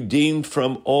being redeemed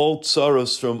from all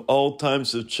tsaros, from all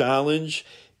times of challenge,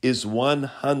 is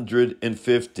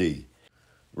 150.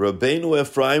 Rabbeinu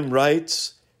Ephraim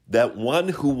writes that one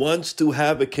who wants to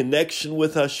have a connection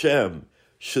with Hashem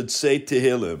should say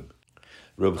Tehillim.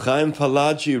 Reb Chaim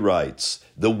Palaji writes,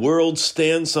 the world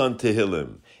stands on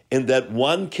Tehillim, and that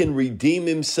one can redeem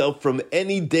himself from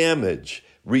any damage.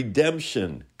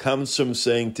 Redemption comes from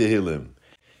saying Tehillim.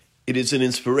 It is an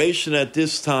inspiration at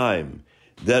this time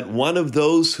that one of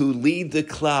those who lead the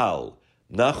Klal,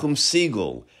 Nachum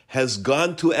Siegel, has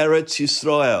gone to Eretz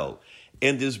Yisrael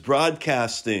and is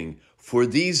broadcasting for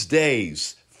these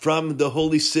days from the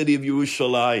holy city of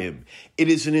Yerushalayim. It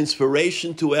is an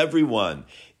inspiration to everyone.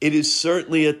 It is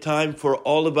certainly a time for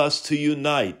all of us to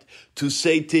unite, to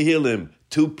say Tehillim,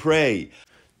 to pray,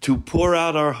 to pour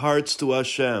out our hearts to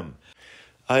Hashem.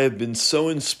 I have been so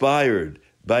inspired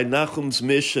by Nachum's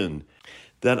mission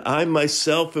that I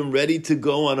myself am ready to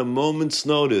go on a moment's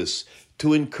notice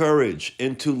to encourage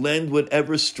and to lend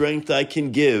whatever strength I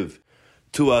can give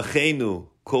to Achenu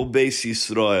Kol Beis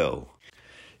Yisrael.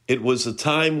 It was a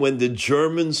time when the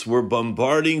Germans were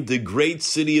bombarding the great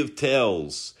city of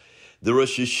Tels. The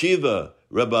Rosh Yeshiva,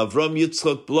 Rabbi Avram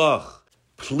Yitzchak Bloch,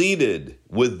 pleaded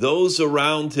with those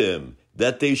around him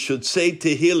that they should say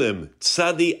Tehillim,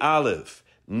 Tzadi Aleph,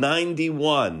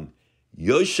 91,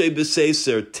 Yoshe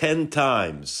B'Seser 10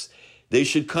 times. They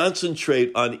should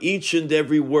concentrate on each and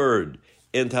every word,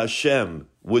 and Hashem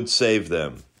would save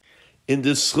them. In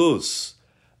the schus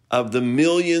of the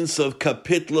millions of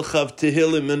kapitlach of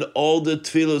Tehillim in all the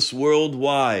tefillos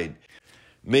worldwide,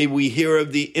 may we hear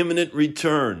of the imminent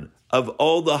return of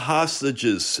all the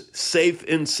hostages safe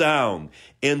and sound,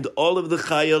 and all of the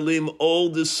chayalim, all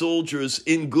the soldiers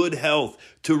in good health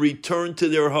to return to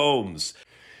their homes.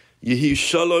 Yehi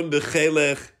shalom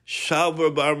b'chelech,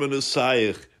 shalvar bar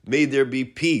menusayich. May there be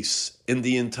peace in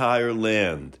the entire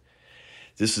land.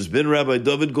 This has been Rabbi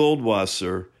David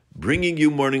Goldwasser bringing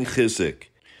you Morning Chizuk.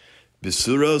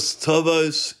 Besuros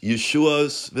tovos,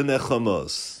 Yeshuos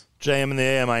v'nechamos. JM in the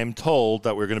AM, I am told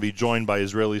that we're going to be joined by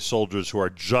Israeli soldiers who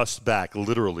are just back,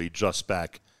 literally just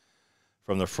back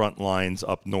from the front lines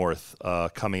up north,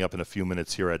 coming up in a few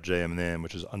minutes here at JM in the AM,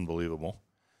 which is unbelievable.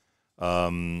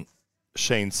 Shane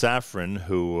Safran,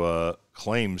 who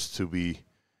claims to be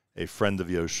a friend of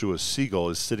Yoshua Siegel,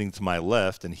 is sitting to my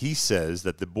left, and he says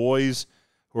that the boys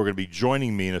who are going to be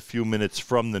joining me in a few minutes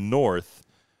from the north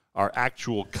are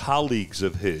actual colleagues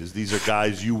of his. These are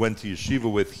guys you went to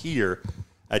yeshiva with here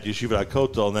at Yeshivat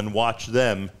HaKotel, and then watch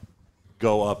them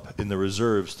go up in the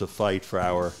reserves to fight for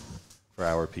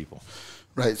our people.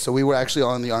 Right. So we were actually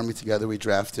all in the Army together. We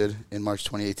drafted in March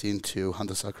 2018 to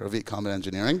Handasa Kravit, Combat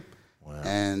Engineering. Wow.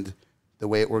 And the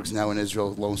way it works now in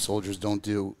Israel, lone soldiers don't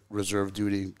do reserve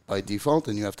duty by default,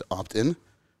 and you have to opt in.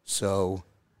 So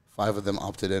 5 of them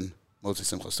opted in mostly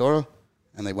Simchas Torah,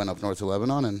 and they went up north to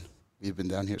Lebanon, and we've been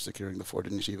down here securing the fort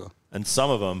in Yeshiva. And some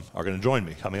of them are going to join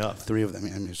me coming up. 3 of them,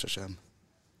 yeah, Mr. Hashem.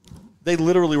 They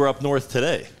literally were up north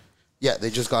today. Yeah,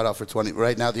 they just got off for 20.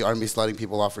 Right now, the Army's letting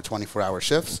people off for 24-hour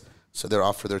shifts, so they're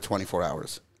off for their 24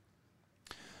 hours.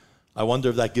 I wonder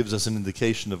if that gives us an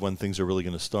indication of when things are really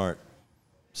going to start,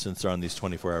 since they're on these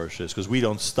 24-hour shifts. Because we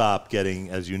don't stop getting,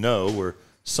 as you know, we're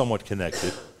somewhat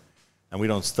connected, and we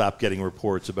don't stop getting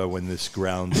reports about when this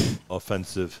ground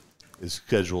offensive is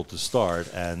scheduled to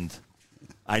start. And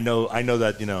I know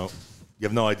that, you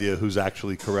have no idea who's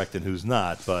actually correct and who's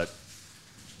not, but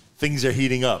things are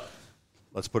heating up.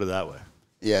 Let's put it that way.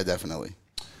 Yeah, definitely.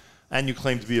 And you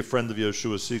claim to be a friend of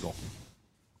Yoshua Siegel,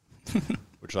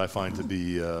 which I find to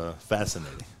be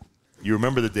fascinating. You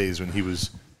remember the days when he was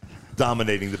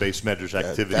dominating the base medrash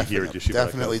activity here at Yeshivat.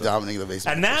 Definitely dominating the base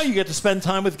medrash. And now you get to spend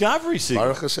time with Gavri Siegel.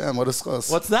 Baruch Hashem, what a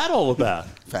schos. What's that all about?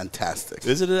 Fantastic.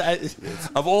 Is it?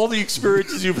 Of all the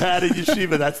experiences you've had in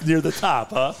Yeshiva, that's near the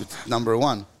top, huh? It's number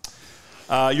one.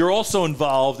 You're also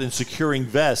involved in securing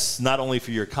vests, not only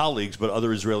for your colleagues, but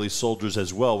other Israeli soldiers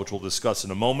as well, which we'll discuss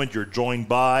in a moment. You're joined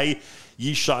by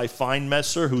Yishai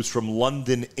Feinmesser, who's from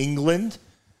London, England.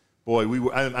 Boy,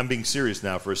 I'm being serious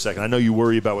now for a second. I know you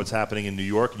worry about what's happening in New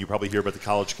York, and you probably hear about the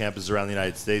college campuses around the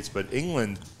United States, but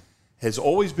England has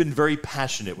always been very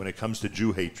passionate when it comes to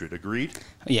Jew hatred. Agreed?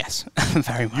 Yes,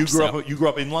 very much You grew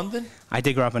up in London? I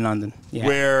did grow up in London, yeah.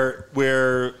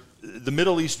 Where the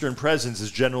Middle Eastern presence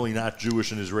is generally not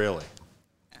Jewish and Israeli,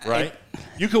 right?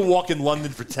 You can walk in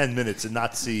London for 10 minutes and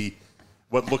not see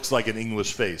what looks like an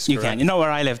English face. You correct? can. You know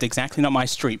where I lived exactly, not my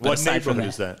street. But What aside from neighborhood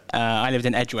is that? I lived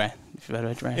in Edgware. If you've heard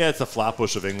of Edgware. Yeah, it's the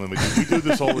Flatbush of England. We do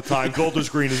this all the time. Golders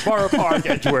Green is Borough Park,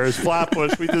 Edgware is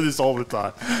Flatbush. We do this all the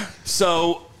time.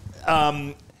 So,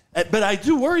 but I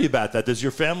do worry about that. Does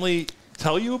your family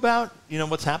tell you about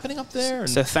what's happening up there?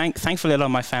 So thankfully, a lot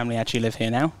of my family actually live here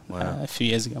now. Wow. A few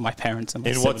years ago, my parents and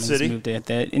my In what siblings city? moved here.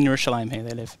 They're in Yerushalayim here.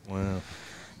 They live. Wow.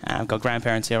 I've got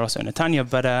grandparents here also in Netanya,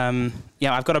 but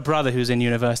I've got a brother who's in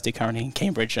university currently in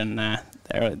Cambridge, and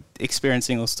they're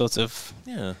experiencing all sorts of.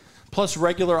 Yeah. Plus,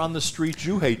 regular on-the-street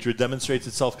Jew hatred demonstrates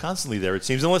itself constantly there, it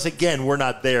seems. Unless, again, we're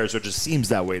not there, so it just seems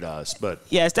that way to us. But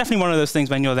yeah, it's definitely one of those things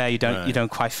when you're there, you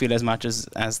don't quite feel as much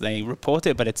as they report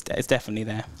it, but it's definitely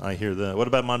there. I hear that. What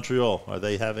about Montreal? Are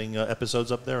they having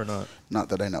episodes up there or not? Not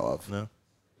that I know of. No.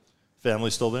 Family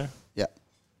still there? Yeah.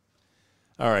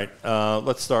 All right.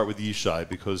 Let's start with Yishai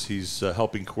because he's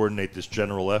helping coordinate this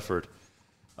general effort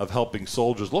of helping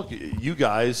soldiers. Look, you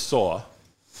guys saw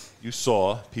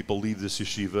people leave this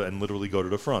yeshiva and literally go to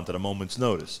the front at a moment's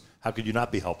notice. How could you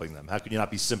not be helping them? How could you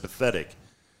not be sympathetic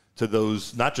to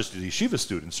those, not just the yeshiva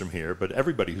students from here, but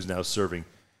everybody who's now serving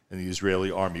in the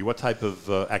Israeli army? What type of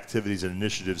activities and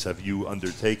initiatives have you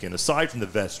undertaken, aside from the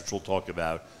vest, which we'll talk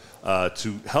about,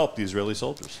 to help the Israeli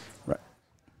soldiers?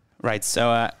 Right,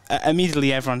 so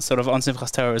immediately everyone sort of on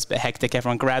Simchas Torah was a bit hectic.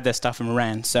 Everyone grabbed their stuff and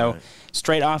ran. So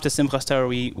straight after Simchas Torah,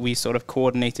 we sort of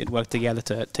worked together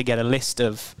to get a list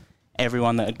of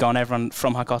everyone that had gone, everyone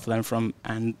from HaKotel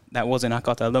and that was in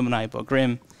HaKotel alumni,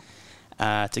 Bogrim,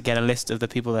 to get a list of the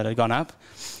people that had gone up,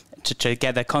 to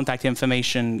get their contact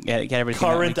information, get everything.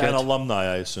 Current and alumni,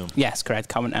 I assume. Yes, correct.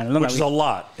 Current and alumni. Which is a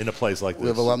lot in a place like this. We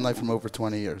have alumni from over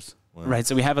 20 years. Wow. Right,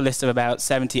 so we have a list of about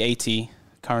 70, 80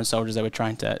 current soldiers that we're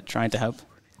trying to help.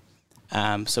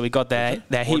 So we got their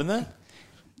More than that?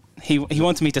 He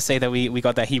wanted me to say that we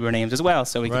got their Hebrew names as well,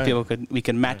 so we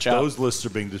could match up. Those lists are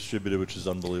being distributed, which is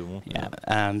unbelievable.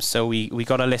 Yeah. So we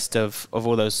got a list of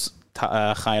all those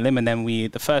chayalim, and then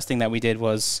the first thing that we did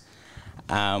was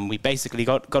we basically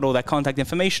got all their contact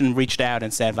information, reached out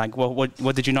and said like, well,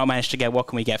 what did you not manage to get? What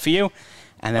can we get for you?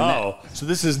 And then so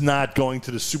this is not going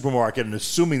to the supermarket and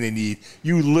assuming they need.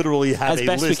 You literally have a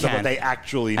list of what they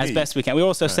actually need. As best we can. We're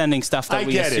also sending stuff that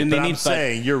we assume they need. I'm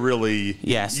saying you're really,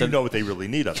 so you know what they really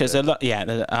need up there.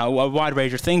 Because a wide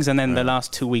range of things, and then the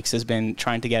last 2 weeks has been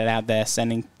trying to get it out there,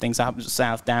 sending things up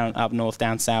south, down, up north,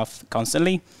 down south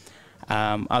constantly.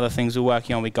 Other things we're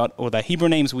working on, we got all the Hebrew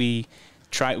names. We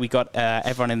got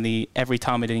everyone in every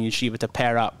Talmud in Yeshiva to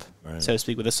pair up, so to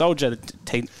speak, with a soldier,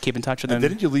 keep in touch with them. And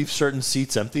didn't you leave certain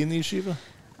seats empty in the yeshiva?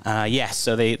 Yes,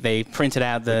 so they printed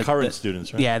out the current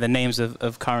students, right? Yeah, the names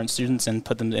of current students and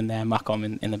put them in their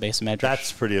makom in the base of Medrash.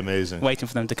 That's pretty amazing. Waiting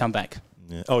for them to come back.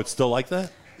 Yeah. Oh, it's still like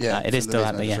that? Yeah, it is still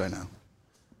like that, yeah. Right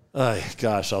now.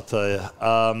 Gosh, I'll tell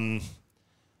you.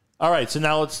 All right, so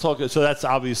now let's talk. So that's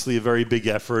obviously a very big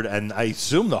effort, and I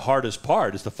assume the hardest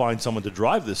part is to find someone to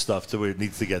drive this stuff to where it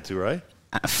needs to get to, right?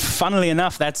 Funnily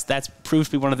enough, that's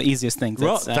proved to be one of the easiest things.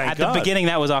 Well, at the beginning,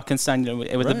 that was our concern.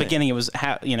 The beginning, it was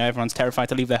how everyone's terrified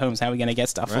to leave their homes. How are we going to get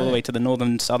stuff all the way to the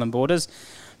northern, southern borders?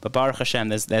 But Baruch Hashem,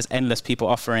 there's endless people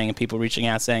offering and people reaching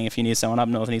out saying, if you need someone up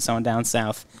north, you need someone down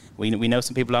south. We know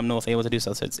some people up north able to do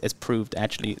so. So it's proved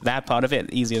actually that part of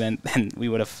it easier than we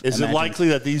would have. Is it likely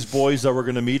that these boys that we're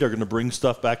going to meet are going to bring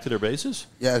stuff back to their bases?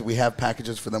 Yeah, we have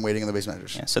packages for them waiting in the base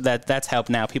managers. Yeah, so that's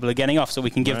helped now. People are getting off, so we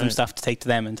can give them stuff to take to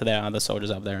them and to their other soldiers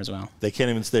up there as well. They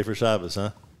can't even stay for Shabbos,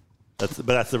 huh? But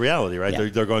that's the reality, right? Yeah.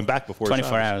 They're going back before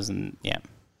 24 Shabbos. hours, and yeah.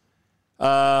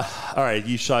 All right,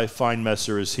 Yishai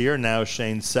Feinmesser is here. Now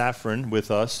Shane Safran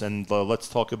with us, and let's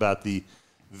talk about the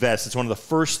vest. It's one of the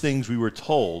first things we were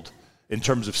told in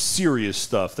terms of serious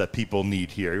stuff that people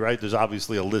need here, right? There's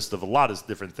obviously a list of a lot of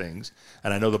different things,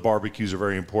 and I know the barbecues are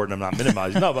very important. I'm not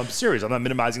minimizing. No, but I'm serious. I'm not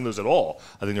minimizing those at all.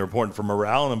 I think they're important for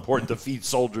morale and important to feed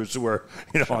soldiers who are,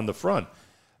 on the front.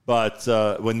 But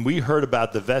when we heard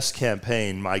about the vest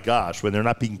campaign, my gosh, when they're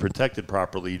not being protected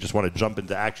properly, you just want to jump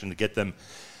into action to get them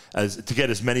to get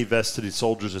as many vests to the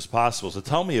soldiers as possible. So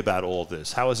tell me about all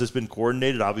this. How has this been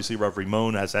coordinated? Obviously, Rav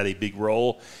Rimon has had a big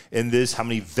role in this. How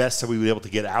many vests have we been able to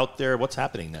get out there? What's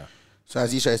happening now? So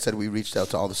as Yishai said, we reached out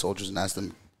to all the soldiers and asked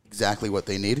them exactly what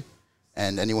they need.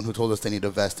 And anyone who told us they need a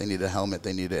vest, they need a helmet,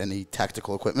 they need any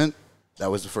tactical equipment, that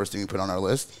was the first thing we put on our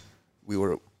list. We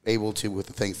were able to, with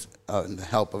the thanks and the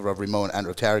help of Rav Rimon and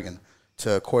Rav Tarragon,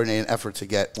 to coordinate an effort to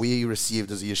get, we received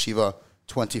as a yeshiva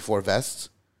 24 vests,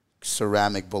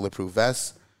 ceramic bulletproof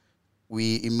vests.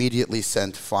 We immediately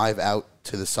sent 5 out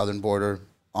to the southern border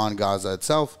on Gaza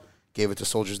itself, gave it to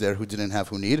soldiers there who didn't have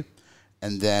who need,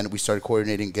 and then we started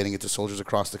coordinating getting it to soldiers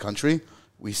across the country.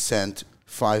 We sent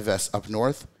 5 vests up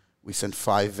north, we sent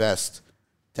 5 vests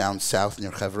down south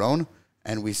near Hebron,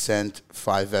 and we sent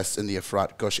 5 vests in the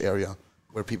Efrat Gush area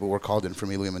where people were called in from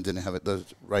Eliam and didn't have the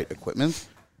right equipment.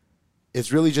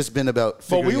 It's really just been about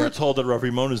Well, we were told that Rav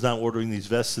Rimon is now ordering these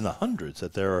vests in the hundreds,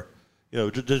 that they're,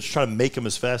 just trying to make them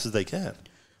as fast as they can.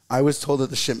 I was told that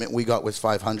the shipment we got was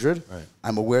 500. Right.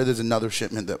 I'm aware there's another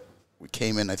shipment that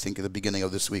came in, I think, at the beginning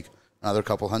of this week, another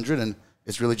couple hundred, and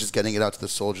it's really just getting it out to the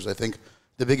soldiers. I think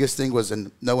the biggest thing was,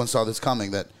 and no one saw this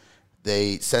coming, that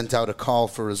they sent out a call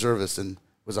for reservists, and it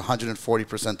was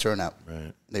 140% turnout.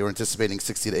 Right. They were anticipating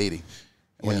 60 to 80.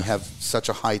 And when you have such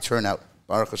a high turnout,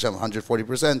 Baruch Hashem,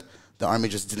 140%, the Army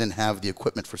just didn't have the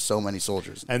equipment for so many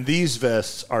soldiers. And these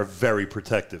vests are very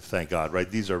protective, thank God, right?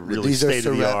 These are really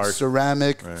state-of-the-art.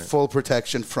 Ceramic, full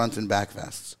protection, front and back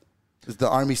vests. The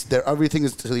Army, everything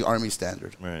is to the Army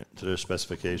standard. Right, to their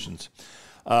specifications.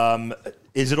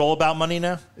 Is it all about money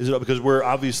now? Is it because we're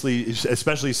obviously,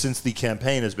 especially since the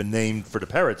campaign has been named for the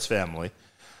Peretz family,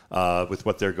 with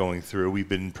what they're going through, we've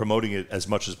been promoting it as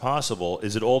much as possible.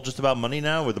 Is it all just about money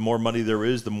now? Where the more money there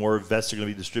is, the more vests are going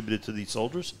to be distributed to these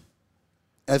soldiers?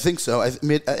 I think so. I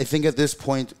think at this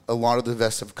point, a lot of the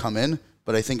vests have come in,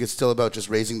 but I think it's still about just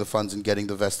raising the funds and getting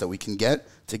the vests that we can get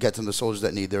to get to the soldiers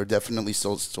that need. There are definitely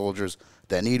soldiers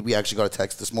that need. We actually got a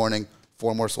text this morning,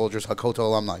 4 more soldiers, HaKotel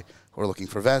alumni, who are looking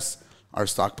for vests. Our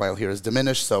stockpile here is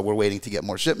diminished, so we're waiting to get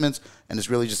more shipments, and it's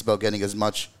really just about getting as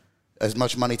much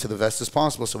money to the vest as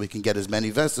possible so we can get as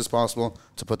many vests as possible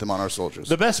to put them on our soldiers.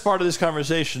 The best part of this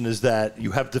conversation is that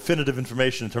you have definitive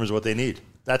information in terms of what they need.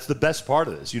 That's the best part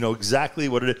of this. You know exactly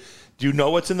what it is. Do you know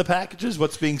what's in the packages?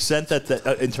 What's being sent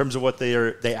in terms of what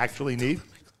they actually need?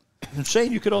 And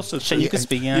Shane, you could also Shane, you could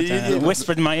speak.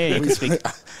 Whispered in my ear. You could speak.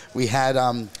 We had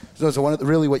so one of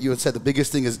really what you had said. The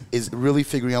biggest thing is really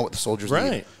figuring out what the soldiers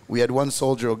need. We had one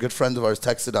soldier, a good friend of ours,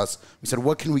 texted us. We said,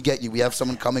 "What can we get you? We have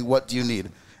someone coming. What do you need?"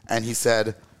 And he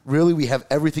said, "Really, we have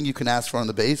everything you can ask for on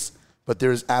the base, but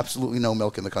there is absolutely no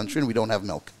milk in the country, and we don't have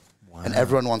milk. Wow. And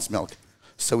everyone wants milk."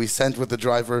 So we sent with the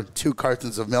driver 2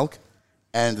 cartons of milk,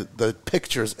 and the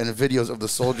pictures and videos of the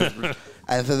soldiers.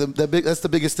 And that's the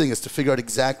biggest thing, is to figure out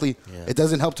exactly. Yeah. It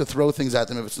doesn't help to throw things at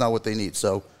them if it's not what they need.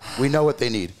 So we know what they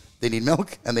need. They need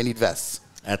milk and they need vests.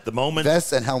 At the moment,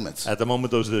 vests and helmets. At the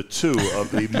moment, those are the 2 of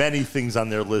the many things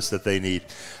on their list that they need.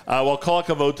 Well, kol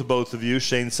hakavod to both of you,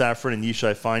 Shane Safran and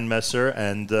Yishai Feinmesser.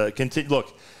 And continue.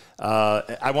 Look,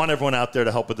 I want everyone out there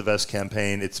to help with the vest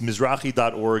campaign. It's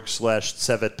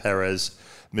mizrahi.org/Tzevet Perez.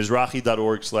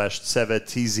 Mizrahi.org/Tzevet,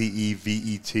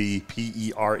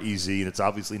 Tzevet, and it's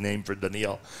obviously named for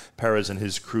Daniel Perez and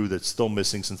his crew that's still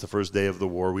missing since the first day of the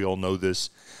war. We all know this.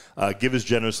 Give as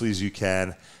generously as you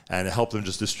can and help them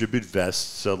just distribute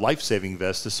vests, life-saving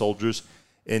vests to soldiers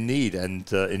in need.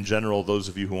 And in general, those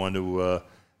of you who want to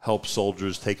help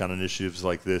soldiers take on initiatives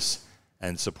like this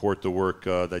and support the work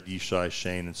that Yishai,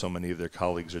 Shane, and so many of their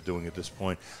colleagues are doing at this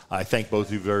point, I thank both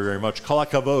of you very, very much. Kol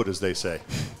hakavod, as they say.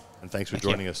 And thanks for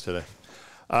joining us today.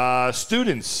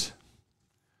 Students,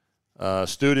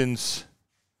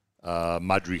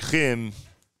 madrichim,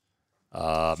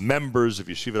 members of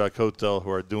Yeshivat HaKotel who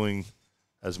are doing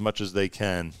as much as they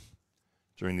can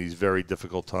during these very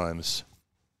difficult times.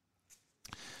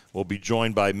 We'll be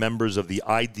joined by members of the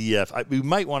IDF. We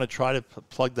might want to try to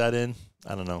plug that in.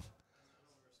 I don't know.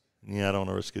 Yeah, I don't want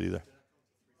to risk it either.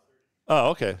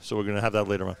 Oh, okay. So we're going to have that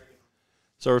later on.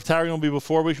 So if Taryn will be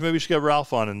before, maybe we should get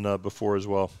Ralph on and before as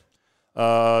well.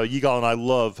 Yigal and I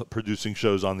love producing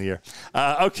shows on the air.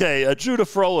 Okay, Judah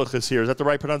Froelich is here. Is that the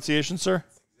right pronunciation, sir?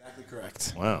 Exactly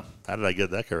correct. Wow. How did I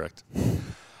get that correct?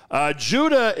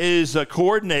 Judah is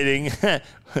coordinating.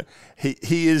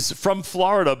 He is from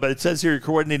Florida, but it says here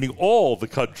coordinating all the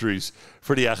countries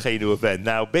for the Achenu event.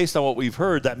 Now, based on what we've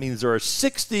heard, that means there are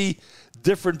 60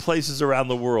 different places around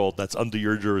the world that's under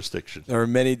your jurisdiction. There are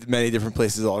many different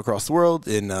places all across the world,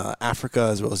 in Africa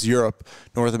as well as Europe,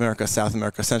 North America, South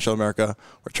America, Central America.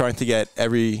 We're trying to get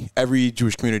every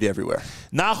Jewish community everywhere.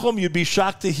 Nachum, you'd be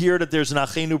shocked to hear that there's an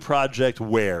Achenu project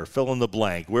where? Fill in the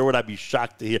blank. Where would I be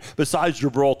shocked to hear? Besides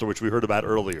Gibraltar, which we heard about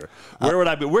earlier. Where would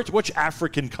I be? Which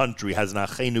African country has an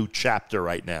Achenu chapter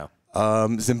right now?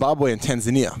 Zimbabwe and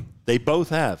Tanzania. They both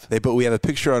have. We have a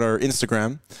picture on our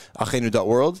Instagram,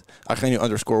 achenu.world,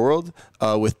 achenu_world,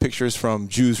 with pictures from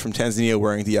Jews from Tanzania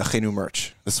wearing the Achenu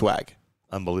merch, the swag.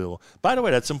 Unbelievable. By the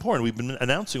way, that's important. We've been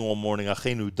announcing all morning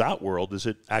achenu.world. Is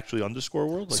it actually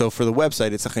 _world? So for the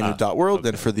website, it's achenu.world, okay.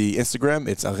 And for the Instagram,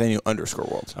 it's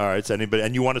achenu_world. All right. So anybody,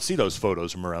 and you want to see those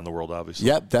photos from around the world, obviously.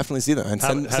 Yep, definitely see them. And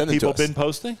send have them people to us. been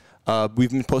posting? We've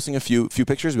been posting a few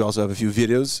pictures. We also have a few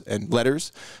videos and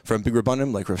letters from big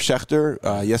Rabbanim like Rav Schechter.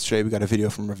 Yesterday we got a video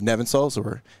from Rav Nevinsol, so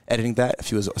we're editing that.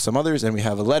 Some others, and we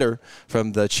have a letter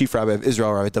from the Chief Rabbi of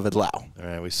Israel, Rabbi David Lau. All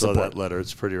right, we saw that letter.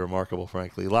 It's pretty remarkable,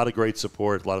 frankly. A lot of great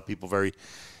support. A lot of people very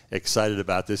excited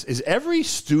about this. Is every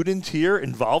student here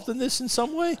involved in this in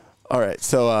some way? All right,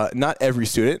 so not every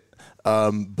student,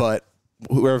 but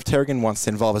whoever Tarragon wants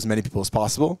to involve as many people as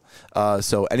possible.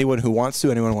 So anyone who wants to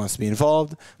be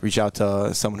involved, reach out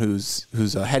to someone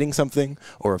who's heading something,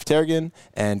 or of Tarragon.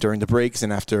 And during the breaks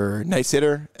and after night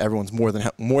sitter, everyone's more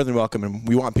than welcome, and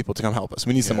we want people to come help us.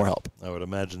 We need some more help. I would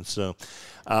imagine so.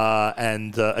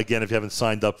 And again, if you haven't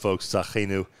signed up, folks, it's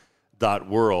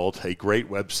achenu.world, a great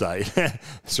website,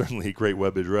 certainly a great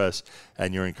web address,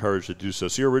 and you're encouraged to do so.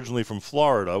 So you're originally from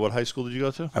Florida. What high school did you go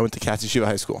to? I went to Katz Yeshiva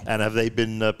High School. And have they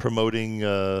been promoting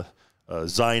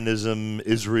Zionism,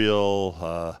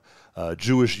 Israel,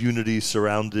 Jewish unity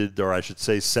surrounded, or I should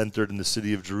say centered in the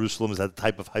city of Jerusalem? Is that the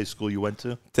type of high school you went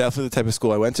to? Definitely the type of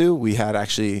school I went to. We had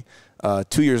actually,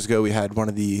 2 years ago, we had one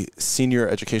of the senior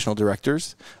educational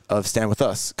directors of Stand With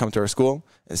Us come to our school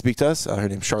and speak to us. Her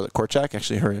name's Charlotte Korchak.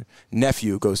 Actually, her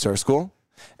nephew goes to our school.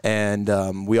 And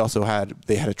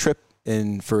they had a trip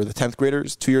in for the 10th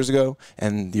graders 2 years ago,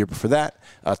 and the year before that,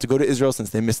 to go to Israel,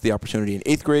 since they missed the opportunity in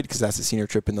 8th grade because that's a senior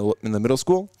trip in the middle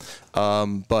school.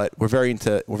 But we're very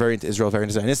into Israel, very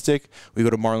Zionistic. We go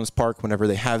to Marlins Park whenever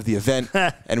they have the event,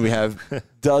 and we have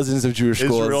dozens of Jewish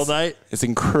schools. Israel night? It's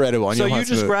incredible. So you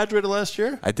just graduated last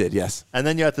year? I did, yes. And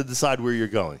then you have to decide where you're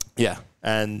going. Yeah.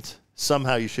 And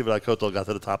somehow Yeshivat HaKotel got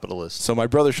to the top of the list. So my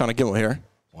brother Shana Gimel here.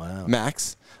 Wow.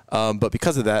 Max. But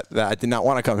because of that I did not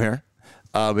want to come here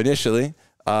initially.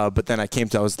 But then I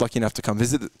was lucky enough to come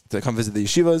visit the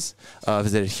yeshivas,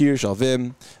 visited here,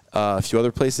 Shalvim, a few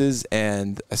other places.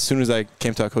 And as soon as I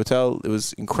came to HaKotel, it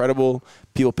was incredible.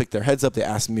 People picked their heads up. They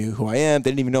asked me who I am.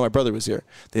 They didn't even know my brother was here.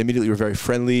 They immediately were very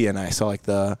friendly, and I saw like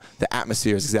the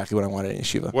atmosphere is exactly what I wanted in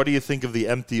yeshiva. What do you think of the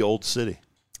empty old city?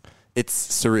 It's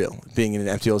surreal being in an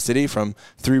empty old city. From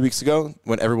 3 weeks ago,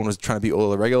 when everyone was trying to be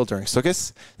Ola Regel during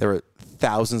Sukkot, there were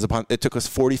thousands upon. It took us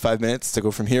 45 minutes to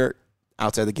go from here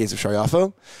outside the gates of Shar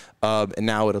Yafo, and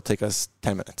now it'll take us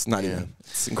 10 minutes. Not even.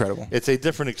 It's incredible. It's a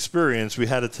different experience. We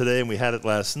had it today and we had it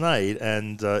last night,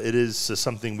 and it is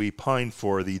something we pine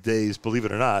for the days, believe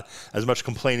it or not. As much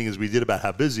complaining as we did about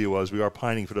how busy it was, we are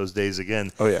pining for those days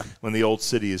again. Oh, yeah. When the old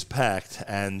city is packed,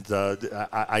 and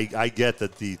I get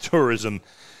that the tourism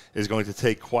is going to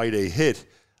take quite a hit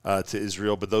to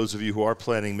Israel, but those of you who are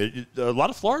planning, a lot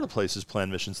of Florida places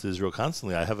plan missions to Israel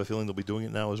constantly. I have a feeling they'll be doing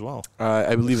it now as well.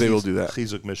 I believe they will do that.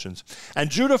 Chizuk missions. And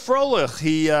Judah Froelich,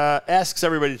 he asks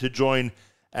everybody to join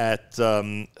at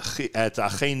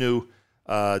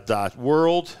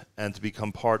achenu.world and to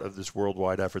become part of this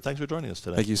worldwide effort. Thanks for joining us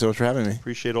today. Thank you so much for having me.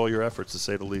 Appreciate all your efforts, to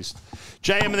say the least.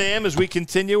 JM and the AM, as we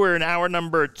continue, we're in hour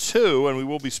number 2, and we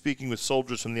will be speaking with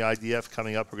soldiers from the IDF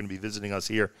coming up. We're going to be visiting us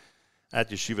here at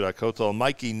Yeshivat HaKotel.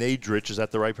 Mikey Nadrich, is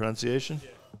that the right pronunciation?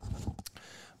 Yeah.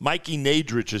 Mikey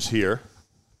Nadrich is here.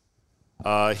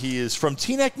 He is from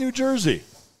Teaneck, New Jersey.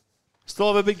 Still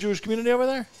have a big Jewish community over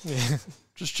there? Yeah.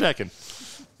 Just checking.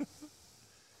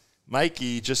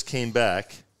 Mikey just came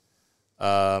back.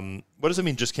 What does it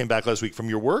mean, just came back last week? From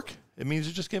your work? It means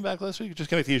you just came back last week? You just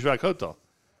came back to Yeshivat HaKotel.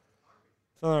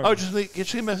 You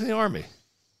just came back to the Army.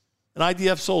 An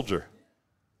IDF soldier.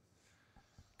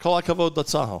 Kol HaKavod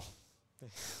L'Tzahal.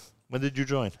 When did you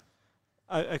join?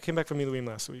 I came back from Miluim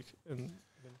last week.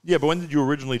 Yeah, but when did you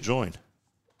originally join?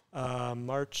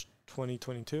 March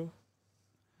 2022.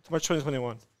 March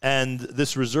 2021. And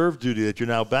this reserve duty that you're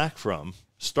now back from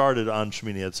started on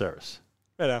Shemini Atzeres.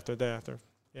 Right after, day after,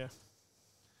 yeah.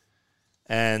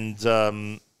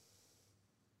 And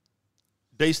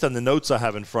based on the notes I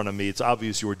have in front of me, it's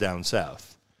obvious you were down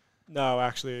south. No,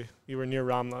 actually, we were near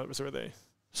Ramla. It was where they...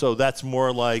 So that's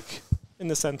more like... In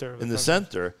the center. In the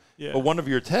center. Yeah. But one of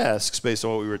your tasks, based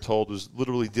on what we were told, was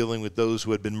literally dealing with those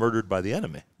who had been murdered by the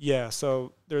enemy. Yeah,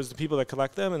 so there's the people that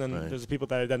collect them, and then there's the people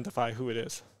that identify who it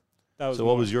is. That was so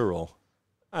what was your role?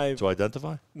 To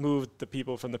identify? Moved the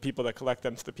people from the people that collect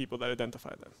them to the people that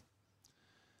identify them.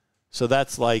 So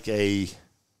that's like aside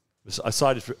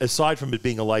from it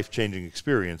being a life-changing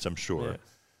experience, I'm sure,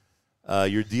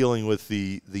 you're dealing with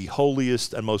the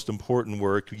holiest and most important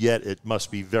work, yet it must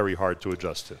be very hard to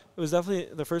adjust to. It was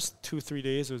definitely, the first 2-3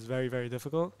 days, it was very, very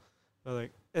difficult. But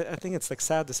I think it's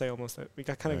sad to say almost that we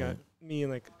got me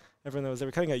and everyone that was there,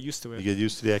 we kind of got used to it. You get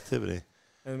used to the activity.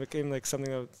 And it became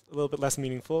something that was a little bit less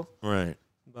meaningful. Right.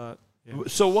 But yeah.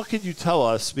 So what could you tell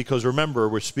us? Because remember,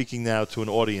 we're speaking now to an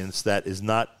audience that is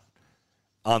not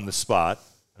on the spot,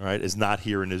 right? Is not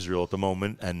here in Israel at the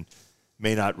moment, and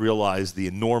may not realize the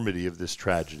enormity of this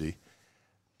tragedy.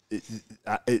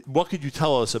 What could you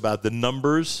tell us about the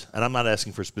numbers? And I'm not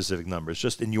asking for specific numbers.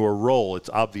 Just in your role, it's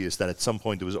obvious that at some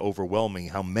point it was overwhelming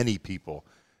how many people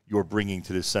you're bringing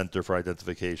to this center for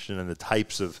identification and the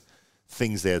types of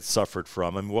things they had suffered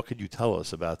from. I mean, what could you tell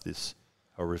us about this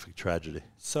horrific tragedy?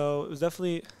 So it was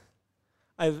definitely,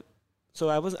 I've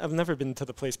never been to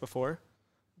the place before,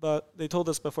 but they told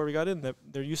us before we got in that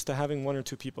they're used to having 1 or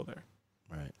 2 people there.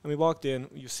 Right. And we walked in,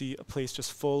 you see a place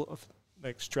just full of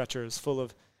stretchers,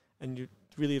 and you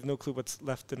really have no clue what's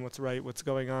left and what's right, what's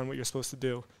going on, what you're supposed to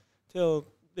do. Till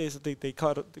basically they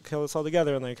called us all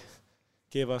together and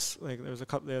gave us there was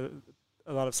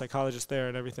a lot of psychologists there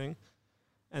and everything.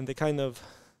 And they kind of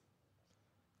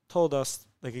told us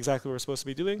exactly what we're supposed to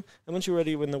be doing. And once you're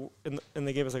ready, and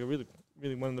they gave us a really,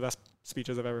 really one of the best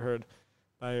speeches I've ever heard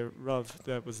by a Rav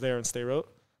that was there in Sderot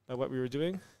about what we were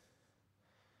doing.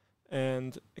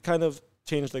 And it kind of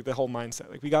changed the whole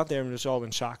mindset. We got there and we were just all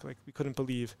in shock. We couldn't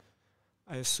believe.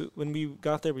 When we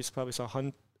got there, we probably saw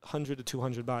 100 to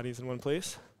 200 bodies in one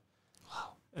place.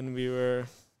 Wow. And we were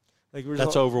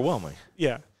that's overwhelming.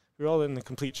 Yeah. We were all in a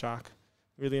complete shock.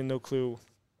 Really in no clue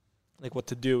what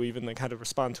to do, even how to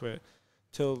respond to it,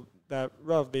 till that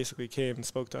Rav basically came and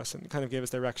spoke to us and kind of gave us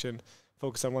direction,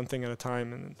 focus on one thing at a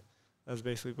time, and that was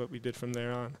basically what we did from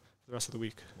there on the rest of the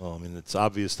week. Well, I mean, it's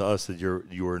obvious to us that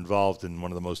you were involved in one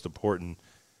of the most important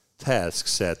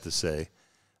tasks, sad to say.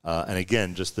 And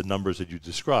again, just the numbers that you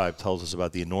described tells us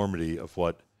about the enormity of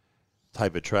what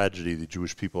type of tragedy the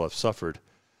Jewish people have suffered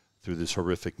through this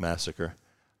horrific massacre.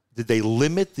 Did they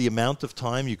limit the amount of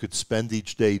time you could spend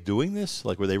each day doing this?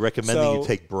 Were they recommending you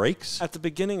take breaks? At the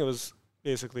beginning, it was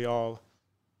basically all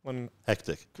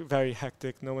hectic. Very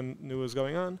hectic. No one knew what was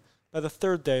going on. By the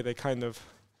third day, they kind of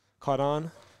caught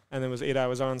on, and it was 8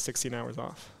 hours on, 16 hours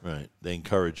off. Right. They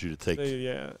encourage you to take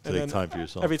time for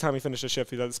yourself. Every time we finished a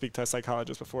shift, you had to speak to a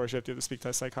psychologist. Before a shift, you had to speak to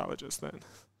a psychologist then.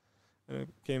 And it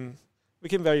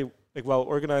became very well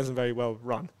organized and very well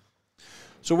run.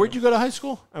 So where'd you go to high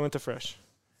school? I went to Frisch.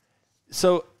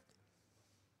 So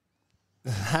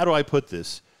how do I put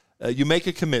this? You make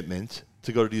a commitment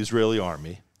to go to the Israeli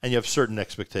army, and you have certain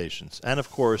expectations. And, of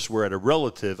course, we're at a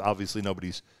relative, obviously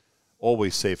nobody's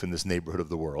always safe in this neighborhood of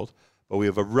the world, but we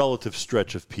have a relative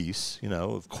stretch of peace,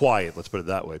 of quiet, let's put it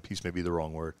that way. Peace may be the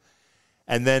wrong word.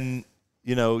 And then,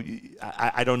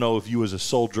 I don't know if you as a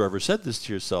soldier ever said this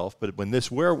to yourself, but when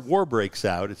this war breaks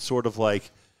out, it's sort of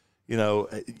like,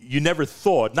 you never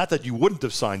thought, not that you wouldn't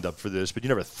have signed up for this, but you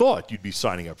never thought you'd be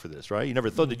signing up for this, right? You never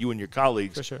thought that you and your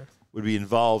colleagues for sure would be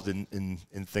involved in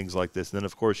things like this. And then,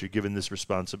 of course, you're given this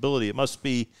responsibility. It must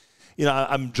be,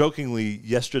 I'm jokingly,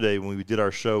 yesterday when we did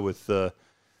our show with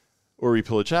Uri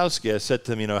Pilichowski, I said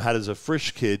to him, how does a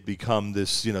Frisch kid become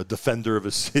this, defender of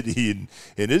a city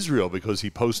in Israel? Because he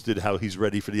posted how he's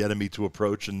ready for the enemy to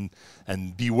approach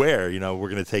and beware, we're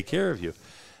going to take care of you.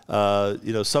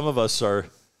 Some of us are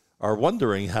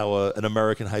wondering how an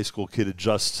American high school kid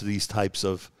adjusts to these types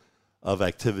of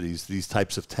activities, these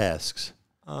types of tasks.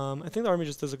 I think the Army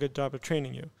just does a good job of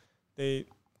training you. They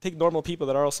take normal people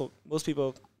that are also, most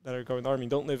people that are going to the Army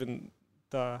don't live in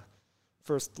the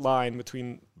first line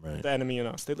between the enemy and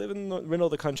us. They live in the middle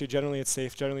of the country. Generally, it's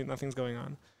safe. Generally, nothing's going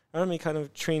on. Army kind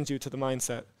of trains you to the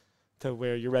mindset to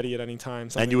where you're ready at any time.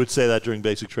 And you would say that during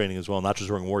basic training as well, not just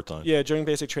during wartime. Yeah, during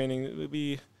basic training,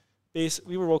 we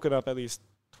were woken up at least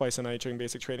twice a night during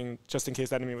basic training just in case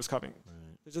the enemy was coming.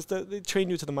 Right. It's just they train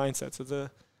you to the mindset. So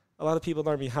a lot of people in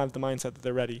the Army have the mindset that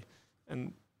they're ready.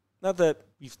 And not that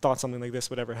we thought something like this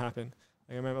would ever happen.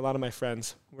 Like I remember a lot of my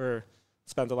friends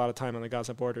spent a lot of time on the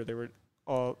Gaza border. They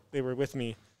were with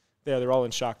me there. They're all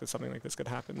in shock that something like this could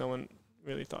happen. No one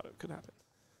really thought it could happen.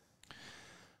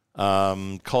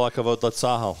 Kol hakavod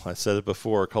l'tzahal. I said it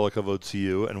before. Kol hakavod to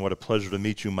you, and what a pleasure to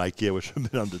meet you, Mike. Yeah, which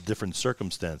have been under different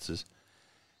circumstances,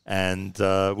 and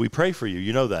we pray for you.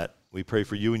 You know that we pray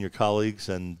for you and your colleagues,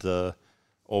 and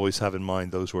always have in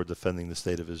mind those who are defending the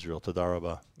state of Israel. Toda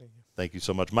rabah. Thank you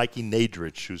so much, Mikey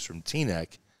Nadrich, who's from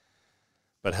Teaneck,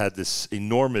 but had this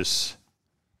enormous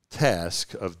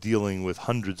task of dealing with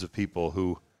hundreds of people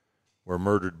who were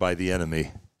murdered by the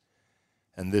enemy.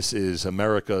 And this is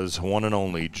America's one and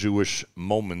only Jewish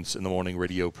Moments in the Morning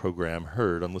radio program,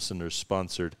 heard on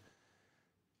listeners-sponsored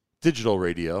digital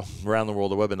radio around the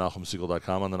world, the web at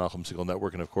NachumSegal.com, on the Nachum Segal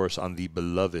Network, and, of course, on the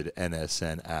beloved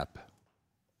NSN app.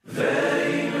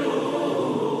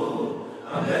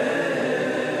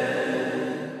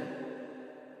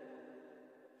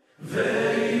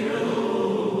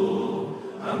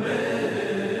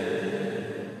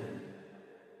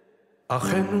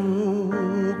 אחינו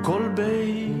כל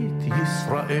בית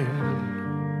ישראל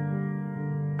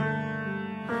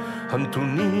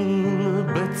הנתונים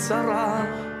בצרה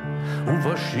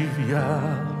ובשביה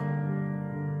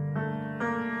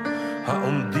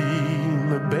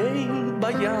העומדים בין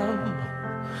בים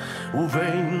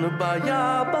ובין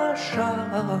ביבשה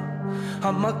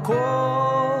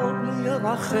המקום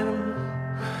ירחם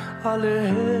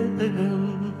עליהם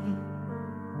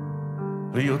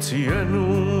ויוציאנו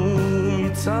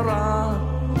מצרה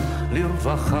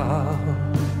לרווחה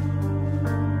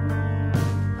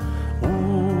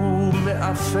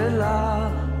ומאפלה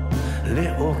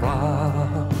לאורה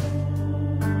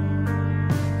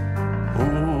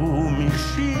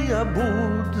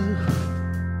ומשעבוד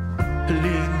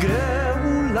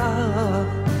לגאולה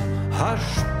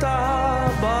השתה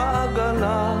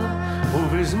בעגלה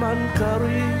ובזמן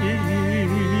קריב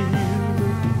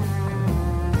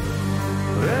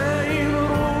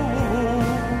ואמרו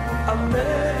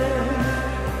אמן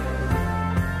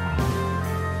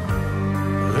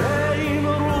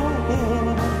ואמרו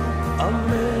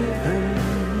אמן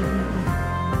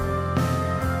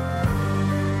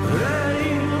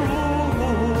ואמרו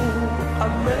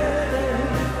אמן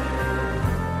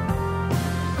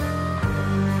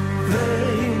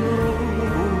ואמרו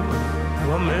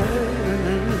אמן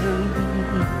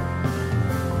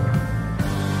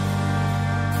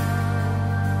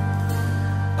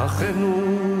אחינו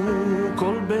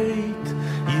כל בית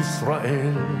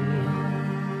ישראל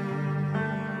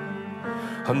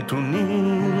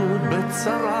הנתונים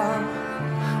בצרה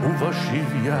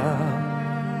ובשביה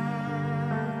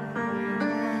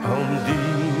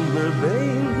העומדים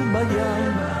בין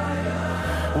בים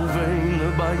ובין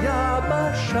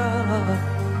ביבשה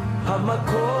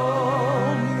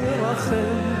המקום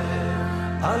ירחם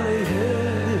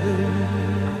עליהם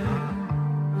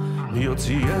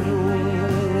ויוציאנו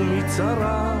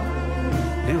מצרה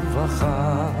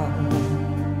לרווחה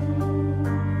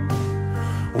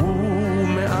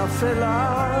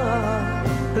ומאפלה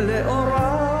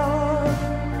לאורה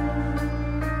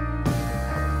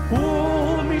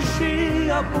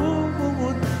ומשעבוד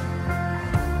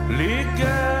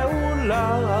לגאולה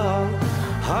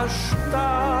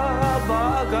השתה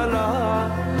בעגלה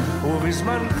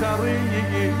ובזמן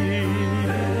קריב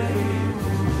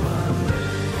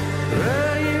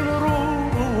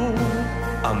ואמרו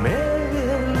אמן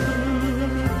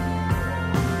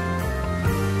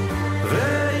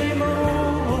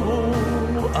ואמרו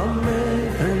אמן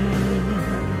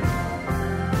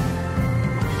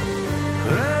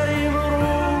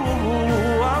ואמרו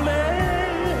אמן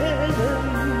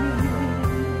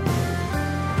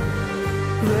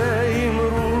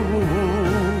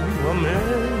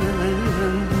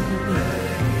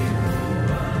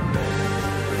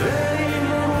ואמרו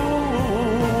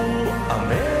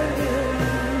אמן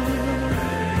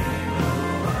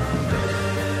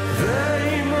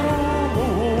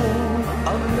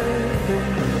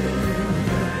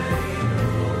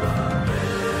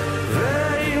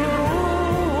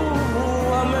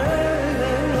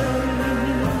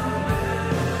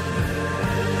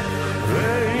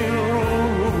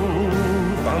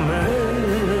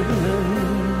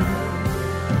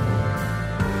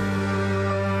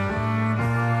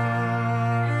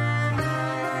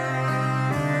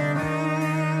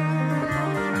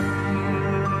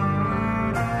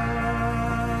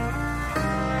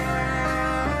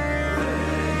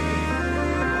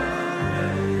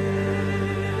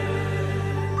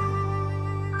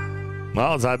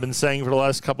Well, as I've been saying for the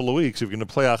last couple of weeks, if you're going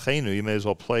to play Achenu, you may as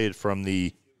well play it from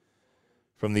the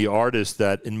artist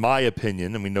that, in my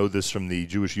opinion, and we know this from the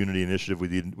Jewish Unity Initiative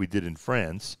we did in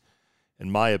France,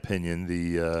 in my opinion,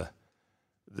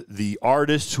 the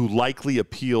artist who likely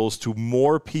appeals to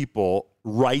more people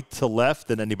right to left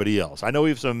than anybody else. I know we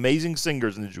have some amazing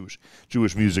singers in the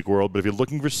Jewish music world, but if you're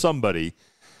looking for somebody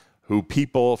who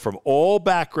people from all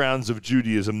backgrounds of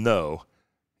Judaism know,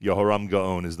 Yehoram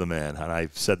Gaon is the man. And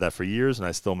I've said that for years, and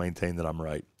I still maintain that I'm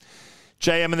right.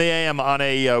 JM and the AM on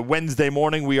a Wednesday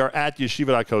morning. We are at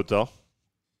Yeshivat HaKotel.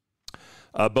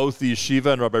 Both the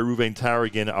Yeshiva and Rabbi Reuven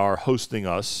Tarragon are hosting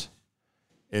us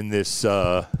in this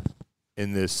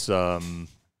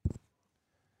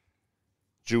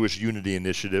Jewish Unity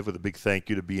Initiative, with a big thank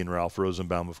you to B and Ralph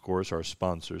Rosenbaum, of course, our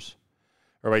sponsors.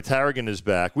 Rabbi Tarragon is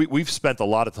back. We've spent a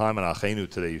lot of time on Achenu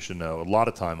today, you should know, a lot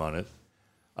of time on it,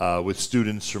 with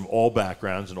students from all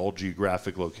backgrounds and all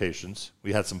geographic locations.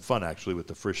 We had some fun, actually, with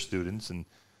the Frisch students and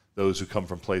those who come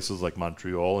from places like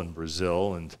Montreal and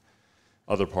Brazil and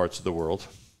other parts of the world.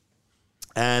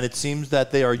 And it seems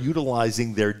that they are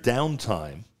utilizing their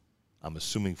downtime. I'm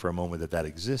assuming for a moment that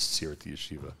exists here at the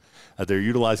yeshiva. They're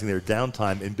utilizing their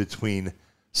downtime in between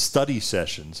study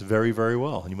sessions very, very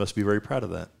well. And you must be very proud of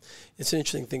that. It's an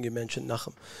interesting thing you mentioned,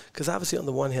 Nachum, because obviously on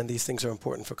the one hand, these things are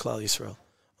important for Klal Yisrael.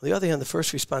 On the other hand, the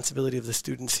first responsibility of the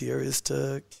students here is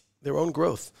to their own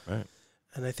growth. Right.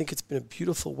 And I think it's been a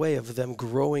beautiful way of them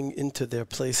growing into their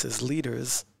place as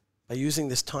leaders by using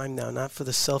this time now, not for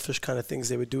the selfish kind of things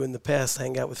they would do in the past,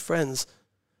 hang out with friends,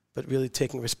 but really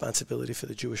taking responsibility for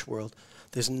the Jewish world.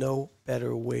 There's no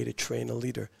better way to train a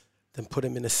leader than put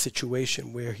him in a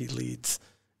situation where he leads,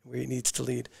 where he needs to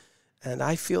lead. And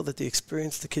I feel that the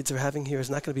experience the kids are having here is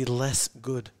not going to be less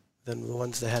good than the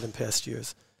ones they had in past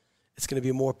years. It's going to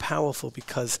be more powerful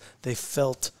because they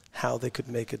felt how they could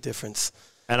make a difference.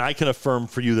 And I can affirm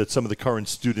for you that some of the current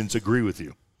students agree with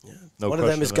you. Yeah. No One of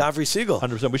them is Gavri Siegel.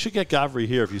 100%. We should get Gavri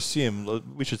here. If you see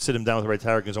him, we should sit him down with Rabbi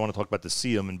Tarragon, because I want to talk about the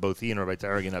Siyum, and both he and Rabbi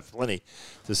Tarragon have plenty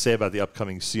to say about the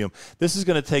upcoming Siyum. This is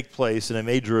going to take place in a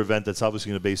major event that's obviously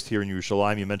going to be based here in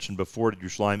Yerushalayim. You mentioned before that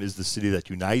Yerushalayim is the city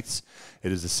that unites.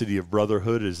 It is the city of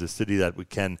brotherhood. It is the city that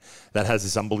that has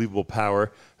this unbelievable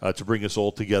power to bring us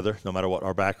all together, no matter what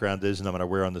our background is, no matter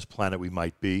where on this planet we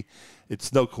might be.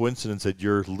 It's no coincidence that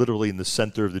you're literally in the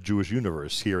center of the Jewish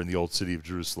universe here in the old city of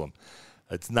Jerusalem.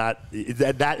 It's not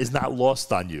that is not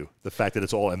lost on you, the fact that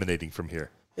it's all emanating from here.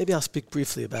 Maybe I'll speak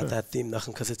briefly about that theme, Nachum,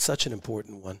 because it's such an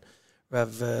important one. Rav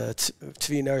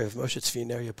Tzvi Neria, Moshe Tzvi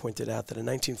Neria, pointed out that in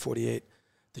 1948,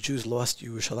 the Jews lost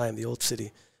Yerushalayim, the old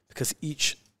city, because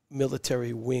each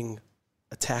military wing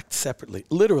attacked separately,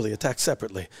 literally attacked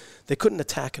separately. They couldn't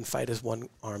attack and fight as one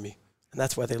army, and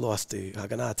that's why they lost. The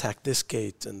Haganah attacked this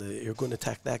gate, and the Irgun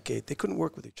attacked that gate. They couldn't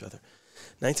work with each other.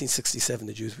 1967,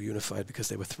 the Jews were unified because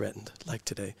they were threatened, like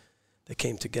today. They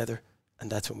came together,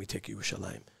 and that's when we take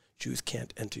Yerushalayim. Jews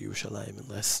can't enter Yerushalayim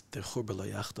unless they're Churba Lo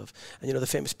Yachtov. And you know the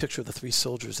famous picture of the three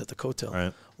soldiers at the HaKotel?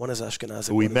 Right. One is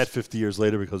Ashkenazic. We met 50 years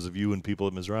later because of you and people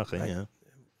at Mizrachi. Right. Yeah.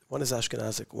 One is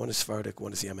Ashkenazic, one is Sephardic,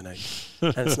 one is Yemenite.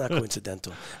 And it's not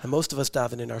coincidental. And most of us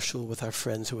daven in our shul with our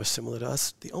friends who are similar to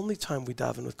us. The only time we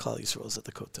daven with Klal Yisrael is at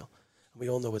the HaKotel. We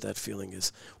all know what that feeling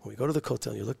is. When we go to the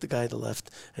HaKotel, you look the guy at the left,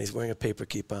 and he's wearing a paper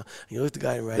kippah, and you look the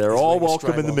guy on the right. They're all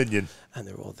welcome in the minyan. And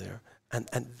they're all there. And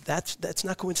that's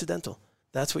not coincidental.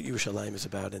 That's what Yerushalayim is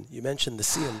about. And you mentioned the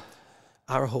Siyum.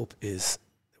 Our hope is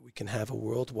that we can have a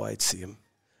worldwide Siyum.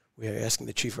 We are asking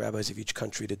the chief rabbis of each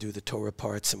country to do the Torah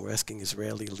parts, and we're asking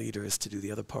Israeli leaders to do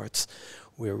the other parts.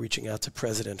 We are reaching out to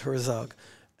President Herzog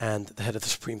and the head of the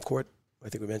Supreme Court, I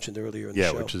think we mentioned earlier in the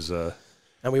show. Yeah, which is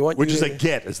and we want which is a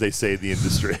get, as they say in the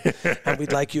industry. And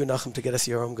we'd like you, Nachum, to get us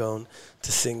Yoram Gaon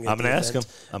to sing. I'm going to ask him.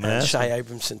 I'm going to ask Shai him.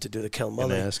 Abramson to do the Kel Mully. I'm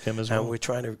going to ask him as well. And we're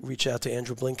trying to reach out to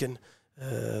Andrew Blinken,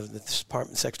 the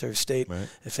Department Secretary of State. Right.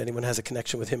 If anyone has a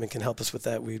connection with him and can help us with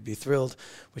that, we'd be thrilled.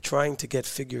 We're trying to get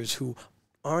figures who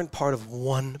aren't part of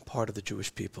one part of the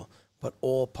Jewish people, but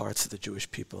all parts of the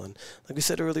Jewish people. And like we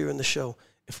said earlier in the show,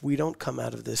 if we don't come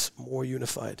out of this more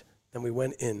unified than we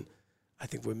went in, I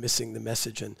think we're missing the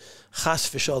message. And chas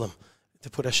v'sholem, to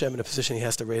put Hashem in a position, he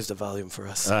has to raise the volume for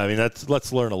us. I mean,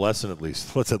 let's learn a lesson at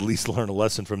least. Let's at least learn a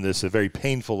lesson from this, a very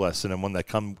painful lesson, and one that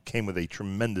came with a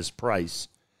tremendous price.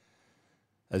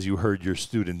 As you heard your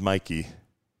student, Mikey,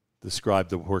 describe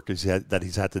the work that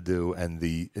he's had to do and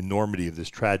the enormity of this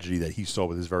tragedy that he saw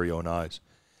with his very own eyes.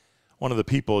 One of the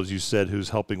people, as you said, who's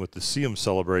helping with the Siyum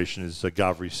celebration is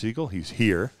Gavri Siegel. He's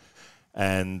here.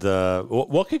 And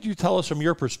what could you tell us from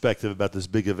your perspective about this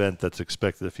big event that's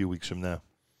expected a few weeks from now?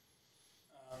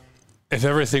 If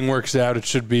everything works out, it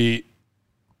should be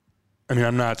I mean,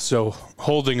 I'm not so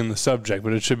holding in the subject,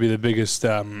 but it should be the biggest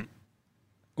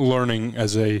learning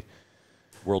as a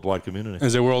worldwide community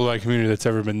that's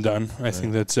ever been done. I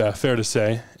think that's fair to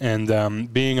say.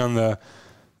 And being on the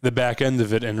back end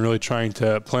of it and really trying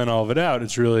to plan all of it out,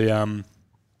 it's really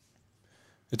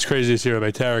it's crazy to hear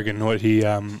about Tarragon, what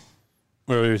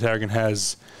Tarragon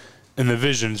has in the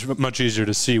vision. It's much easier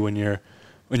to see when you're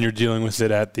dealing with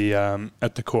it at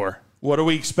the core. What are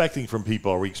we expecting from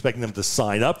people? Are we expecting them to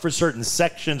sign up for certain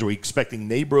sections? Are we expecting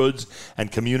neighborhoods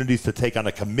and communities to take on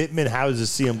a commitment? How is the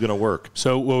Siyum going to work?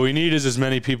 So what we need is as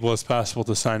many people as possible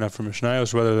to sign up for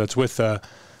Mishnayos, whether that's with a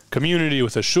community,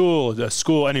 with a shul, a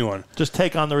school, anyone. Just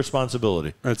take on the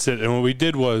responsibility. That's it. And what we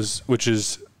did was, which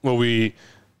is what we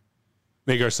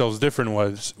make ourselves different,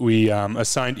 was we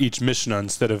assigned each Mishnah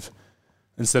instead of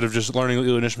just learning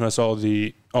Ilu Nishmas, all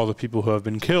the people who have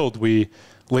been killed, we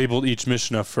labeled each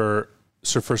Mishnah for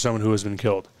someone who has been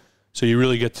killed. So you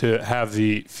really get to have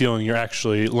the feeling you're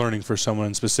actually learning for someone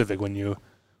in specific when you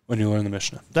learn the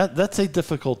Mishnah. That's a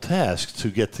difficult task, to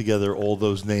get together all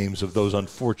those names of those,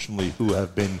 unfortunately, who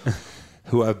have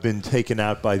been taken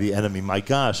out by the enemy. My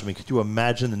gosh, I mean, could you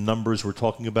imagine the numbers we're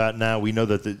talking about now? We know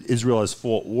that Israel has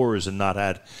fought wars and not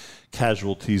had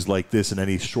casualties like this in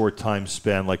any short time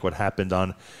span, like what happened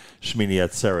on Shmini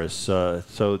Atzeres.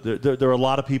 So there are a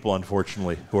lot of people,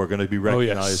 unfortunately, who are going to be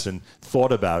recognized and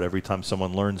thought about every time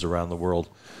someone learns around the world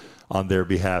on their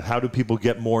behalf. How do people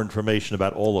get more information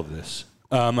about all of this?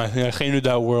 I think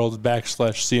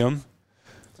achenu.world/Siyum.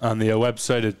 On the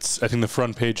website, I think the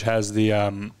front page has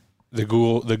the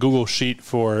Google sheet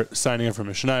for signing up for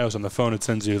Mishnayos. On the phone, it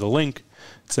sends you the link.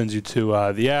 It sends you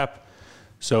to the app.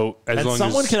 So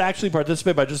someone can actually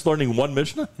participate by just learning one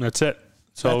Mishnah? That's it.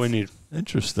 That's all we need.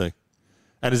 Interesting.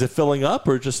 And is it filling up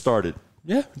or just started?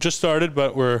 Yeah, just started,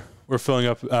 but we're filling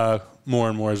up more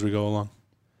and more as we go along.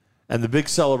 And the big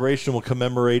celebration will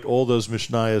commemorate all those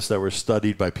Mishnayos that were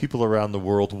studied by people around the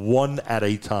world, one at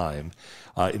a time,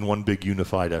 in one big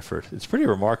unified effort. It's pretty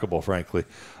remarkable, frankly.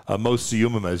 Most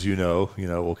Siyumim, as you know,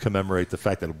 will commemorate the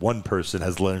fact that one person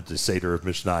has learned a Seder of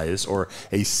Mishnayos, or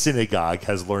a synagogue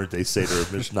has learned a Seder of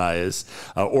Mishnayos,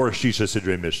 or a Shisha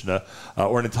Sidrei Mishnah,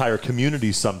 or an entire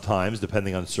community sometimes,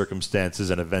 depending on circumstances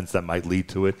and events that might lead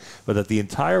to it. But that the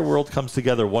entire world comes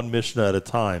together one Mishnah at a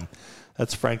time,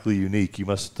 that's frankly unique. You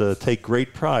must take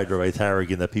great pride, Rabbi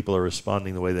Tarragon, that people are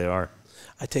responding the way they are.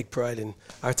 I take pride in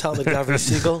our Talmud Gavri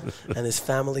Siegel and his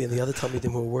family and the other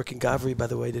Talmidim who are working. Gavri, by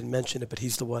the way, didn't mention it, but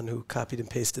he's the one who copied and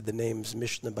pasted the names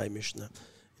Mishnah by Mishnah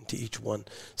into each one.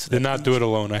 So did not do it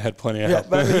alone. I had plenty of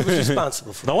help. But he was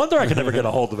responsible for it. No wonder I could never get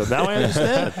a hold of him. Now I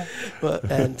understand.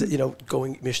 And,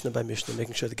 going Mishnah by Mishnah,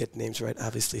 making sure to get names right,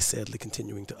 obviously, sadly,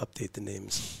 continuing to update the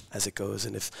names as it goes.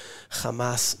 And if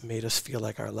Hamas made us feel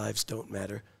like our lives don't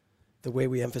matter, the way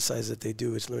we emphasize that they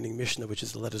do is learning Mishnah, which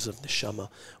is the letters of Neshama.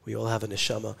 We all have a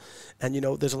Neshama. And,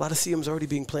 there's a lot of Siyums already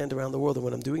being planned around the world. And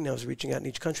what I'm doing now is reaching out in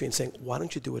each country and saying, why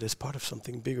don't you do it as part of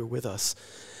something bigger with us?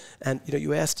 And,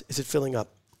 you asked, is it filling up?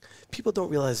 People don't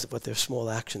realize what their small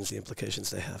actions, the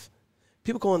implications they have.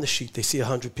 People go on the sheet, they see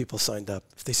 100 people signed up.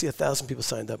 If they see 1,000 people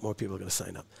signed up, more people are going to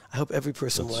sign up. I hope every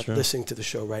person listening to the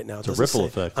show right now doesn't ripple say,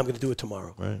 effect. I'm going to do it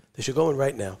tomorrow. Right. They should go in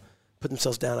right now. Put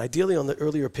themselves down, ideally on the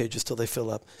earlier pages till they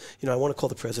fill up. I want to call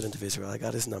the president of Israel. I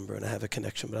got his number and I have a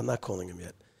connection, but I'm not calling him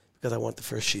yet because I want the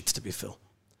first sheets to be filled.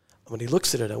 When he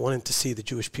looks at it, I want him to see the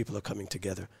Jewish people are coming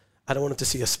together. I don't want him to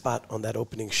see a spot on that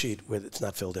opening sheet where it's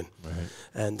not filled in. Right.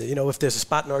 And, if there's a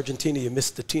spot in Argentina, you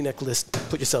missed the TNEC list,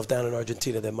 put yourself down in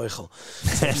Argentina, they're Michael.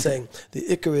 So I'm saying the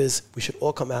ikar is we should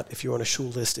all come out. If you're on a shul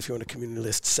list, if you're on a community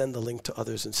list, send the link to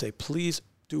others and say, please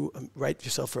write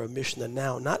yourself for a Mishnah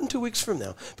now, not in 2 weeks from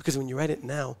now, because when you write it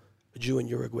now, a Jew in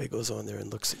Uruguay goes on there and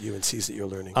looks at you and sees that you're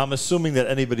learning. I'm assuming that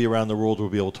anybody around the world will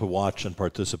be able to watch and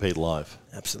participate live.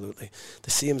 Absolutely.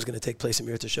 The Siyum is going to take place in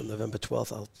Mir Tashem November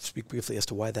 12th. I'll speak briefly as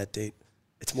to why that date.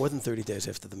 It's more than 30 days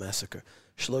after the massacre.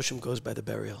 Shloshim goes by the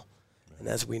burial. And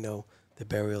as we know, the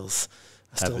burials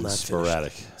are still not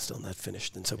sporadic. Finished. Still not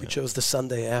finished. And so we chose the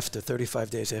Sunday after, 35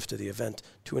 days after the event,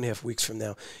 2.5 weeks from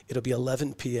now. It'll be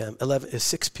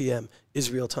 6 p.m.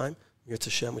 Israel time, Mir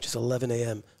Tashem, which is 11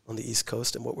 a.m. on the East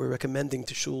Coast. And what we're recommending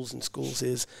to shuls and schools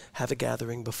is have a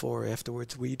gathering before or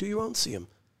afterwards where you do your own Siyum.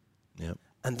 Yep.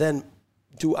 And then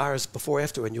do ours before or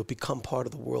after, and you'll become part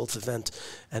of the world's event.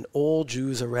 And all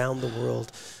Jews around the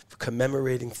world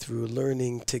commemorating through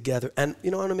learning together. And, I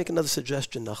want to make another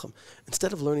suggestion, Nachum.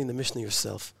 Instead of learning the Mishnah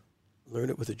yourself, learn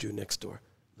it with a Jew next door.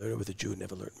 Learn it with a Jew who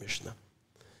never learned Mishnah.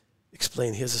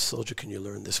 Explain, here's a soldier, can you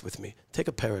learn this with me? Take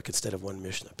a parak instead of one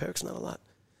Mishnah. Parak's not a lot.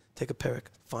 Take a parak,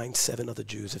 find 7 other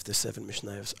Jews if there's 7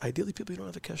 Mishnayos. Ideally, people you don't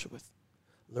have a kesher with.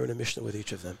 Learn a Mishnah with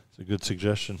each of them. It's a good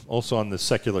suggestion. Also on the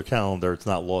secular calendar, it's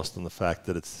not lost on the fact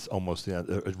that it's almost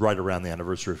right around the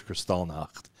anniversary of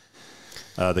Kristallnacht.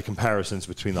 The comparisons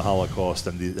between the Holocaust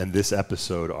and this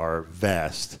episode are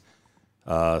vast.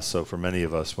 So for many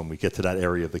of us, when we get to that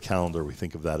area of the calendar, we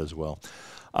think of that as well.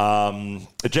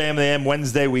 At JM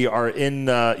Wednesday, we are in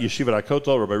Yeshivat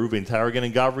HaKotel. Rabbi Reuven Tarragon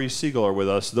and Gavri Siegel are with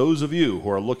us. Those of you who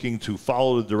are looking to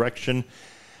follow the direction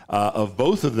of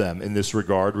both of them in this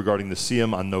regard, regarding the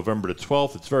Siyum on November the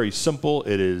 12th, it's very simple.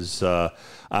 It is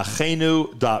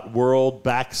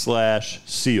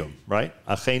achenu.world/Siyum, right?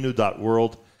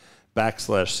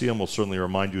 achenu.world/Siyum. We'll certainly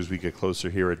remind you as we get closer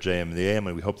here at JM in the AM,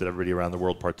 and we hope that everybody around the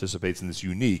world participates in this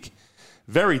unique,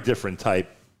 very different type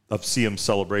of Siyum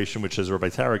celebration, which, as Rabbi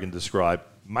Tarragon described,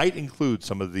 might include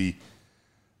some of the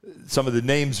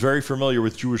names very familiar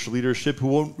with Jewish leadership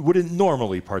who wouldn't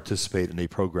normally participate in a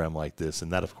program like this.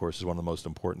 And that, of course, is one of the most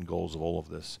important goals of all of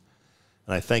this.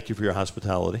 And I thank you for your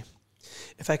hospitality.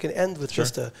 If I can end with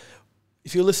just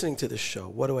if you're listening to this show,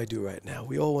 what do I do right now?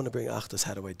 We all want to bring Achdus.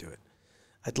 How do I do it?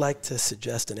 I'd like to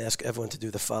suggest and ask everyone to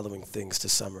do the following things to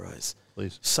summarize.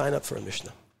 Please. Sign up for a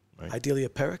Mishnah. Right. Ideally a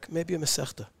Perek, maybe a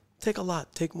Masechta. Take a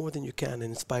lot. Take more than you can and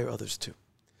inspire others too.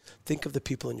 Think of the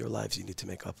people in your lives you need to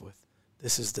make up with.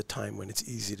 This is the time when it's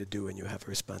easy to do and you have a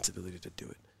responsibility to do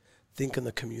it. Think on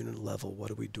the communal level, what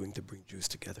are we doing to bring Jews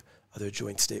together? Are there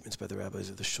joint statements by the rabbis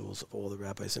of the shuls, of all the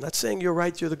rabbis? I'm not saying you're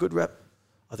right, you're the good rep.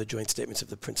 Are there joint statements of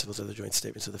the principals? Are there joint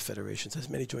statements of the federations? There's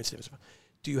many joint statements.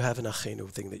 Do you have an Achenu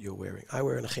thing that you're wearing? I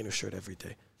wear an Achenu shirt every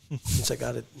day. Since I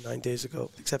got it 9 days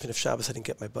ago, except of Shabbos, I didn't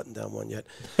get my button down one yet.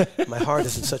 My heart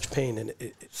is in such pain, and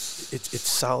it's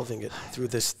solving it through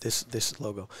this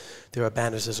logo. There are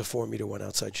banners. There's a 4-meter one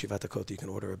outside Yeshivat HaKotel. You can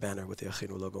order a banner with the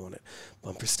Achenu logo on it.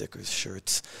 Bumper stickers,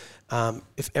 shirts.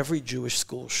 If every Jewish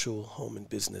school, shul, home, and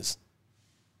business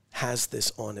has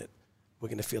this on it, we're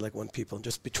going to feel like one people. And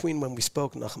just between when we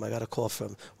spoke, Nachum, I got a call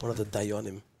from one of the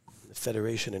Dayanim, the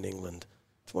Federation in England.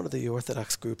 It's one of the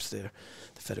Orthodox groups there,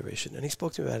 the Federation. And he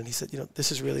spoke to me about it, and he said,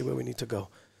 this is really where we need to go.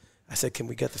 I said, can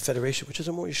we get the Federation, which is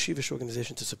a more yeshivish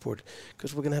organization, to support it?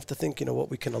 Because we're going to have to think,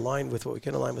 what we can align with, what we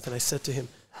can align with. And I said to him,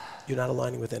 you're not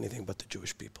aligning with anything but the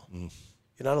Jewish people. You're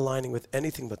not aligning with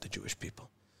anything but the Jewish people.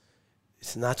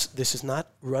 This is not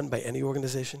run by any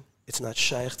organization. It's not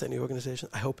shaykh to any organization.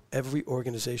 I hope every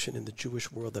organization in the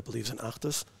Jewish world that believes in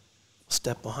Achdus will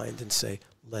step behind and say,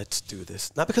 let's do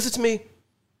this. Not because it's me,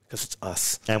 because it's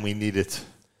us. And we need it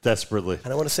desperately.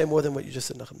 And I want to say more than what you just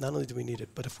said, Nachum. Not only do we need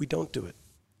it, but if we don't do it,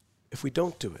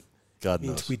 God it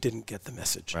means knows. we didn't get the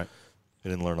message. Right.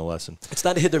 We didn't learn a lesson. It's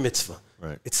not a hiddur mitzvah.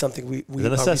 Right. It's something we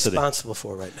are responsible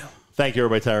for right now. Thank you,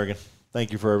 Rabbi Tarragon.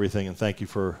 Thank you for everything, and thank you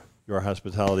for your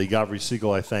hospitality. Gavri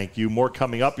Siegel, I thank you. More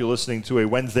coming up. You're listening to a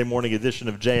Wednesday morning edition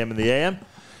of JM in the AM.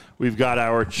 We've got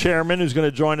our chairman who's going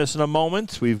to join us in a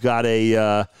moment. We've got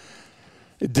a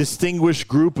distinguished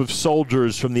group of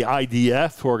soldiers from the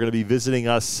IDF who are going to be visiting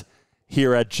us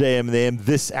here at JM in the AM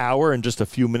this hour in just a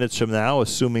few minutes from now,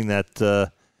 assuming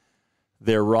that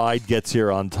their ride gets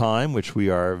here on time, which we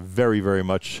are very, very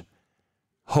much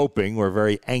hoping. We're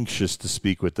very anxious to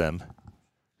speak with them.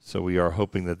 So we are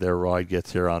hoping that their ride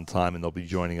gets here on time, and they'll be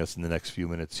joining us in the next few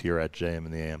minutes here at JM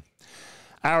in the AM.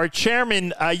 Our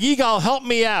chairman, Yigal, help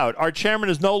me out. Our chairman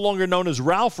is no longer known as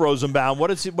Ralph Rosenbaum.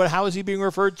 How is he being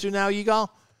referred to now, Yigal?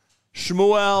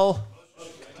 Moshe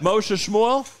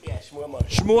Shmuel? Yeah, Shmuel Moshe.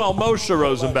 Shmuel Moshe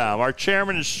Rosenbaum. Our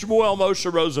chairman is Shmuel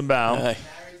Moshe Rosenbaum.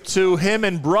 To him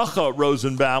and Bracha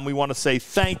Rosenbaum, we want to say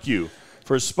thank you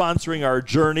for sponsoring our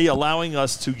journey, allowing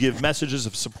us to give messages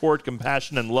of support,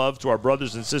 compassion, and love to our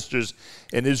brothers and sisters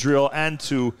in Israel, and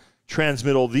to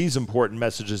transmit all these important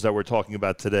messages that we're talking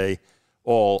about today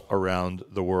all around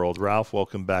the world. Ralph,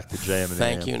 welcome back to JM and the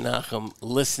AM. Thank you, Nachum.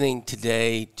 Listening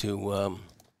today to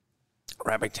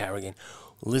Rabbi Tarragon,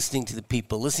 listening to the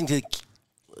people, listening to the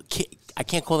I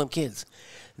can't call them kids.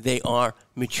 They are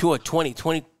mature, 20,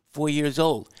 24 years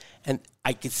old. And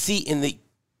I could see in the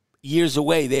years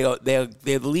away, they're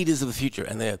the leaders of the future,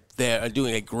 and they're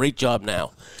doing a great job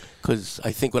now. Because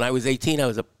I think when I was 18, I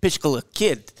was a pishkala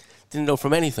kid, didn't know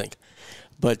from anything.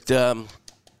 But I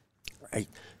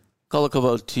call a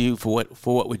kavod to you for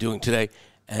what we're doing today,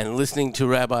 and listening to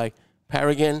Rabbi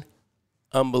Tarragon,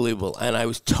 unbelievable. And I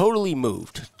was totally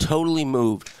moved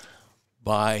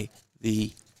by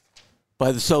the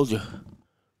soldier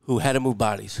who had to move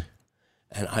bodies.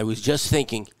 And I was just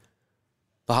thinking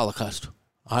the Holocaust.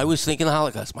 I was thinking the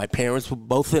Holocaust. My parents were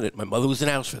both in it. My mother was in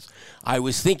Auschwitz. I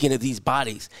was thinking of these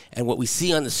bodies and what we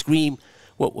see on the screen,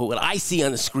 what I see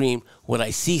on the screen, what I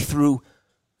see through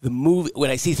the movie, what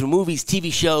I see through movies,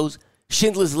 TV shows,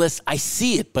 Schindler's List. I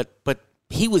see it, but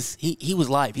he was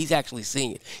live. He's actually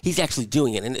seeing it. He's actually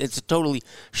doing it, and it's a totally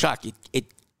shock.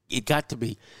 It got to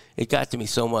me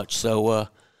so much. So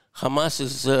Hamas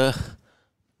is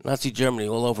Nazi Germany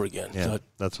all over again. Yeah, so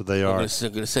that's what they are. I'm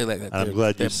going to say that. And I'm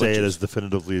glad you say it butchers. as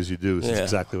definitively as you do. It's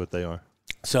exactly what they are.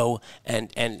 So and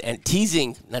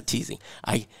teasing, not teasing.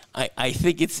 I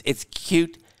think it's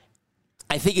cute.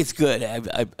 I think it's good.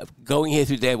 I'm going here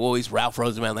through the day. I've always Ralph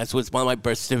Rosenbaum. That's what's on my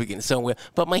birth certificate somewhere.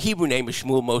 But my Hebrew name is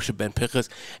Shmuel Moshe Ben Pinchas,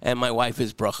 and my wife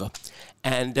is Bracha.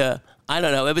 And I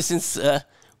don't know. Ever since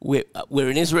we're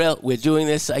in Israel, we're doing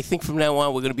this. I think from now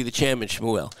on we're going to be the chairman,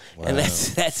 Shmuel, and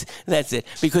that's it.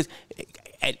 Because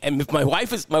and if my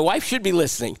wife should be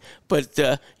listening. But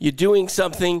you're doing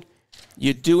something.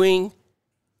 You're doing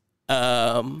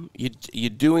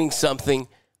something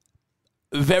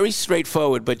very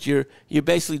straightforward, but you're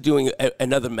basically doing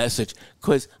another message,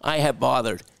 because I have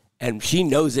bothered, and she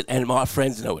knows it, and our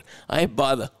friends know it. I have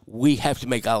bothered. We have to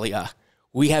make Aliyah.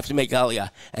 We have to make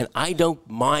Aliyah, and I don't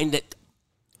mind it.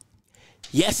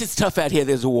 Yes, it's tough out here.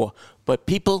 There's a war, but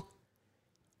people,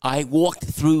 I walked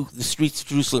through the streets of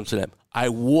Jerusalem to them. I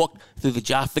walked through the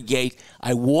Jaffa Gate.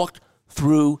 I walked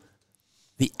through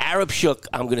the Arab Shuk,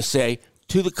 I'm going to say,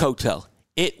 to the HaKotel.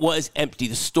 It was empty.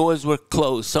 The stores were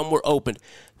closed. Some were open.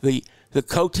 The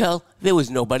HaKotel, there was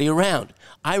nobody around.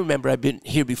 I remember, I've been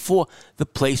here before. The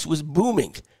place was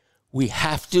booming. We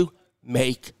have to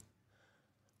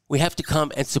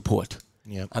come and support.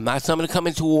 Yep. I'm not someone to come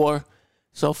into war.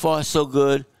 So far, so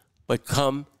good. But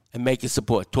come and make a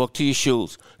support. Talk to your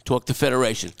shuls. Talk to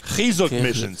Federation. Chizuk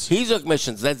missions. Chizuk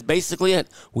missions. That's basically it.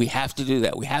 We have to do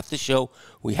that. We have to show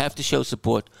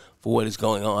support for what is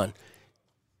going on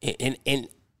in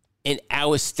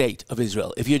our state of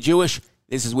Israel. If you're Jewish,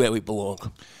 this is where we belong.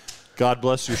 God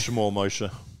bless you, Shmuel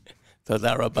Moshe.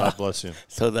 Toda rabba. God bless you.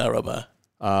 Toda rabba.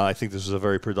 I think this was a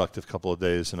very productive couple of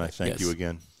days, and I thank you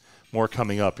again. More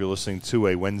coming up. You're listening to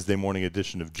a Wednesday morning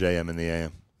edition of JM in the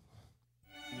AM.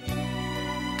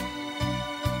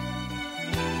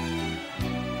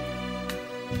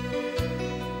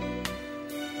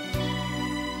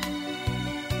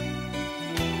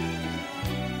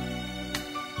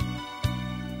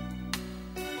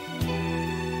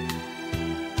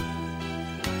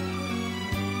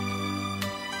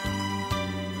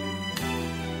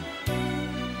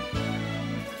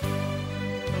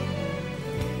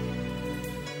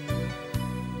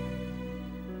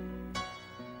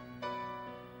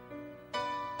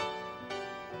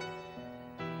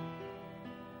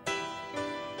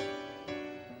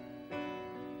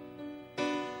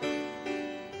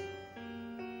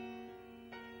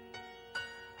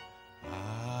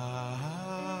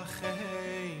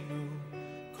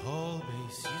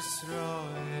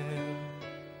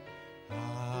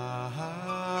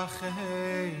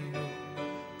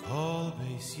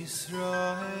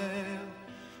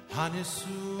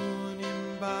 Hanesunim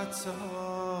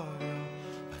batzara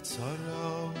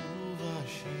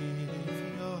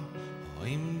uvashivya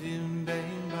oimdim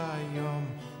bein bayom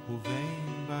uvein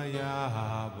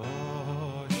bayabosho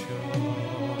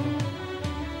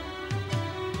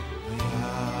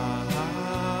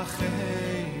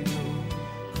Yacheinu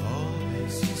kol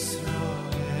beis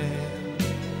Yisrael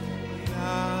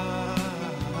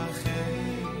Yacheinu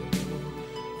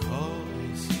kol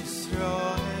beis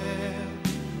Yisrael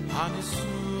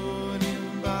Hanesunim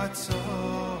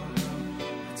batzara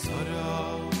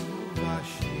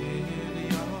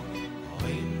uvashivya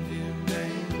oimdim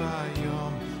bein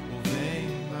bayom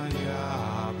uvein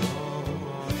bayabosho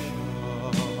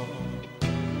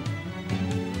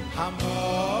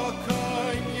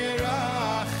Hamokoin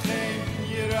Yerachem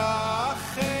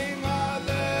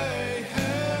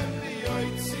Aleihem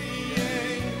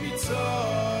Yoitziyein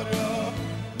Mitzara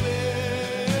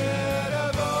Lerevacha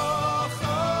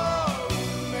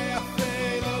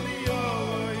Umeafel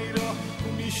Aliyoiro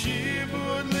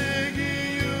Umishibud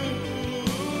Legiyula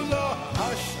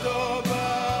Hashto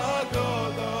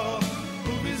Bagoda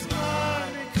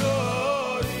Ubizman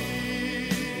Korim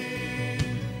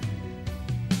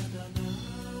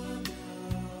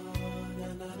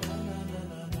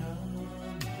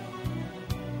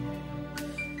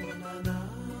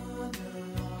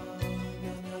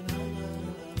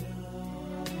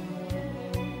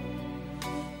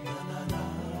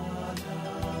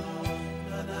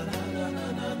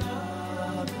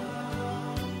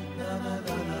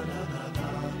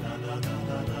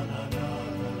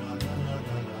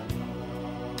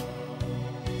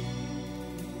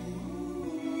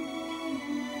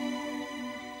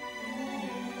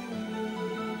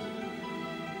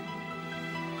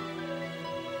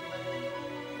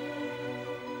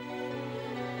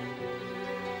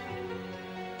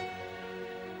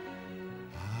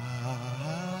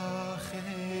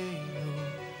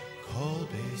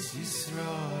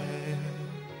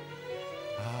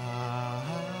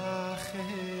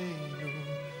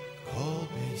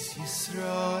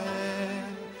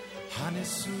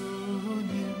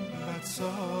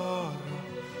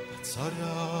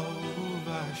Tzara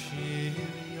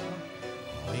uvashirya,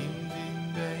 oim din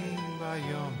bein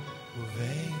bayom,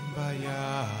 uvein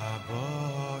bayabosha.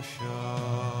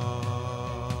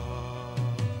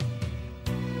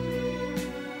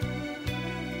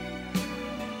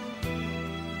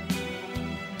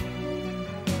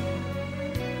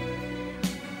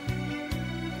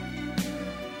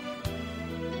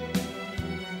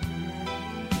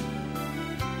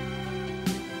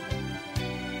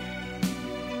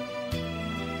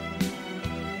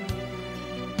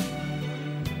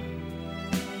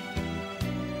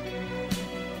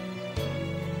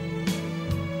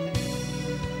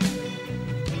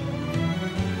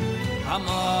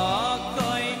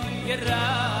 Hamakoim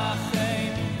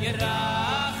Yerachem,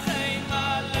 Yerachem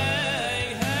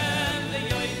Aleihem,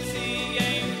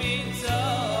 Leyotziyem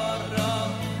Mitzara,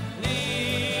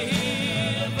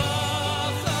 Lirvacha,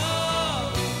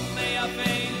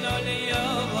 Me'afein Lo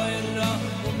Le'yovoira,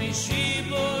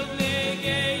 U'mishibud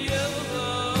Le'geyuhu,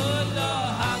 Lo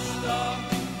Hashta,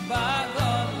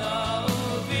 Ba'gola,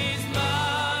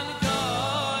 U'bizman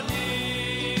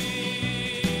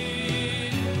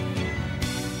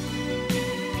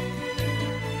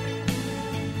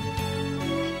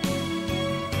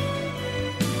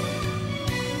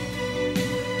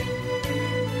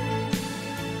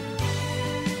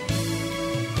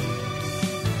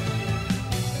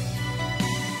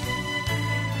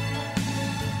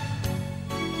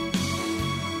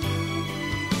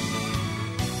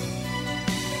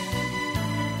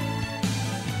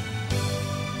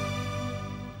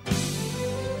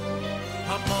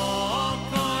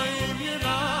Hamakoim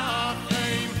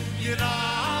Yerachem,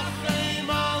 Yerachem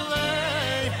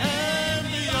Aleihem,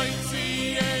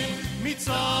 Leyotziyem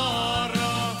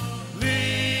Mitzara,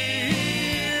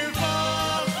 Lirvacha,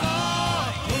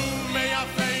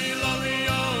 U'me'afei Lo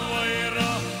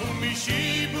Le'yovoira,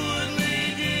 U'mishibud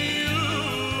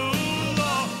Le'giyuh,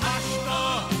 Lo Hashta,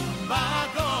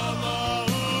 Ba'gola,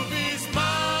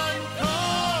 U'bizman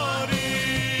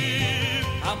Korim.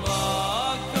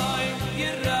 Hamakoim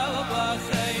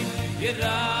Yerachem,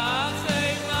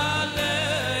 Yerachem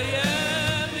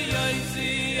Aleihem,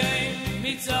 Leyotziyem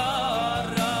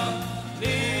Mitzara,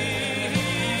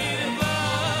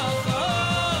 Lirvacha,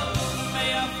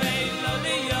 Me'afei Lo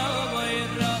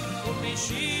Le'yovoira,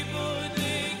 U'mishibud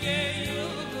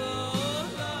Le'geyuh, Lo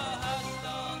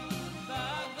Hashta,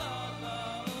 Ba'gola,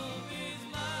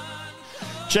 U'bizman.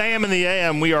 JM in the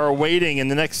AM, we are awaiting in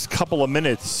the next couple of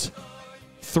minutes.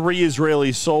 3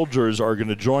 Israeli soldiers are going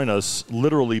to join us,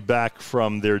 literally back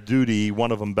from their duty,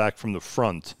 one of them back from the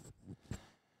front.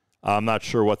 I'm not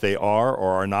sure what they are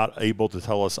or are not able to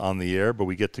tell us on the air, but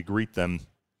we get to greet them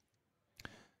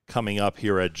coming up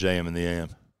here at JM in the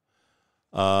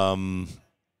AM.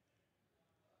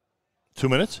 2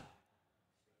 minutes?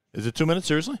 Is it 2 minutes,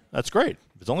 seriously? That's great.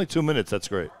 If it's only 2 minutes, that's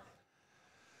great.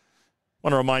 I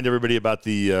want to remind everybody about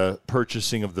the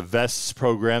purchasing of the vests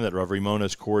program that Rav Rimon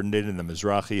has coordinated, and the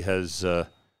Mizrahi has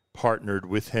partnered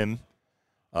with him,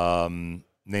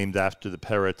 named after the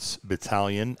Peretz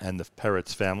Battalion and the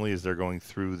Peretz family as they're going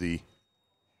through the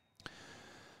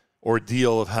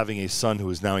ordeal of having a son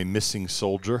who is now a missing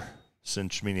soldier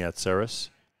since Shmini Atzeres.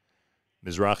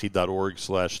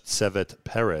 Mizrahi.org/Tzevet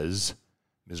Perez.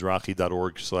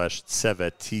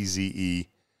 Mizrahi.org/Tzevet,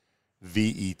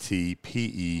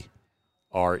 TZEVETPEREZ.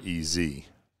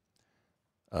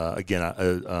 Again,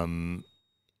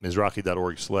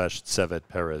 Mizrahi.org/Tzevet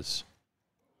Perez.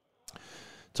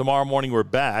 Tomorrow morning we're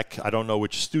back. I don't know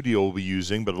which studio we'll be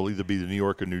using, but it'll either be the New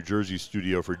York or New Jersey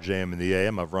studio for JM in the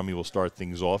AM. Avrami will start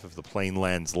things off if the plane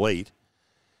lands late.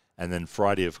 And then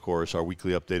Friday, of course, our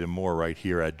weekly update and more right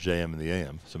here at JM in the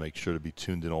AM. So make sure to be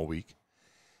tuned in all week.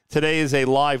 Today is a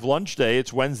live lunch day.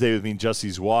 It's Wednesday with me and Jesse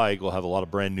Zweig. We'll have a lot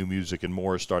of brand new music and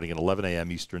more starting at 11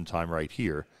 a.m. Eastern Time right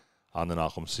here on the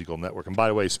Nachum Segal Network. And by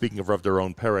the way, speaking of Rav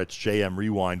Doron Peretz, JM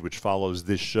Rewind, which follows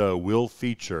this show, will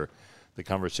feature the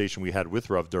conversation we had with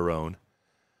Rav Doron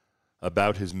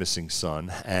about his missing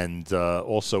son. And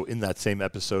also in that same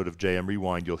episode of JM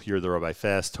Rewind, you'll hear the Rabbi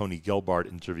Fast, Tony Gelbart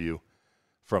interview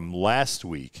from last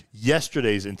week.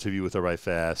 Yesterday's interview with Rabbi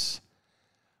Fast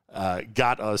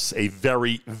got us a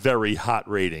very, very hot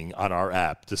rating on our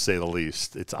app, to say the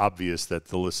least. It's obvious that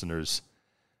the listeners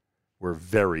were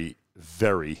very,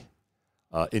 very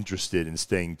interested in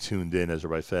staying tuned in as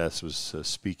Rabbi Fast was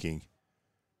speaking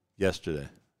yesterday.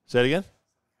 Say it again?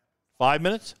 5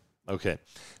 minutes? Okay.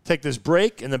 Take this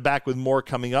break and then back with more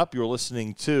coming up. You're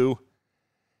listening to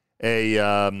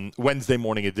a Wednesday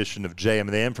morning edition of JM and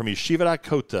the AM from Yeshivat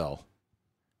HaKotel.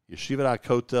 Yeshivat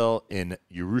HaKotel in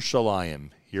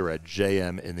Yerushalayim here at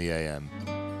JM in the AM.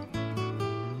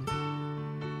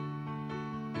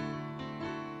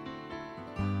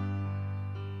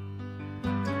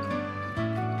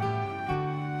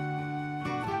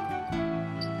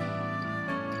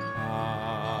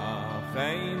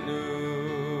 Acheinu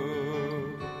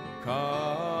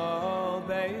Kol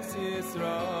Beis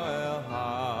Yisrael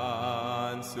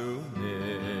Hansunim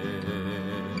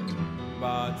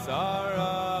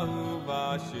Batzara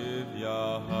Uvashivya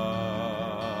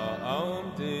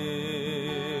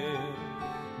Omdim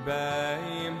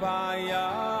Beim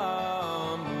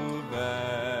Bayam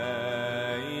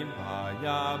Uveim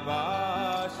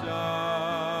Bayabasha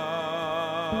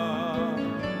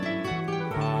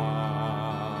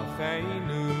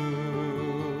Acheinu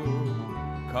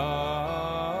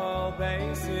Kol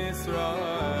Beis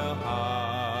Yisrael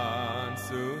Hansunim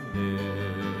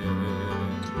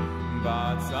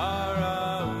Batzara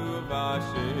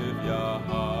Uvashivya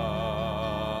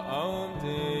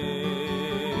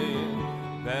Omdim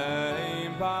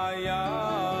Beim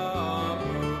Bayam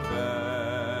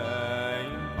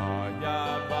Uveim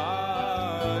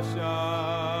Bayabasha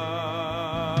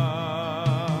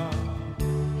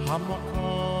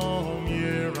Hamakom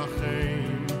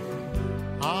Yerachem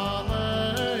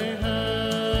Aleihem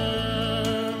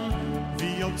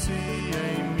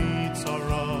V'yotziei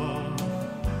mitzara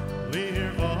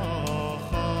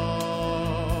Lirvacha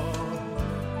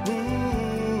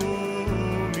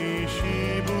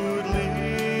U'mishibud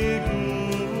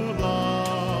ligula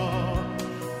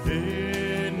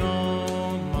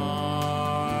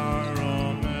V'nomar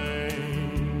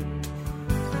Amen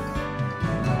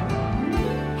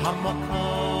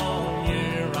Hamakom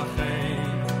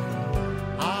Yerachem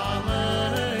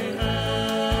Aleihem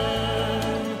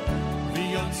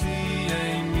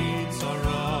V'yotziei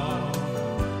mitzara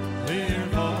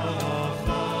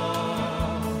Lirvacha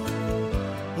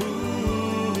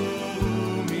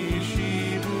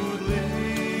U'mishibud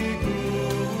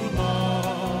ligula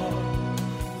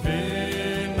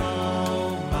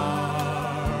V'nomar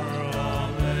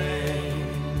Amen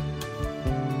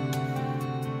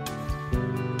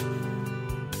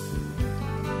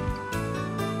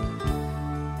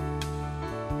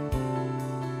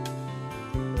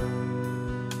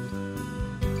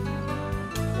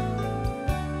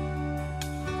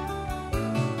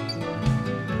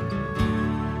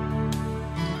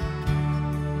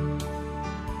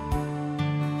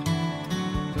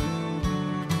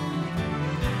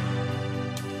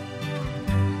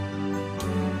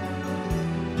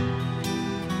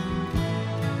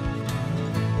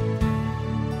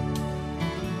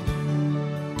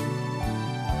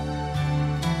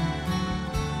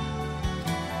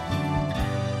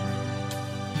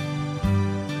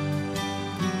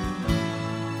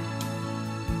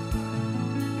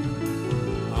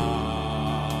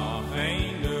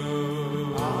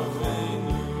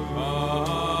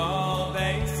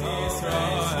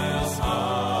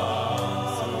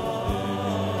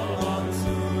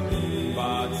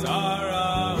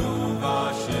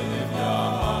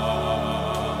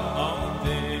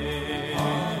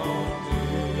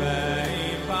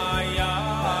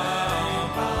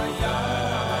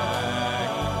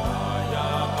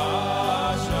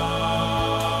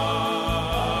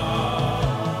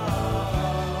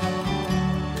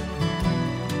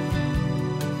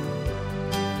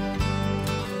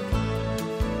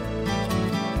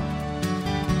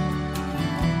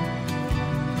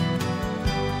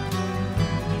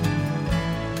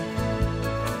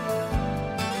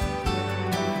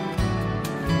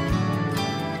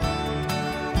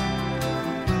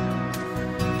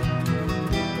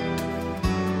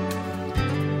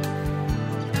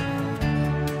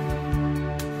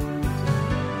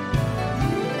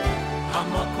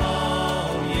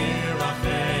Hamakom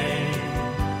Yerachem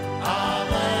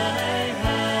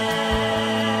Aleihem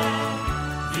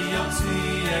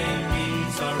V'yotziei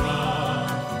mitzara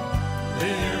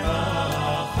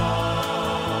Lirvacha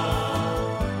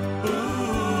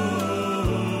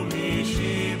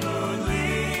U'mishibud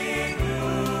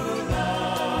ligula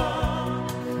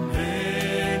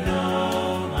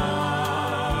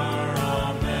V'nomar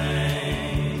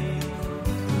Amen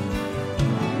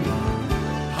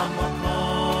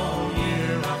Hamakom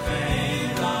Yerachem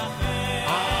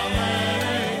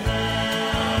Aleihem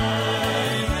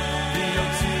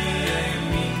V'yotziei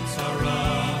mitzara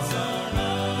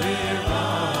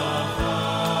Lirvacha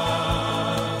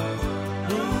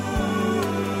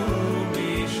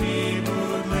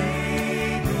U'mishibud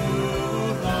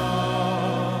ligula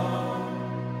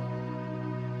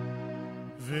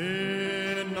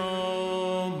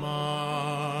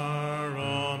V'nomar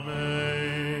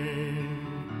Amen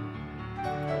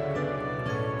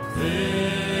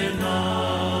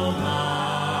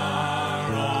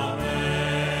V'nomar Amen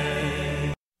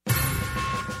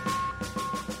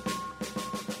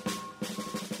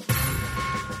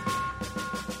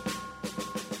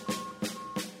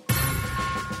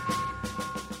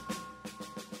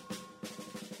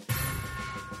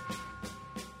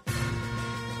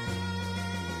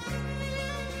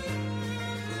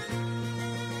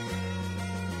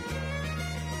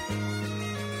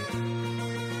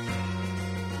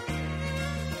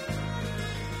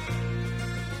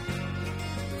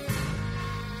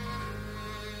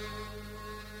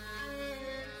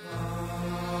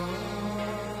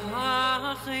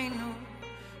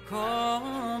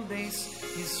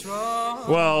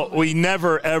Well, we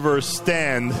never ever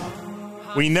stand.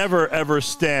 We never ever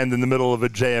stand in the middle of a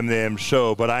JM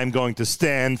show, but I'm going to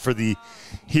stand for the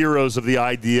heroes of the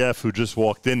IDF who just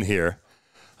walked in here.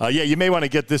 Yeah, you may want to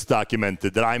get this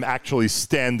documented, that I'm actually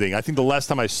standing. I think the last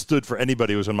time I stood for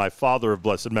anybody was when my father of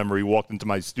blessed memory walked into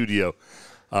my studio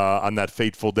on that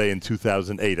fateful day in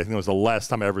 2008. I think it was the last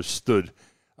time I ever stood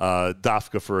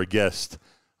dafka for a guest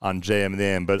on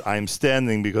JM. But I'm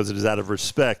standing because it is out of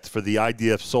respect for the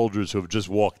IDF soldiers who have just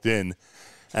walked in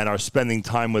and are spending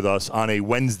time with us on a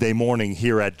Wednesday morning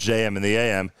here at JM in the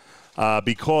AM.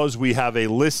 Because we have a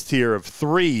list here of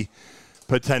 3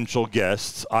 potential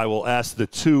guests, I will ask the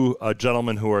 2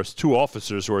 gentlemen who are 2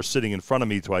 officers who are sitting in front of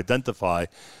me to identify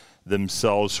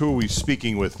themselves. Who are we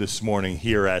speaking with this morning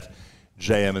here at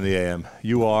JM in the AM?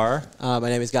 You are? My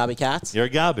name is Gabi Katz. You're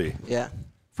Gabi? Yeah.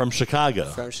 From Chicago?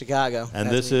 From Chicago. And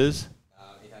this is?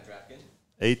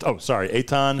 Eitan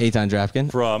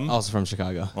Drapkin. From? Also from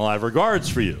Chicago. Well, I have regards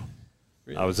for you.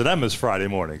 I was at Emma's Friday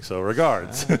morning, so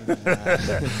regards.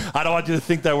 I don't want you to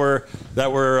think that we're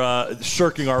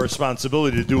shirking our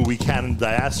responsibility to do what we can in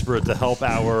diaspora to help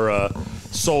our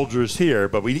soldiers here,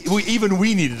 but we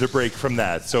needed a break from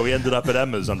that, so we ended up at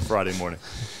Emma's on Friday morning.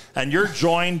 And you're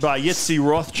joined by Yitzi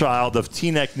Rothschild of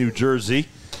Teaneck, New Jersey.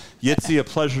 Yitzi, a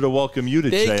pleasure to welcome you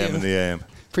to JM in the AM.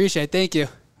 Appreciate it. Thank you.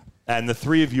 And the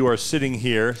 3 of you are sitting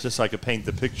here, just so I could paint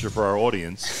the picture for our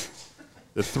audience.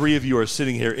 The 3 of you are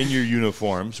sitting here in your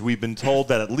uniforms. We've been told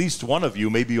that at least one of you,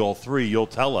 maybe all 3, you'll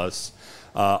tell us,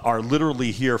 are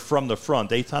literally here from the front.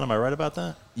 Eitan, am I right about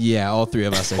that? Yeah, all 3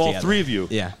 of us are all together. 3 of you?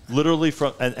 Yeah. Literally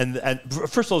from, and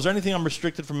first of all, is there anything I'm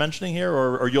restricted from mentioning here,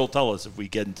 or you'll tell us if we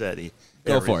get into any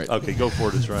Go for it. Okay, go for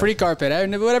it, is right. Free carpet,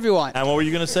 whatever you want. And what were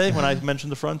you going to say when I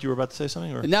mentioned the front? You were about to say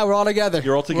something? Or? Now we're all together.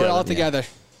 You're all together? We're all together.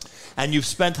 And you've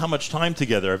spent how much time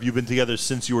together? Have you been together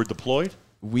since you were deployed?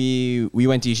 We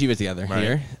went to Yeshivat together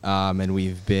here, and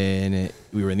we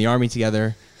were in the Army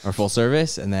together, our full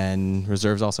service, and then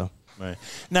reserves also. Right.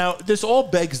 Now, this all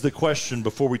begs the question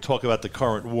before we talk about the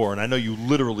current war, and I know you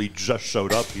literally just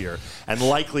showed up here and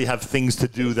likely have things to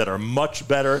do that are much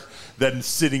better than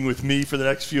sitting with me for the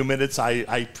next few minutes. I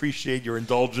appreciate your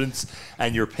indulgence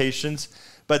and your patience.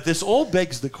 But this all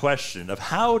begs the question of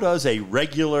how does a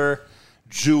regular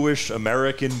Jewish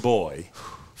American boy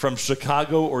from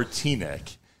Chicago or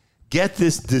Teaneck get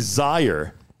this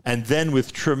desire and then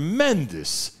with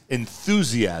tremendous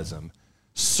enthusiasm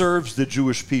serves the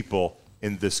Jewish people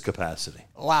in this capacity?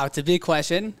 Wow, it's a big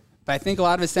question. But I think a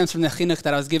lot of it stems from the chinuch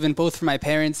that I was given both from my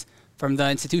parents, from the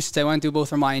institutions I went to, both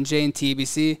from INJ and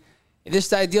TBC. There's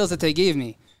the ideals that they gave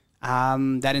me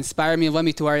that inspired me and led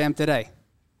me to where I am today.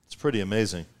 It's pretty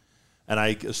amazing. And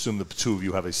I assume the 2 of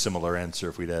you have a similar answer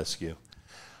if we'd ask you.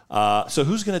 So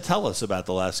who's going to tell us about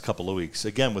the last couple of weeks?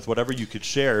 Again, with whatever you could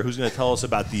share, who's going to tell us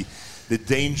about the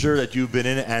danger that you've been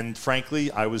in? And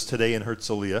frankly, I was today in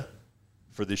Herzliya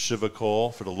for the Shiva call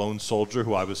for the lone soldier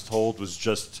who I was told was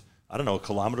just, I don't know, a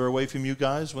kilometer away from you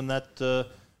guys when that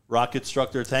rocket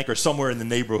struck their tank, or somewhere in the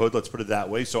neighborhood, let's put it that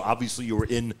way. So obviously you were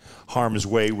in harm's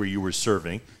way where you were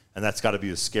serving, and that's got to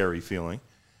be a scary feeling.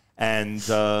 And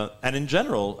in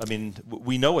general, I mean,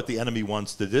 we know what the enemy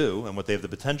wants to do and what they have the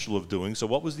potential of doing. So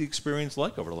what was the experience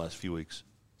like over the last few weeks?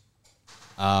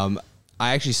 I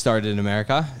actually started in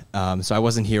America, so I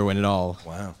wasn't here when it all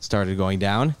started going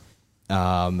down.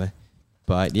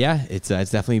 But yeah, it's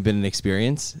definitely been an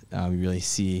experience. You really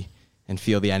see and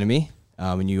feel the enemy,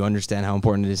 and you understand how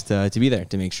important it is to be there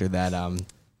to make sure that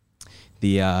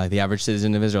the average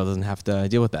citizen of Israel doesn't have to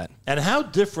deal with that. And how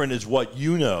different is what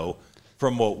you know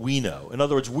from what we know? In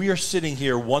other words, we are sitting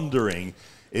here wondering,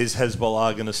 is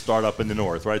Hezbollah going to start up in the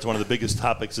north, right? It's one of the biggest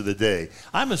topics of the day.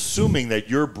 I'm assuming that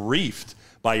you're briefed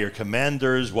by your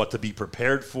commanders, what to be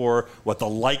prepared for, what the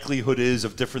likelihood is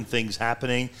of different things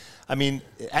happening. I mean,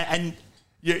 and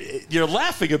you're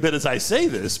laughing a bit as I say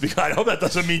this, because I hope that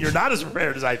doesn't mean you're not as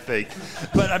prepared as I think.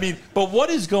 But I mean, but what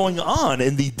is going on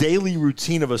in the daily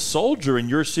routine of a soldier in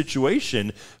your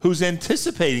situation who's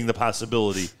anticipating the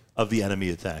possibility of the enemy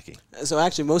attacking? So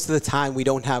actually, most of the time, we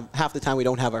don't have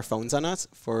our phones on us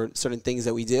for certain things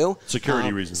that we do.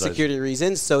 Security reasons. Security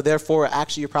reasons. So therefore,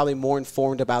 actually, you're probably more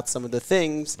informed about some of the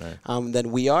things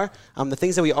than we are. The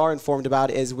things that we are informed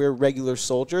about is we're regular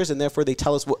soldiers, and therefore they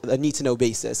tell us a need-to-know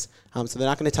basis. So they're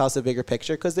not going to tell us a bigger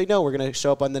picture because they know we're going to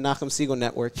show up on the Nachum Siegel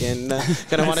network and going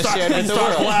to want to share it with the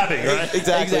world. Blabbing, right?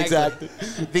 Exactly.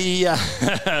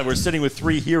 We're sitting with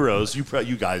 3 heroes.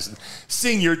 You guys,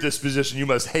 seeing your disposition, you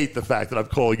must hate the fact that I'm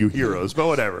calling you heroes, but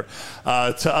whatever.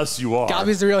 To us, you are.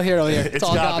 Gabi's the real hero here. It's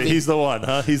Gabi. He's the one,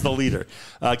 huh? He's the leader.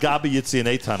 Gabi, Yitzi, and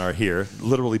Eitan are here,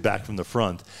 literally back from the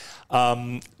front.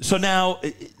 So now,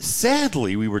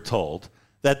 sadly, we were told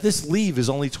that this leave is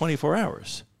only 24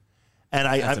 hours. And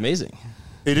That's amazing.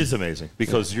 It is amazing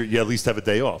because you at least have a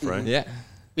day off, right? Yeah.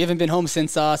 We haven't been home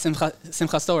since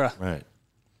Simchas Torah. Right.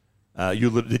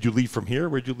 Did you leave from here?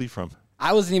 Where'd you leave from?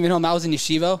 I wasn't even home. I was in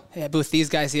Yeshiva with these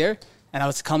guys here, and I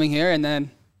was coming here, and then...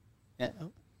 Yeah.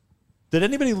 Did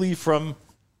anybody leave from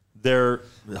their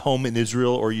home in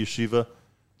Israel or Yeshiva?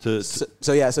 So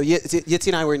Yitzi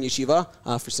and I were in Yeshiva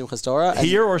for Simchas Torah.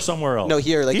 Here or somewhere else? No,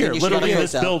 here. Here, in literally in HaKotel.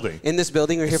 this building. In this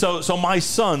building. We're here. So my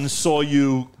son saw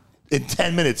you in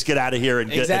 10 minutes get out of here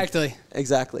and Exactly.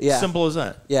 Exactly, yeah. Simple as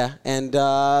that. Yeah, and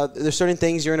there's certain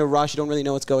things, you're in a rush, you don't really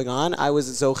know what's going on. I was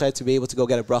zochet to be able to go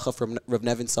get a bracha from Rav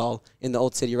Nevinsal in the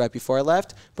old city right before I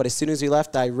left, but as soon as we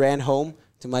left, I ran home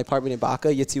to my apartment in Baca.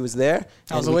 Yitzi was there.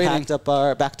 I was and we waiting.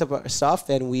 backed up our stuff,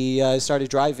 and we started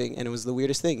driving, and it was the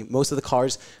weirdest thing. Most of the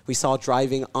cars we saw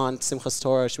driving on Simchas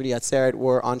Torah, Shmini Atzeret,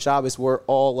 or on Shabbos were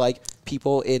all like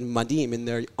people in Madim, in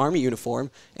their army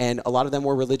uniform, and a lot of them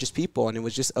were religious people, and it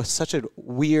was just such a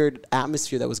weird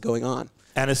atmosphere that was going on.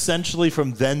 And essentially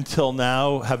from then till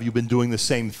now, have you been doing the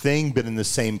same thing, been in the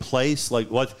same place?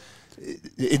 Like what,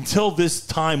 until this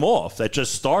time off that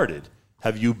just started,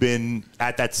 have you been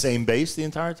at that same base the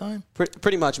entire time?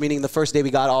 Pretty much, meaning the first day we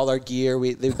got all our gear,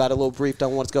 they got a little briefed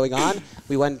on what's going on.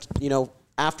 We went,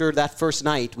 after that first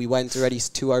night, we went already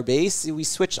to our base. We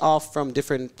switched off from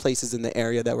different places in the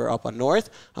area that were up on north,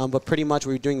 but pretty much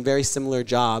we were doing very similar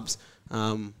jobs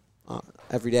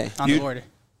every day. On the border.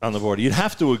 On the border. You'd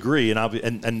have to agree,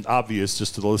 and obvious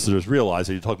just to the listeners realize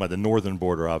that you're talking about the northern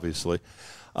border, obviously,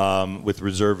 with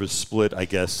reservists split, I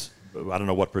guess, I don't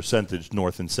know what percentage,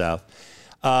 north and south.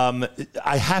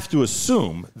 I have to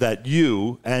assume that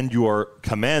you and your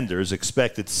commanders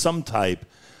expected some type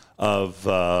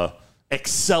of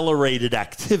accelerated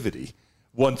activity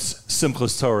once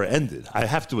Simchas Torah ended. I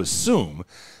have to assume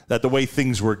that the way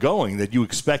things were going, that you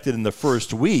expected in the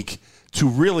first week to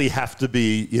really have to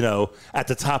be, at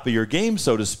the top of your game,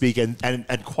 so to speak,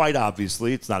 and quite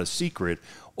obviously, it's not a secret,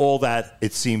 all that,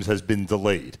 it seems, has been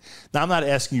delayed. Now, I'm not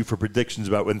asking you for predictions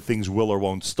about when things will or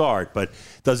won't start, but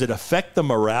does it affect the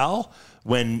morale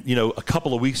when, a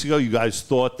couple of weeks ago you guys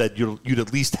thought that you'd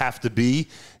at least have to be,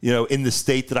 in the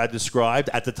state that I described,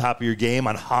 at the top of your game,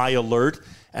 on high alert,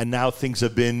 and now things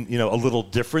have been, a little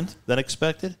different than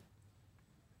expected?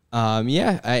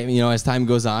 As time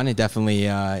goes on, it definitely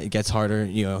it gets harder.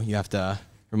 You have to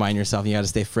remind yourself you got to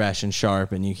stay fresh and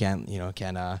sharp, and you can't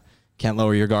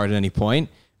lower your guard at any point.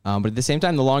 But at the same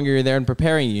time, the longer you're there and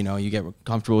preparing, you get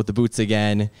comfortable with the boots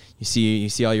again. You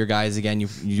see all your guys again.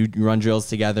 You run drills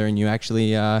together, and you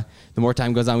actually the more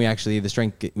time goes on,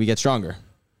 we get stronger.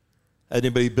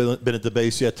 Anybody been at the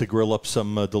base yet to grill up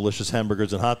some delicious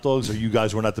hamburgers and hot dogs, or you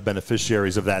guys were not the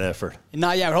beneficiaries of that effort?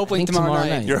 Not yet. We're hoping tomorrow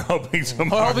night. You're hoping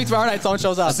tomorrow. We're hoping tomorrow night someone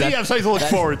shows up. See, I'm something to look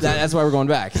forward to. That's why we're going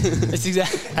back. It's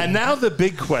exactly. And now the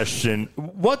big question: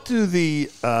 what do the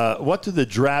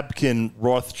Drabkin,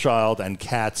 Rothschild, and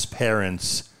Katz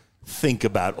parents think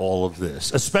about all of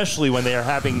this, especially when they're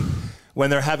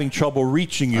having trouble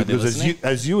reaching you? Because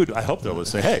I hope they're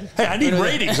listening. Hey, I need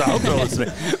ratings. I hope they're listening.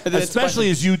 Especially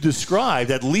as you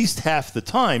described, at least half the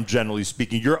time, generally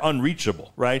speaking, you're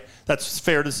unreachable, right? That's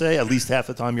fair to say. At least half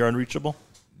the time, you're unreachable.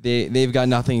 They've got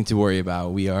nothing to worry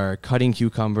about. We are cutting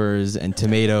cucumbers and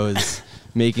tomatoes,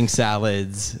 making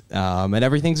salads, and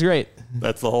everything's great.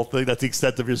 That's the whole thing. That's the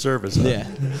extent of your service. Huh? Yeah,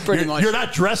 pretty much. You're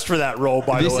not dressed for that role,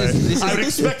 by the way. I would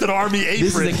expect an army apron.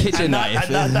 This is a kitchen knife.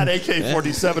 Not that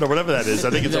AK-47 or whatever that is. I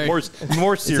think it's a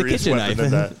more serious weapon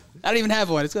than that. I don't even have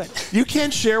one. It's good. You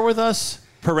can't share with us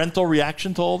parental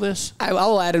reaction to all this? I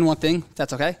will add in one thing, if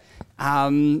that's okay.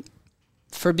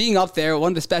 For being up there,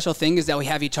 one of the special things is that we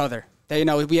have each other.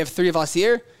 That, we have 3 of us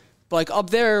here, but up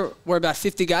there, we're about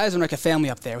 50 guys, and we're like a family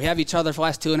up there. We have each other for the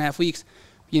last 2.5 weeks.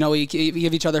 We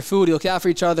give each other food, we look out for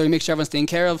each other, we make sure everyone's taken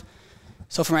care of.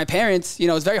 So for my parents,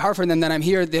 it's very hard for them that I'm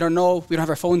here. They don't know. We don't have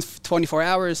our phones 24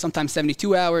 hours, sometimes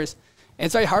 72 hours. And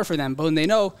it's very hard for them. But when they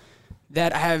know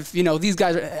that I have, these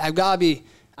guys, I have Gabi,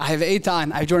 I have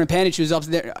Eitan, I have Jordan Panich, who's up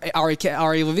there,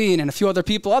 Ari Levine, and a few other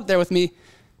people up there with me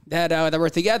that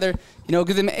work together,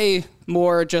 give them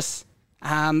more just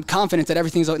confidence that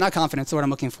everything's, not confidence, what I'm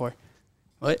looking for.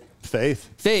 What? Faith,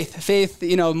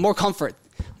 more comfort.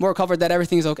 More comfort that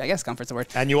everything's okay. I guess comfort's the word.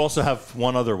 And you also have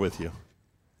one other with you.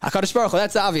 HaKadosh Baruch Hu,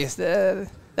 that's obvious.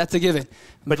 That's a given.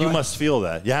 But you must feel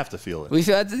that. You have to feel it. We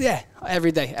feel that,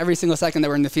 every day, every single second that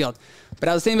we're in the field. But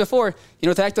I was saying before,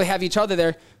 to actually have each other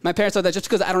there, my parents thought that just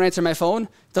because I don't answer my phone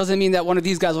doesn't mean that one of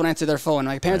these guys won't answer their phone.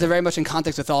 My parents are very much in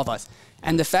contact with all of us.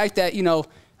 And the fact that,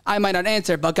 I might not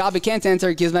answer, but Gabi can't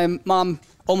answer gives my mom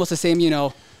almost the same,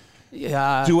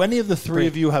 Yeah. Do any of the three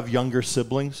of you have younger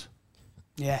siblings?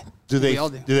 Yeah. Do We all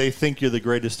do. they think you're the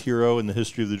greatest hero in the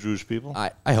history of the Jewish people?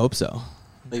 I hope so.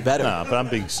 They better. Nah, but I'm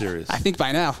being serious. I think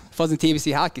by now. If it wasn't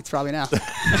TBC hockey, it's probably now.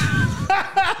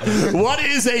 What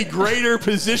is a greater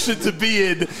position to be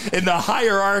in the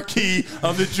hierarchy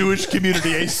of the Jewish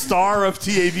community? A star of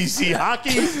TABC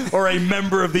hockey or a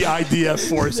member of the IDF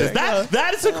forces?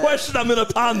 That is a question I'm going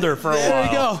to ponder for a while. There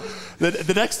you go.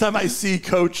 The next time I see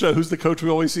Coach, who's the coach we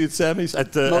always see at Sammy's?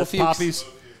 At Fuchs. Poppy's?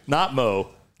 Not Mo.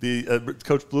 The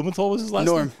Coach Blumenthal was his last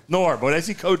Norm. name? Norm. When I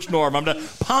see Coach Norm, I'm going to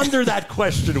ponder that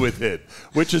question with him.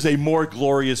 Which is a more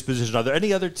glorious position? Are there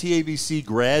any other TABC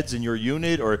grads in your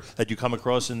unit or that you come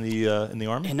across in the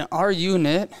Army? In our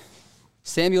unit,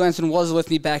 Sammy Lanson was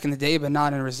with me back in the day, but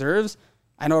not in reserves.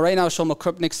 I know right now Shlomo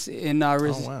Krupnik's in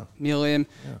Milim.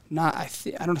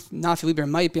 I don't know if Lieber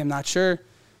might be. I'm not sure.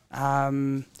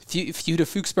 Yehuda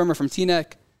Fuchsbermer from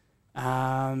TNEC.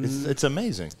 It's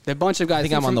amazing. A bunch of guys. I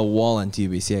think I'm on the wall on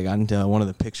TBC. I got into one of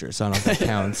the pictures, so I don't know if that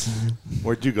counts.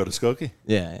 Where'd you go, to Skokie?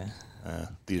 Yeah.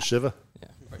 The Yeshiva?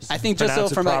 I think just Pronounce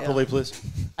so it from properly, please.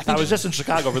 I was just in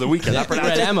Chicago over the weekend. I'm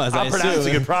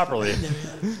pronouncing it properly.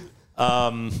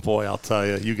 Boy, I'll tell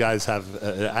you, you guys have.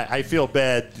 I feel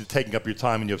bad taking up your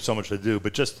time and you have so much to do,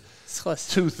 but just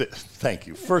two things. Thank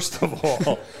you. First of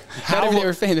all, they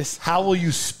were famous. How will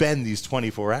you spend these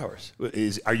 24 hours?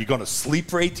 Are you going to sleep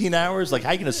for 18 hours? Like, how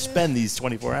are you going to spend these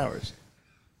 24 hours?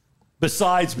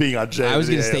 Besides being on J. I was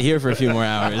going to stay here for a few more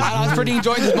hours. I was pretty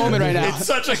enjoying this moment right now. It's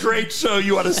such a great show.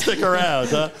 You want to stick around,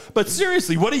 huh? But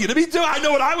seriously, what are you going to be doing? I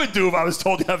know what I would do if I was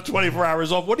told you have 24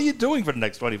 hours off. What are you doing for the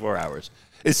next 24 hours?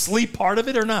 Is sleep part of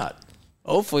it or not?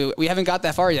 Hopefully. We haven't got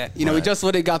that far yet. We just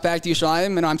literally got back to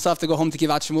Yerushalayim, and I'm still have to go home to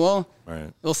Givat Shmuel.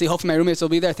 Right. We'll see. Hopefully my roommates will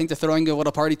be there. I think they're throwing a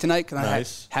little party tonight because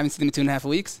Nice. I haven't seen them in 2.5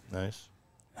 weeks. Nice.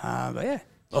 But yeah.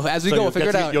 Well, as we go, we'll figure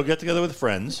it out. You'll get together with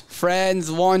friends.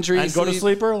 Friends, laundry, And go to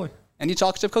sleep early. And eat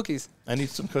chocolate chip cookies. I need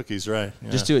some cookies, right.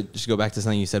 Yeah. Just to go back to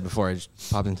something you said before, it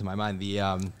just popped into my mind.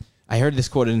 I heard this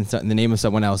quoted in the name of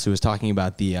someone else who was talking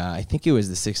about I think it was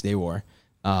the 6-Day War,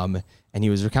 and he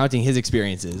was recounting his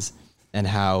experiences and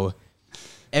how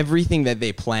everything that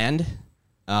they planned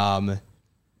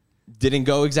didn't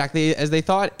go exactly as they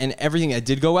thought, and everything that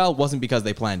did go well wasn't because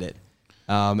they planned it.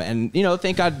 And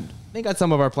thank God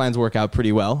some of our plans work out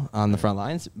pretty well on the front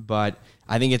lines, but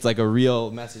I think it's like a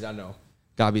real message. I don't know.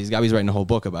 Gabi's writing a whole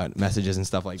book about messages and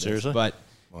stuff like this. Seriously? But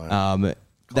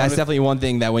that's definitely one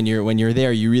thing that when you're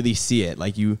there, you really see it.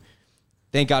 Like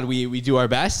thank God we do our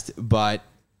best, but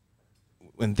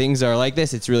when things are like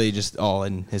this, it's really just all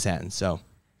in his hands. So.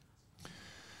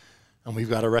 And we've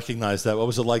got to recognize that. What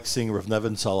was it like seeing Rav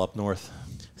Nevinsal up north?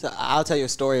 So I'll tell you a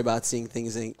story about seeing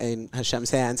things in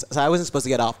Hashem's hands. So I wasn't supposed to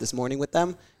get off this morning with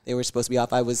them. They were supposed to be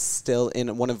off. I was still I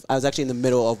was actually in the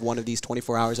middle of one of these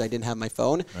 24 hours. I didn't have my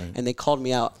phone, and they called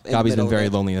me out. Gabi's been very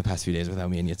lonely the past few days without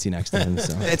me and Yitzi next to him.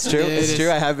 So. It's true. It's true.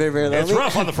 I have been very lonely. It's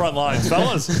rough on the front lines,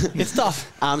 fellas. It's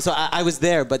tough. So I was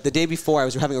there, but the day before I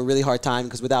was having a really hard time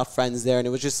because without friends there, and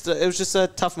it was just a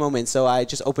tough moment. So I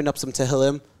just opened up some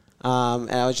Tehillim. And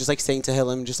I was just like saying to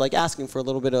him, just like asking for a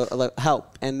little bit of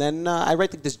help. And then I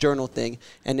write like this journal thing.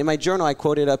 And in my journal, I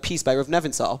quoted a piece by Rav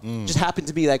Nevinsal. Just happened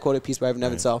to be that I quoted a piece by Rav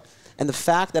Nevinsal. And the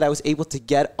fact that I was able to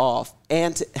get off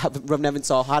and to have Rav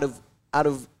Nevinsal out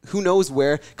of who knows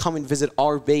where come and visit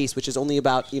our base, which is only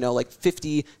about, like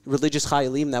 50 religious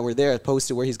chayalim that were there, opposed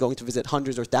to where he's going to visit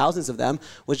hundreds or thousands of them,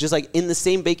 was just like in the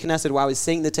same Beit Knesset where I was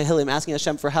saying the Tehillim, asking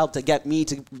Hashem for help to get me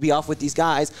to be off with these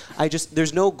guys.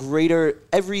 There's no greater,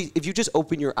 if you just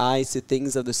open your eyes to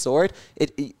things of the sort,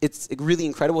 it's really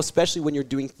incredible, especially when you're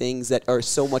doing things that are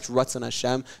so much Ratzon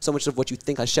Hashem, so much of what you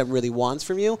think Hashem really wants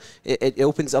from you. It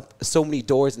opens up so many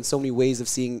doors and so many ways of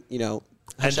seeing,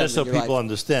 And just so people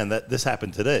understand that this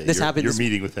happened today. You're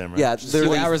meeting with him, right? Yeah, a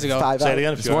few hours ago. 5 hours. Say it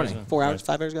again. This morning. 4 hours,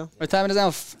 5 hours ago. What time it is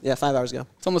now? Yeah, 5 hours ago.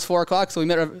 It's almost 4 o'clock, so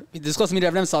we discussed the meeting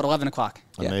at 11 o'clock.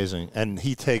 Amazing. And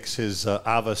he takes his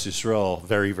Avas Yisrael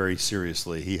very, very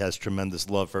seriously. He has tremendous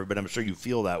love for everybody. I'm sure you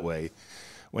feel that way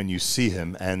when you see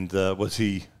him. And was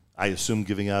he, I assume,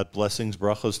 giving out blessings,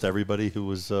 brachos to everybody who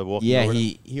was walking over?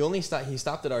 Yeah, he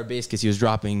stopped at our base because he was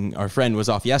dropping. Our friend was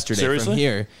off yesterday Seriously? from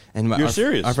here, and You're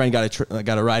serious? Our friend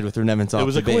got a ride with Nevinsal. It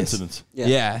was a coincidence.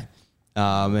 Yeah.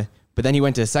 But then he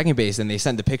went to the second base, and they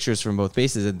sent the pictures from both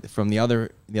bases. And from the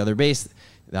other base,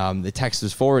 the text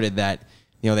was forwarded that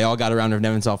they all got around Rav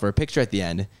Nevinsal for a picture at the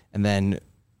end, and then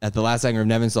at the last second,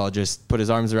 Rav Nevinsal just put his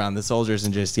arms around the soldiers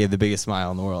and just gave the biggest smile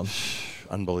in the world.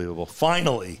 Unbelievable.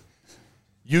 Finally.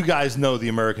 You guys know the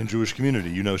American Jewish community.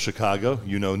 You know Chicago.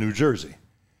 You know New Jersey.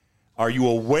 Are you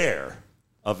aware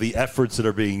of the efforts that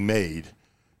are being made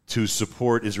to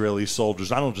support Israeli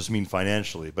soldiers. I don't just mean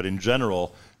financially, but in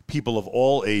general, people of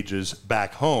all ages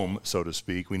back home, so to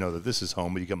speak. We know that this is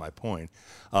home, but you get my point.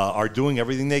 Are doing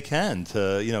everything they can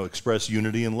to, express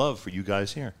unity and love for you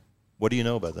guys here. What do you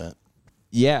know about that?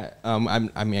 Yeah,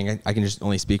 I can just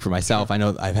only speak for myself. I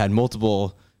know I've had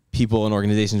multiple people and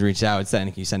organizations reach out and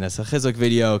saying, can you send us a chizuk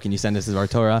video? Can you send us our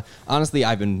Torah? Honestly,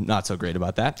 I've been not so great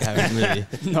about that. I haven't really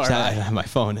had on my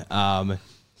phone.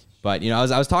 But,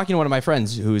 I was talking to one of my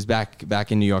friends who's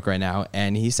back in New York right now,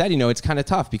 and he said, it's kind of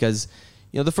tough because,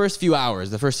 the first few hours,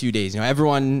 the first few days,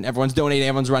 everyone's donating,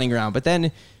 everyone's running around, but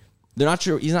then he's not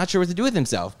sure what to do with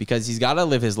himself because he's got to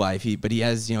live his life. But he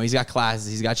has, he's got classes,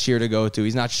 he's got shir to go to,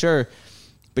 he's not sure,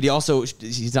 but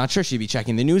he's not sure should he be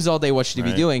checking the news all day, what should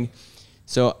he be doing?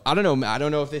 So I don't know. I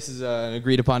don't know if this is an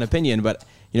agreed upon opinion, but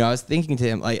I was thinking to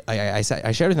him, I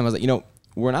shared with him, I was like,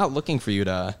 we're not looking for you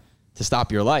to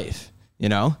stop your life,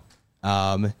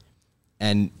 and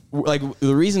like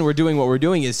the reason we're doing what we're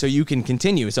doing is so you can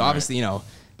continue. So obviously,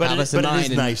 but it is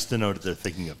nice to know that they're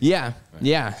thinking of you. Yeah,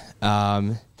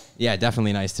 yeah,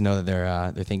 definitely nice to know that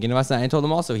they're thinking of us. And I told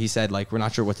him also, he said like we're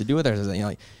not sure what to do with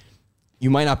ours. You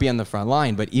might not be on the front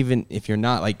line, but even if you're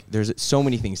not, there's so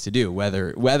many things to do,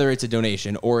 whether it's a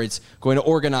donation or it's going to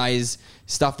organize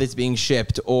stuff that's being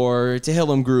shipped or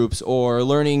Tehillim groups or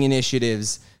learning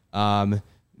initiatives.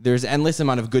 There's endless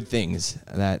amount of good things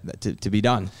that to be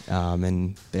done,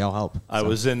 and they all help. I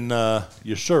was in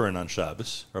Yeshurin on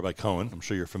Shabbos, Rabbi Cohen. I'm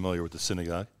sure you're familiar with the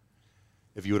synagogue.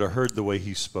 If you would have heard the way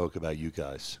he spoke about you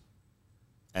guys,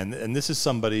 and this is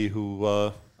somebody who,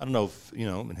 I don't know if,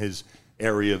 in his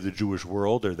area of the Jewish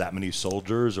world, there are that many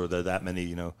soldiers or there are that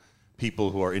many, people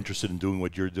who are interested in doing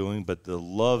what you're doing, but the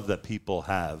love that people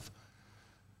have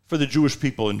for the Jewish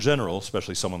people in general,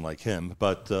 especially someone like him,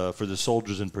 but for the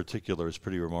soldiers in particular is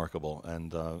pretty remarkable,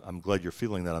 and I'm glad you're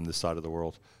feeling that on this side of the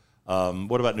world.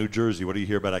 What about New Jersey? What do you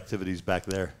hear about activities back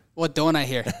there? What don't I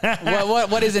hear?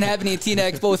 what isn't happening in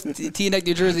Teaneck, both Teaneck,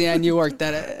 New Jersey, and New York?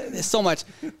 That there's so much.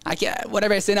 I can't.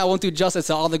 Whatever I say now won't do justice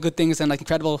to all the good things and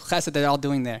incredible chesed that they're all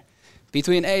doing there.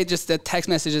 Between just the text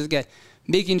messages,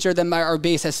 making sure that our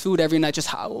base has food every night,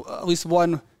 just at least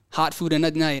one hot food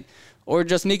at night, or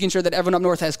just making sure that everyone up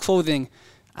north has clothing.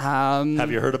 Have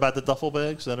you heard about the duffel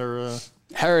bags that are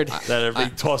heard that are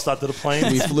being tossed out to the planes?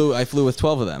 I flew with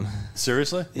 12 of them.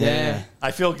 Seriously? Yeah.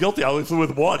 I feel guilty. I only flew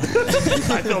with one. I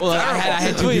feel terrible. I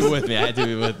had two people with me.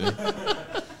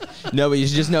 No, but you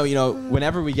should just know,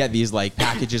 whenever we get these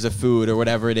packages of food or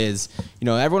whatever it is,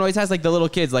 everyone always has the little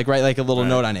kids write a little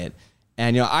note on it.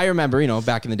 And, I remember,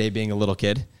 back in the day being a little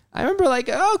kid, I remember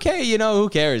okay, who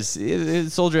cares?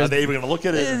 Soldiers. Are they even going to look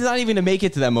at it? It's not even to make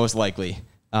it to them most likely.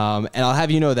 And I'll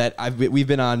have you know that we've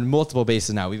been on multiple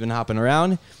bases now. We've been hopping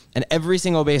around, and every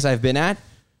single base I've been at,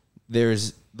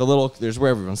 there's where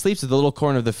everyone sleeps, the little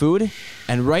corner of the food,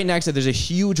 and right next to it, there's a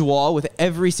huge wall with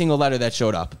every single letter that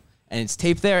showed up. And it's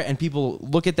taped there, and people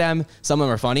look at them. Some of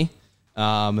them are funny.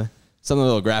 Some of them are a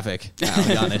little graphic, I'll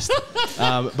be honest.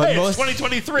 But it's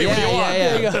 2023. What do you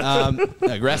want?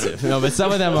 Aggressive. No, but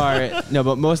some of them are. No,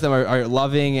 but most of them are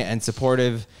loving and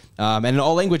supportive, and in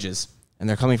all languages. And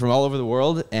they're coming from all over the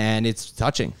world, and it's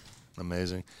touching.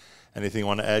 Amazing. Anything you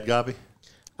want to add, Gabi?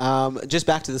 Just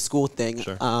back to the school thing.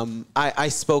 Sure. I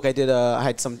spoke. I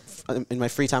had some in my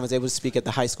free time. I was able to speak at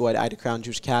the high school at Ida Crown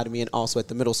Jewish Academy, and also at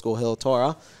the middle school Hill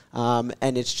Torah.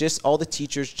 And it's just all the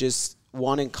teachers just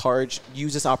want to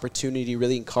use this opportunity,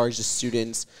 really encourage the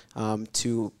students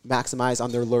to maximize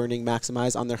on their learning,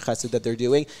 maximize on their chesed that they're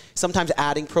doing. Sometimes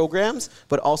adding programs,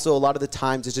 but also a lot of the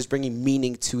times it's just bringing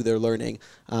meaning to their learning.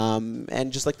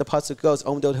 And just like the pasuk goes,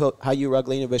 Omdod hayu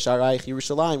ragleinu b'sharayich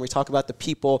Yerushalayim, we talk about the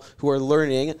people who are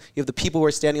learning. You have the people who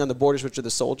are standing on the borders, which are the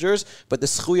soldiers, but the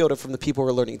schuyot are from the people who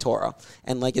are learning Torah.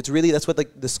 And it's really, that's what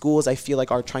the schools I feel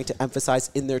are trying to emphasize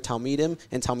in their talmidim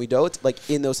and talmidot,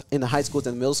 in the high schools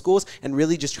and middle schools, and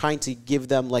really just trying to give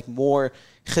them more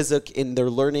chizuk in their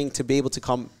learning to be able to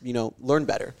come, learn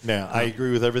better. Now, I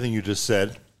agree with everything you just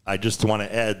said. I just want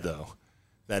to add, though,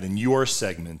 that in your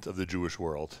segment of the Jewish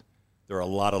world, there are a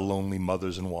lot of lonely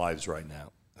mothers and wives right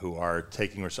now who are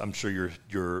taking, I'm sure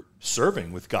you're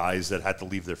serving with guys that had to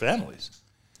leave their families.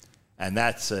 And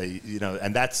that's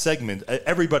and that segment,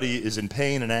 everybody is in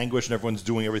pain and anguish, and everyone's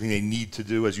doing everything they need to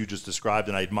do, as you just described,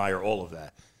 and I admire all of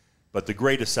that. But the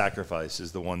greatest sacrifice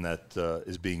is the one that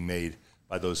is being made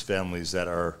by those families that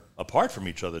are apart from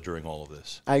each other during all of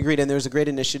this. I agreed, and there's a great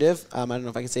initiative. I don't know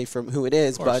if I can say from who it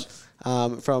is, but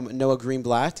from Noah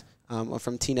Greenblatt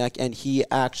from Teaneck, and he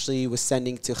actually was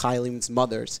sending to Chayalim's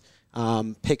mothers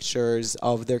pictures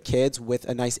of their kids with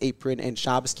a nice apron and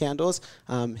Shabbos candles,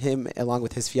 him along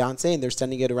with his fiance, and they're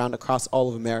sending it around across all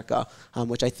of America,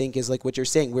 which I think is like what you're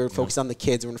saying. We're focused on the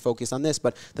kids, we're focused on this,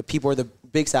 but the people are the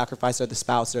big sacrifice are the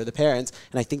spouse or the parents,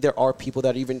 and I think there are people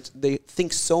that they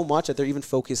think so much that they're even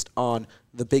focused on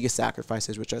the biggest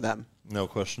sacrifices, which are them. No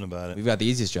question about it. We've got the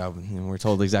easiest job, and we're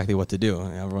told exactly what to do.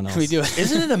 Everyone else. We do it.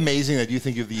 Isn't it amazing that you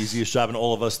think you have the easiest job and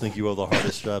all of us think you have the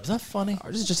hardest job? Is that funny?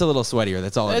 Ours is just a little sweatier.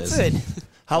 That's all That's it is. it.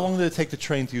 How long did it take to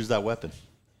train to use that weapon?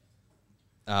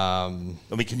 I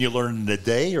mean, can you learn in a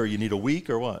day, or you need a week,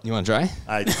 or what? You want to try?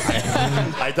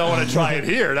 I don't want to try it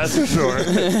here, that's for sure.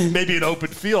 Maybe an open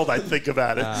field, I'd think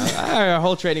about it. Our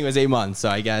whole training was 8 months, so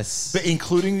I guess. But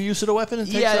including the use of the weapon?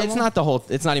 It's not the whole.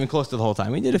 It's not even close to the whole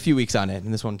time. We did a few weeks on it,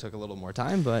 and this one took a little more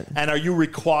time. But And are you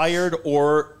required,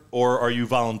 or are you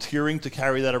volunteering to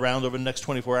carry that around over the next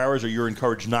 24 hours, or you're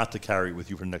encouraged not to carry it with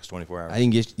you for the next 24 hours? I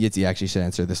think Yitzi actually should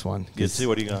answer this one. Yitzi,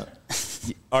 what do you got?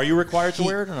 Are you required to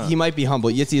wear it or not? He might be humble.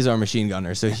 Yitzi is our machine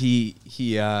gunner, so he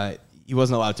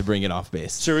wasn't allowed to bring it off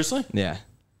base. Seriously? Yeah.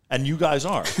 And you guys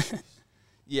are?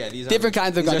 Yeah, these Different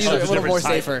kinds of guns. These are a little more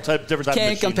safer. Different type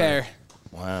Can't of compare.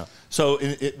 Wow. So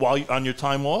while on your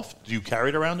time off, do you carry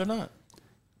it around or not?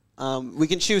 We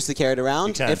can choose to carry it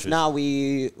around. can If choose. not,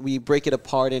 we break it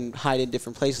apart and hide it in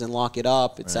different places and lock it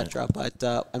up, etc. But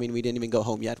I mean, we didn't even go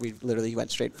home yet. We literally went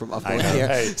straight from up north here.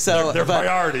 Hey, So they're but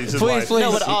priorities in Please, life.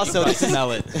 no, but also this is,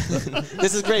 Smell it.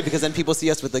 this is great because then people see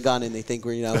us with the gun and they think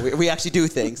we actually do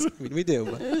things. I mean, we do.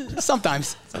 But.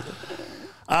 Sometimes.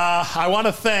 I want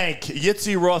to thank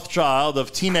Yitzi Rothschild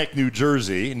of Teaneck, New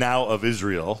Jersey, now of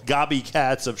Israel, Gabi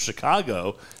Katz of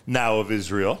Chicago, now of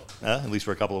Israel, at least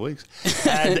for a couple of weeks,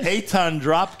 and Eitan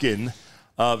Dropkin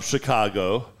of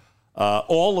Chicago,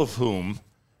 all of whom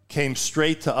came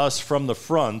straight to us from the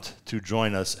front to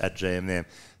join us at JMNAM.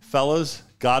 Fellas,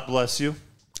 God bless you.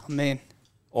 Amen.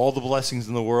 All the blessings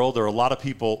in the world. There are a lot of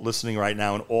people listening right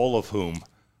now, and all of whom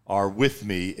are with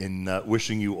me in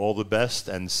wishing you all the best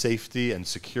and safety and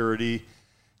security,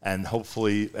 and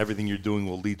hopefully everything you're doing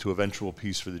will lead to eventual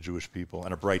peace for the Jewish people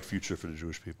and a bright future for the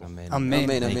Jewish people. Amen. Amen.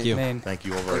 Amen. Thank you. Amen. Thank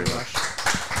you all very much.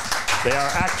 They are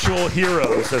actual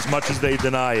heroes as much as they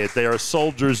deny it. They are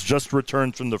soldiers just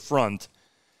returned from the front.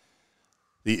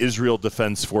 The Israel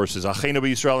Defense Forces. Achenu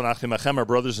b'Yisrael and Achim Achem, our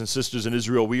brothers and sisters in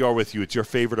Israel, we are with you. It's your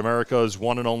favorite America's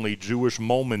one and only Jewish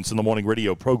Moments in the Morning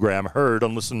radio program, heard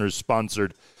on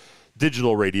listeners-sponsored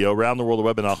digital radio around the world, the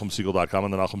web at NachumSegal.com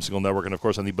and the Nachum Segal Network, and of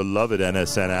course on the beloved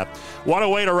NSN app. What a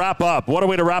way to wrap up. What a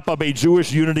way to wrap up a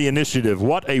Jewish Unity Initiative.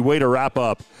 What a way to wrap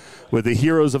up with the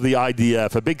heroes of the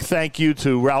IDF. A big thank you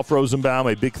to Ralph Rosenbaum.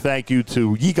 A big thank you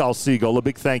to Yigal Siegel. A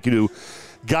big thank you to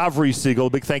Gavri Siegel. A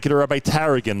big thank you to Rabbi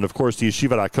Tarragon, and of course the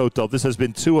Yeshivat HaKotel. This has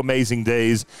been 2 amazing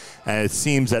days, and it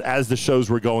seems that as the shows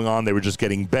were going on, they were just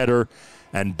getting better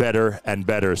and better and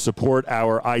better. Support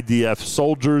our IDF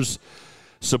soldiers.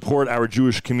 Support our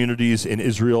Jewish communities in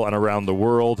Israel and around the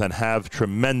world, and have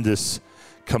tremendous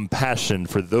compassion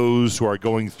for those who are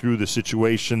going through the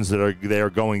situations that they are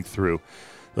going through.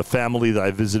 The family that I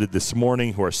visited this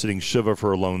morning who are sitting Shiva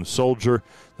for a lone soldier,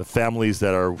 the families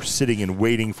that are sitting and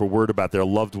waiting for word about their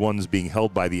loved ones being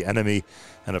held by the enemy,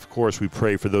 and of course we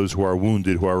pray for those who are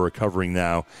wounded, who are recovering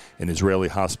now in Israeli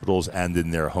hospitals and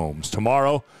in their homes.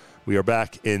 Tomorrow, we are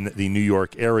back in the New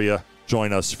York area.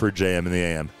 Join us for JM in the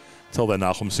AM. Till then,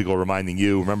 Nachum Segal reminding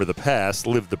you, remember the past,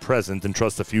 live the present, and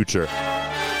trust the future.